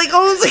day, you're like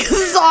almost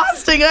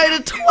exhausting. I had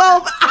a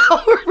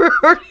 12-hour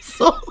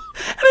rehearsal,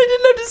 and I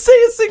didn't have to say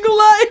a single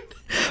line.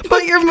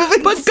 But you're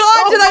moving. But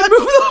God, did I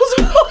move those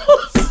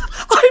walls?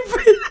 I've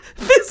been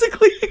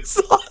physically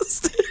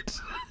exhausted.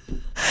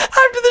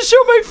 After the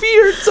show, my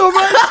feet hurt so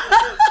much.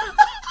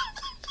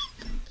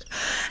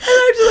 And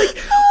I have to like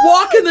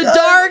walk in the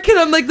dark, and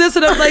I'm like this,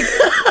 and I'm like,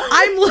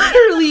 I'm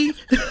literally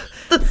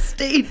the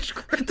stage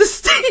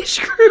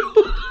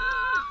crew.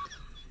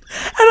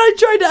 And I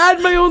tried to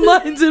add my own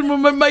lines in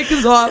when my mic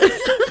is off.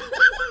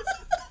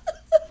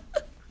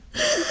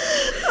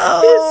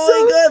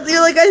 Oh my God.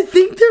 You're like, I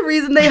think the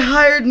reason they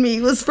hired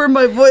me was for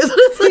my voice.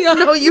 It's like,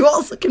 no, you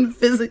also can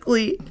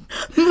physically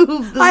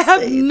move the I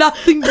have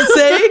nothing to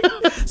say,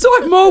 so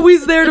I'm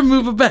always there to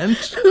move a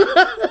bench.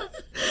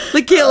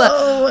 Like, Kayla,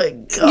 oh my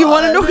God. You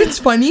want to know what's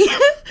funny?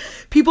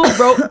 People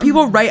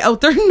write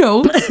out their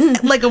notes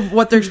like of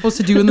what they're supposed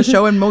to do in the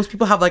show, and most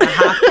people have like a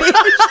half page.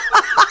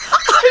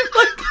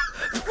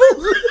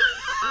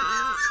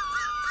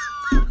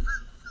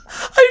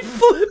 I'm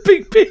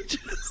flipping pages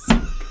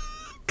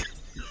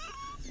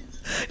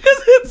because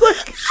it's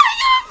like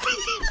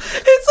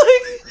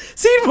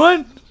scene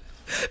 1,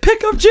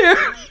 pick up chair,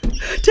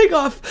 take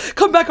off,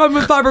 come back on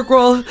with fabric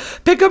roll,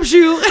 pick up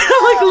shoe, and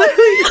I'm like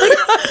literally like,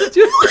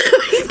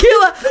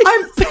 Kayla,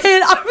 I'm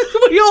paying.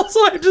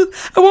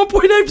 At one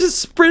point I have to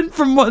sprint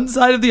from one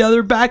side of the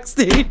other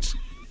backstage.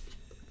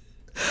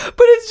 But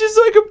it's just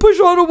so I can push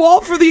on a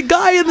wall for the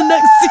guy in the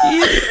next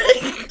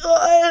scene.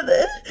 God.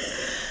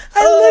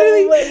 I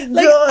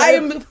literally, I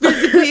am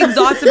physically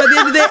exhausted by the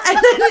end of the day. And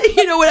then,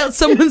 you know what else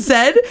someone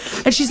said?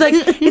 And she's like,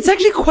 it's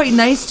actually quite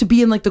nice to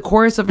be in like the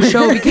chorus of a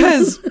show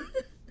because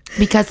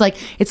like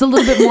it's a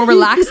little bit more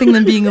relaxing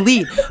than being a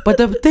lead. But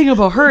the thing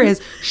about her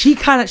is she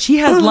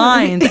has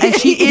lines, and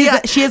she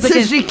has like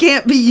so she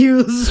can't be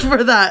used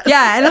for that.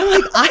 Yeah, and I'm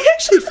like, I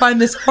actually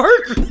find this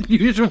harder than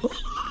usual.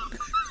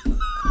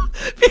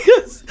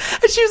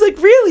 And she was like,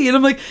 really? And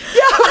I'm like,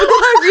 yeah, but then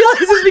I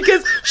realized it's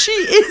because she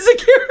is a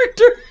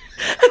character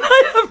and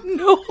I have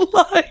no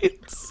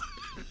lines.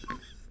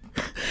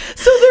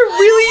 So they're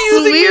really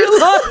using your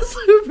lines.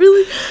 They're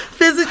really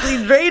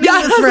physically draining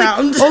this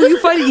round. Like, oh, you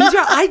find it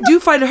easier? I do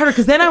find it harder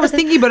because then I was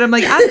thinking about it. I'm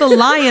like, as the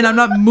lion, I'm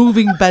not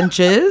moving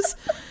benches.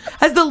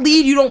 As the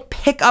lead, you don't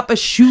pick up a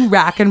shoe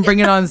rack and bring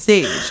it on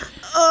stage.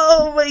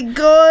 Oh my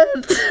God.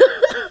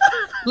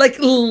 Like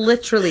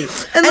literally.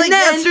 And like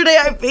then, yesterday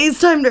I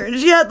FaceTimed her and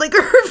she had like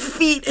her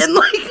feet in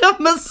like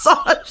a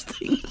massage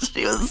thing.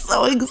 She was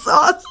so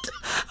exhausted.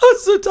 I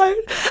was so tired.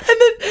 And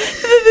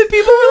then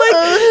people were like,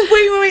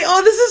 wait,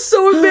 oh, this is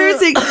so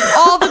embarrassing.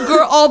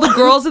 All the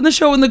girls in the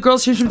show, when the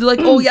girls change them, they're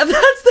like, oh yeah,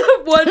 that's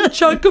the one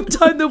chunk of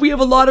time that we have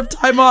a lot of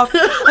time off.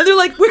 And they're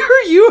like, where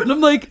are you? And I'm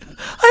like,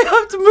 I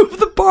have to move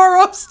the bar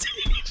off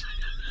stage.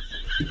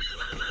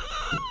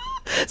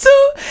 So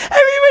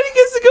everybody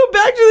gets to go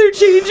back to their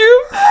change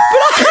room, but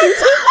I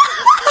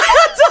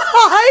had to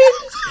hide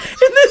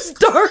in this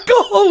dark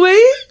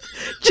hallway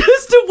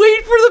just to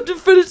wait for them to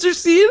finish their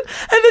scene.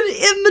 And then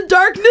in the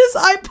darkness,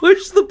 I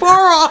push the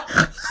bar off,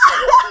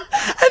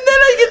 and then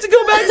I get to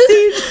go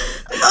backstage.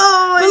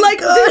 Oh my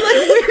God! They're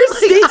like, where's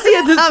Stacey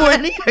at this point?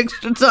 Any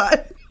extra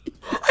time?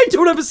 I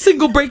don't have a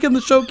single break in the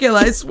show,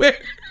 Kayla. I swear.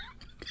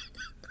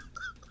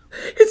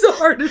 It's the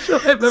hardest show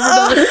I've ever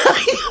done.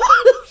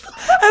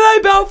 And I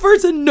bow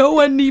first and no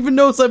one even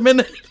knows I'm in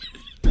it.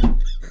 And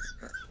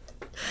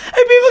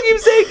people keep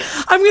saying,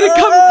 I'm gonna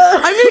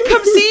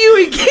come see you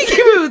in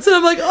Kinky Boots. And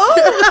I'm like,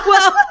 oh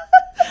well,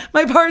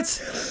 my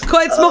part's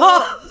quite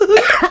small.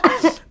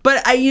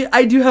 But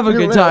I do have a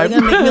good time.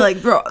 You're gonna make me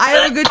like, bro. I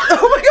have a good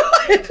oh my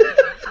God.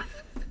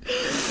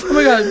 Oh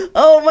my God.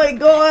 Oh my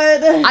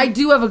God. I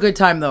do have a good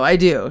time though. I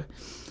do.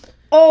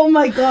 Oh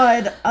my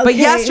God. Okay. But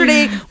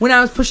yesterday, when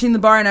I was pushing the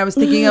bar and I was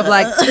thinking of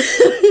like,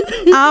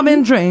 I've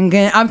been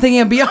drinking, I'm thinking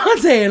of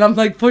Beyonce, and I'm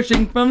like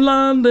pushing from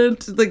London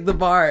to like the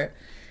bar.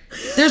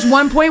 There's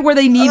one point where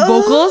they need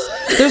vocals.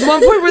 There's one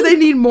point where they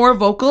need more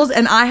vocals,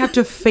 and I have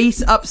to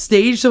face up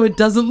stage so it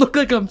doesn't look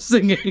like I'm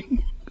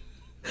singing.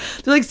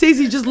 They're like,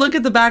 Stacey, just look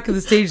at the back of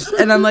the stage.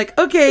 And I'm like,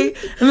 okay.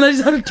 And then I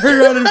just have to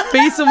turn around and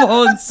face them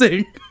all and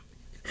sing.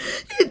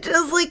 It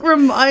just like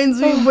reminds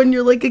me of when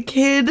you're like a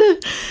kid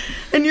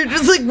and you're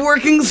just like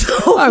working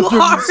so I'm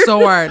hard. working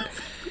so hard.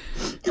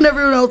 And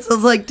everyone else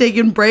is like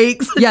taking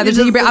breaks. Yeah, they're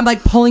taking breaks. I'm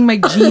like pulling my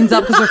jeans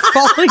up because they're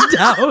falling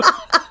down.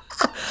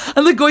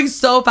 I'm like going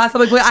so fast.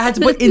 I'm like, wait, I had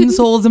to put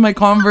insoles in my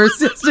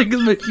Converse yesterday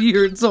because my feet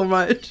hurt so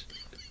much.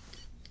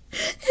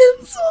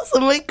 Insoles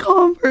in my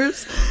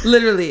Converse.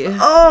 Literally.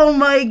 Oh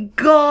my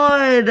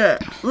God.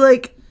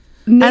 Like,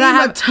 name I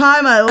have a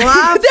time I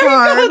laughed there you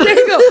hard. go, there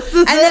you go.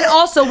 And then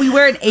also we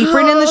wear an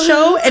apron in the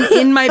show, and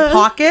in my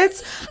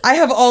pockets I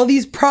have all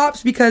these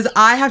props because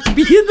I have to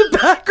be in the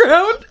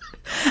background.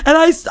 And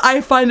I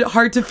find it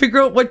hard to figure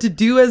out what to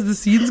do as the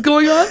scene's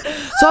going on.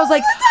 So I was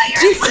like,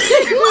 like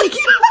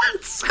you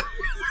had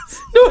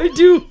screws. no, I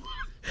do.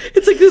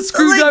 It's like the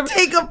screwdriver. Like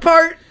take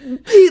apart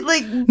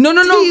like No.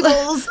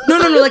 tables. No.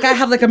 Like I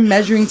have like a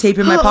measuring tape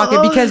in my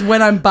pocket because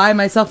when I'm by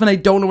myself and I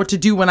don't know what to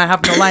do when I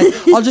have no lines,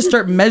 I'll just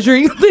start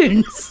measuring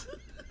things.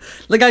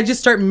 Like I just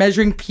start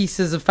measuring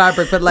pieces of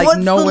fabric, but like What's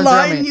no the one's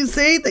line around me. you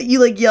say that you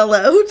like yell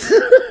out?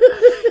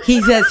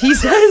 He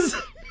says,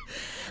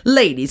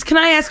 ladies, can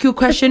I ask you a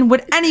question?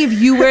 Would any of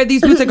you wear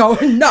these boots? I go,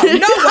 no way.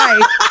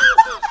 I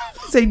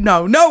say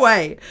no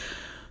way.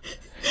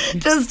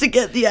 Just to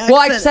get the accent.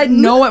 Well, I said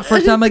no at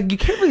first. And I'm like, you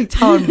can't really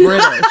tell I'm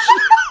British.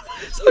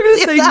 So I'm gonna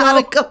say no. I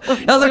was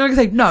like, I'm gonna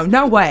say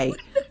no way.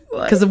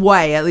 Because of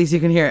way, at least you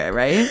can hear it,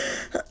 right?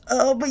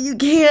 Oh, but you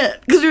can't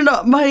because you're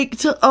not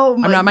mic'd. Oh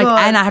my God. I'm not mic'd,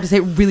 and I have to say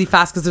it really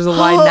fast because there's a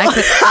line next.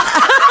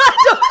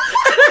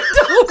 I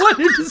don't want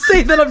him to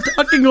say that I'm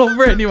talking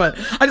over anyone.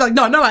 I'm like,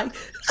 no way. I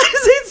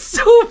say it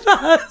so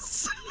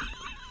fast.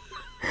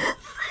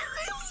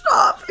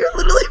 Stop! You're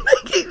literally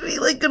making me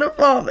like gonna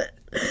vomit.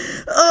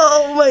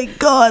 Oh my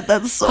God,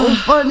 that's so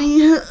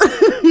funny.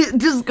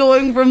 Just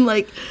going from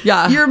like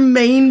your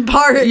main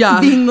part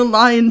being the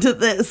line to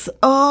this.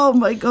 Oh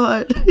my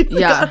God.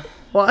 God,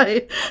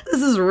 why?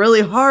 This is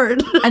really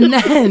hard. And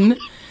then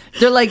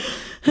they're like,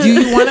 do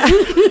you want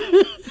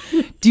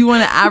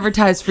to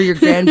advertise for your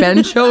Grand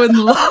Ben show in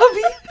the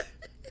lobby?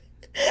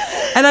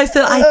 And I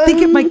said, I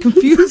think it might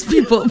confuse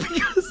people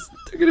because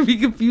they're gonna be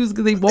confused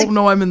because they won't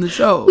know I'm in the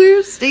show.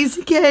 Where's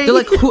Stacey K? They're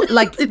like, who?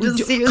 Like, come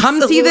see the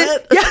come see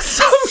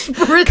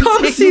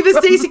the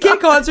Stacey K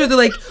concert. They're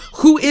like,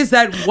 who is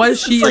that? Was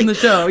she in the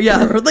show?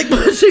 Yeah, like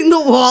pushing the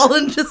wall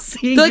and just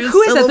seeing. They're like,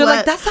 who is that? They're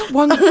like, that's that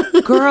one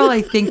girl.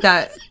 I think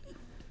that.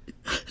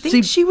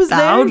 She was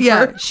there.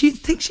 Yeah, she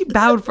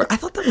bowed for. I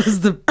thought that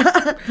was the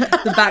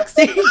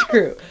backstage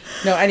crew.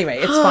 No, anyway,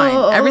 it's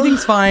fine.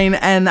 Everything's fine,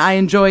 and I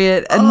enjoy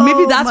it. And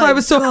maybe that's why I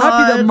was so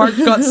happy that Mark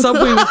got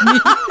Subway with me.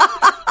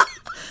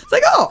 It's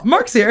like, oh,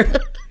 Mark's here. Do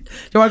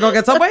you want to go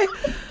get Subway?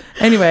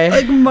 Anyway,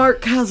 like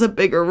Mark has a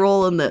bigger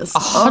role in this.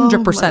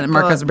 100%.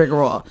 Mark has a bigger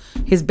role.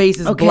 His bass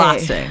is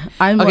blasting.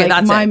 I'm okay,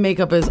 like, my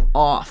makeup is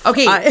off.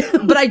 Okay,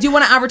 but I do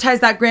want to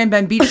advertise that Grand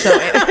Ben Beach show.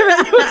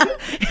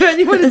 If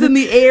anyone is in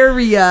the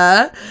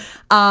area,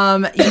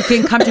 you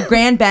can come to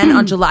Grand Ben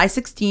on July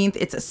 16th.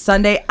 It's a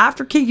Sunday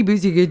after Kinky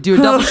Boots. You could do a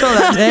double show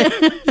that day.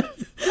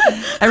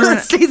 Everyone,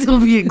 Stacey will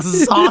be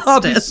exhausted.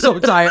 I'll be so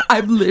tired.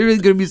 I'm literally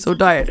going to be so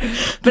tired.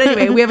 But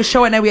anyway, we have a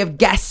show at night. We have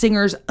guest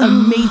singers,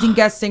 amazing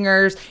guest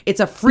singers. It's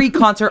a free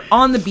concert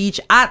on the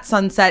beach at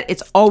sunset.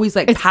 It's always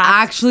like it's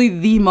actually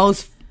the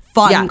most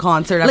fun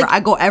concert ever. Like, I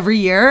go every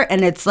year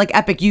and it's like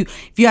epic.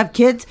 If you have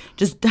kids,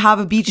 just have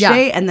a beach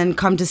day and then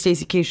come to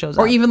Stacey K shows.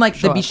 Or even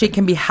like the beach day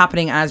can be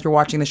happening as you're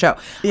watching the show.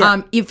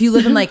 Yeah. If you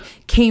live in like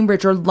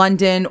Cambridge or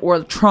London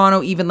or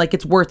Toronto, even, like,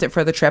 it's worth it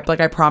for the trip. Like,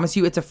 I promise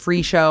you, it's a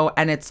free show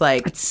and it's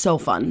like, it's so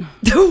fun.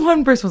 The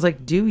one person was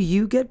like, do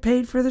you get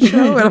paid for the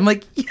show? And I'm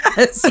like,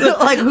 yes.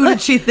 Like, who did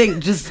she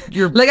think? Just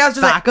your like, I was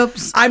just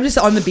backups? Like, I'm just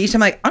on the beach.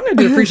 I'm like, I'm going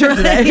to do a free show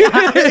today.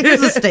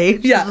 Here's a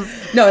stage. Yeah.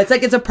 No, it's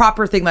like, it's a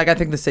proper thing. Like, I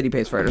think the city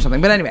pays for it or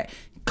something. But anyway,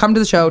 come to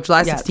the show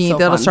July 16th.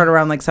 So it'll start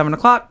around like 7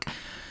 o'clock.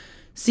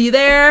 See you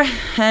there.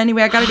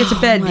 Anyway, I got to get to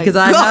bed because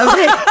I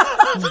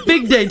have a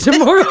big day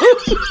tomorrow.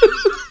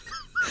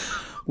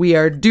 We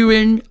are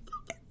doing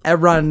a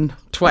run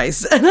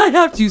twice and I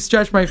have to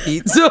stretch my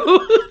feet.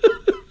 So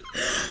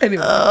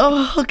anyway.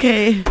 Oh,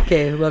 okay.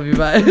 Okay, love you.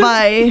 Bye.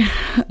 Bye.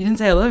 You didn't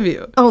say I love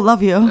you. Oh,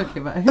 love you. Okay,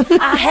 bye.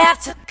 I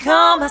have to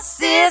call my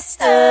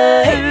sister.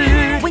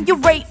 Hey, when you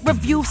rate,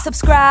 review,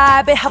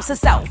 subscribe, it helps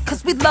us out.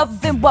 Cause we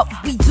loving what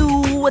we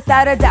do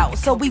without a doubt.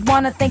 So we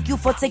wanna thank you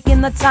for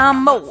taking the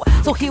time, mo.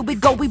 So here we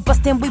go, we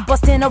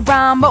bustin' a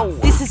rhyme, mo.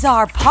 This is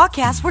our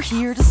podcast, we're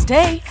here to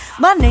stay.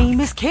 My name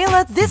is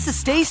Kayla, this is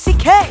Stacey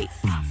K.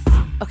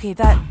 Okay,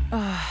 that,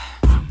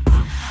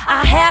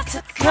 I have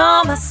to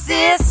call my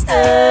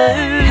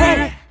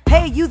sister.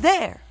 Hey, you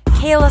there?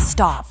 Kayla,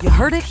 stop. You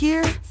heard it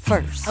here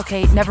first.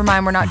 Okay, never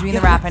mind. We're not doing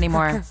the rap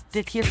anymore. Heard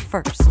it here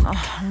first.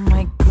 Oh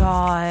my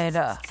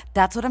God.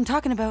 That's what I'm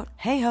talking about.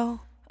 Hey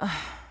ho.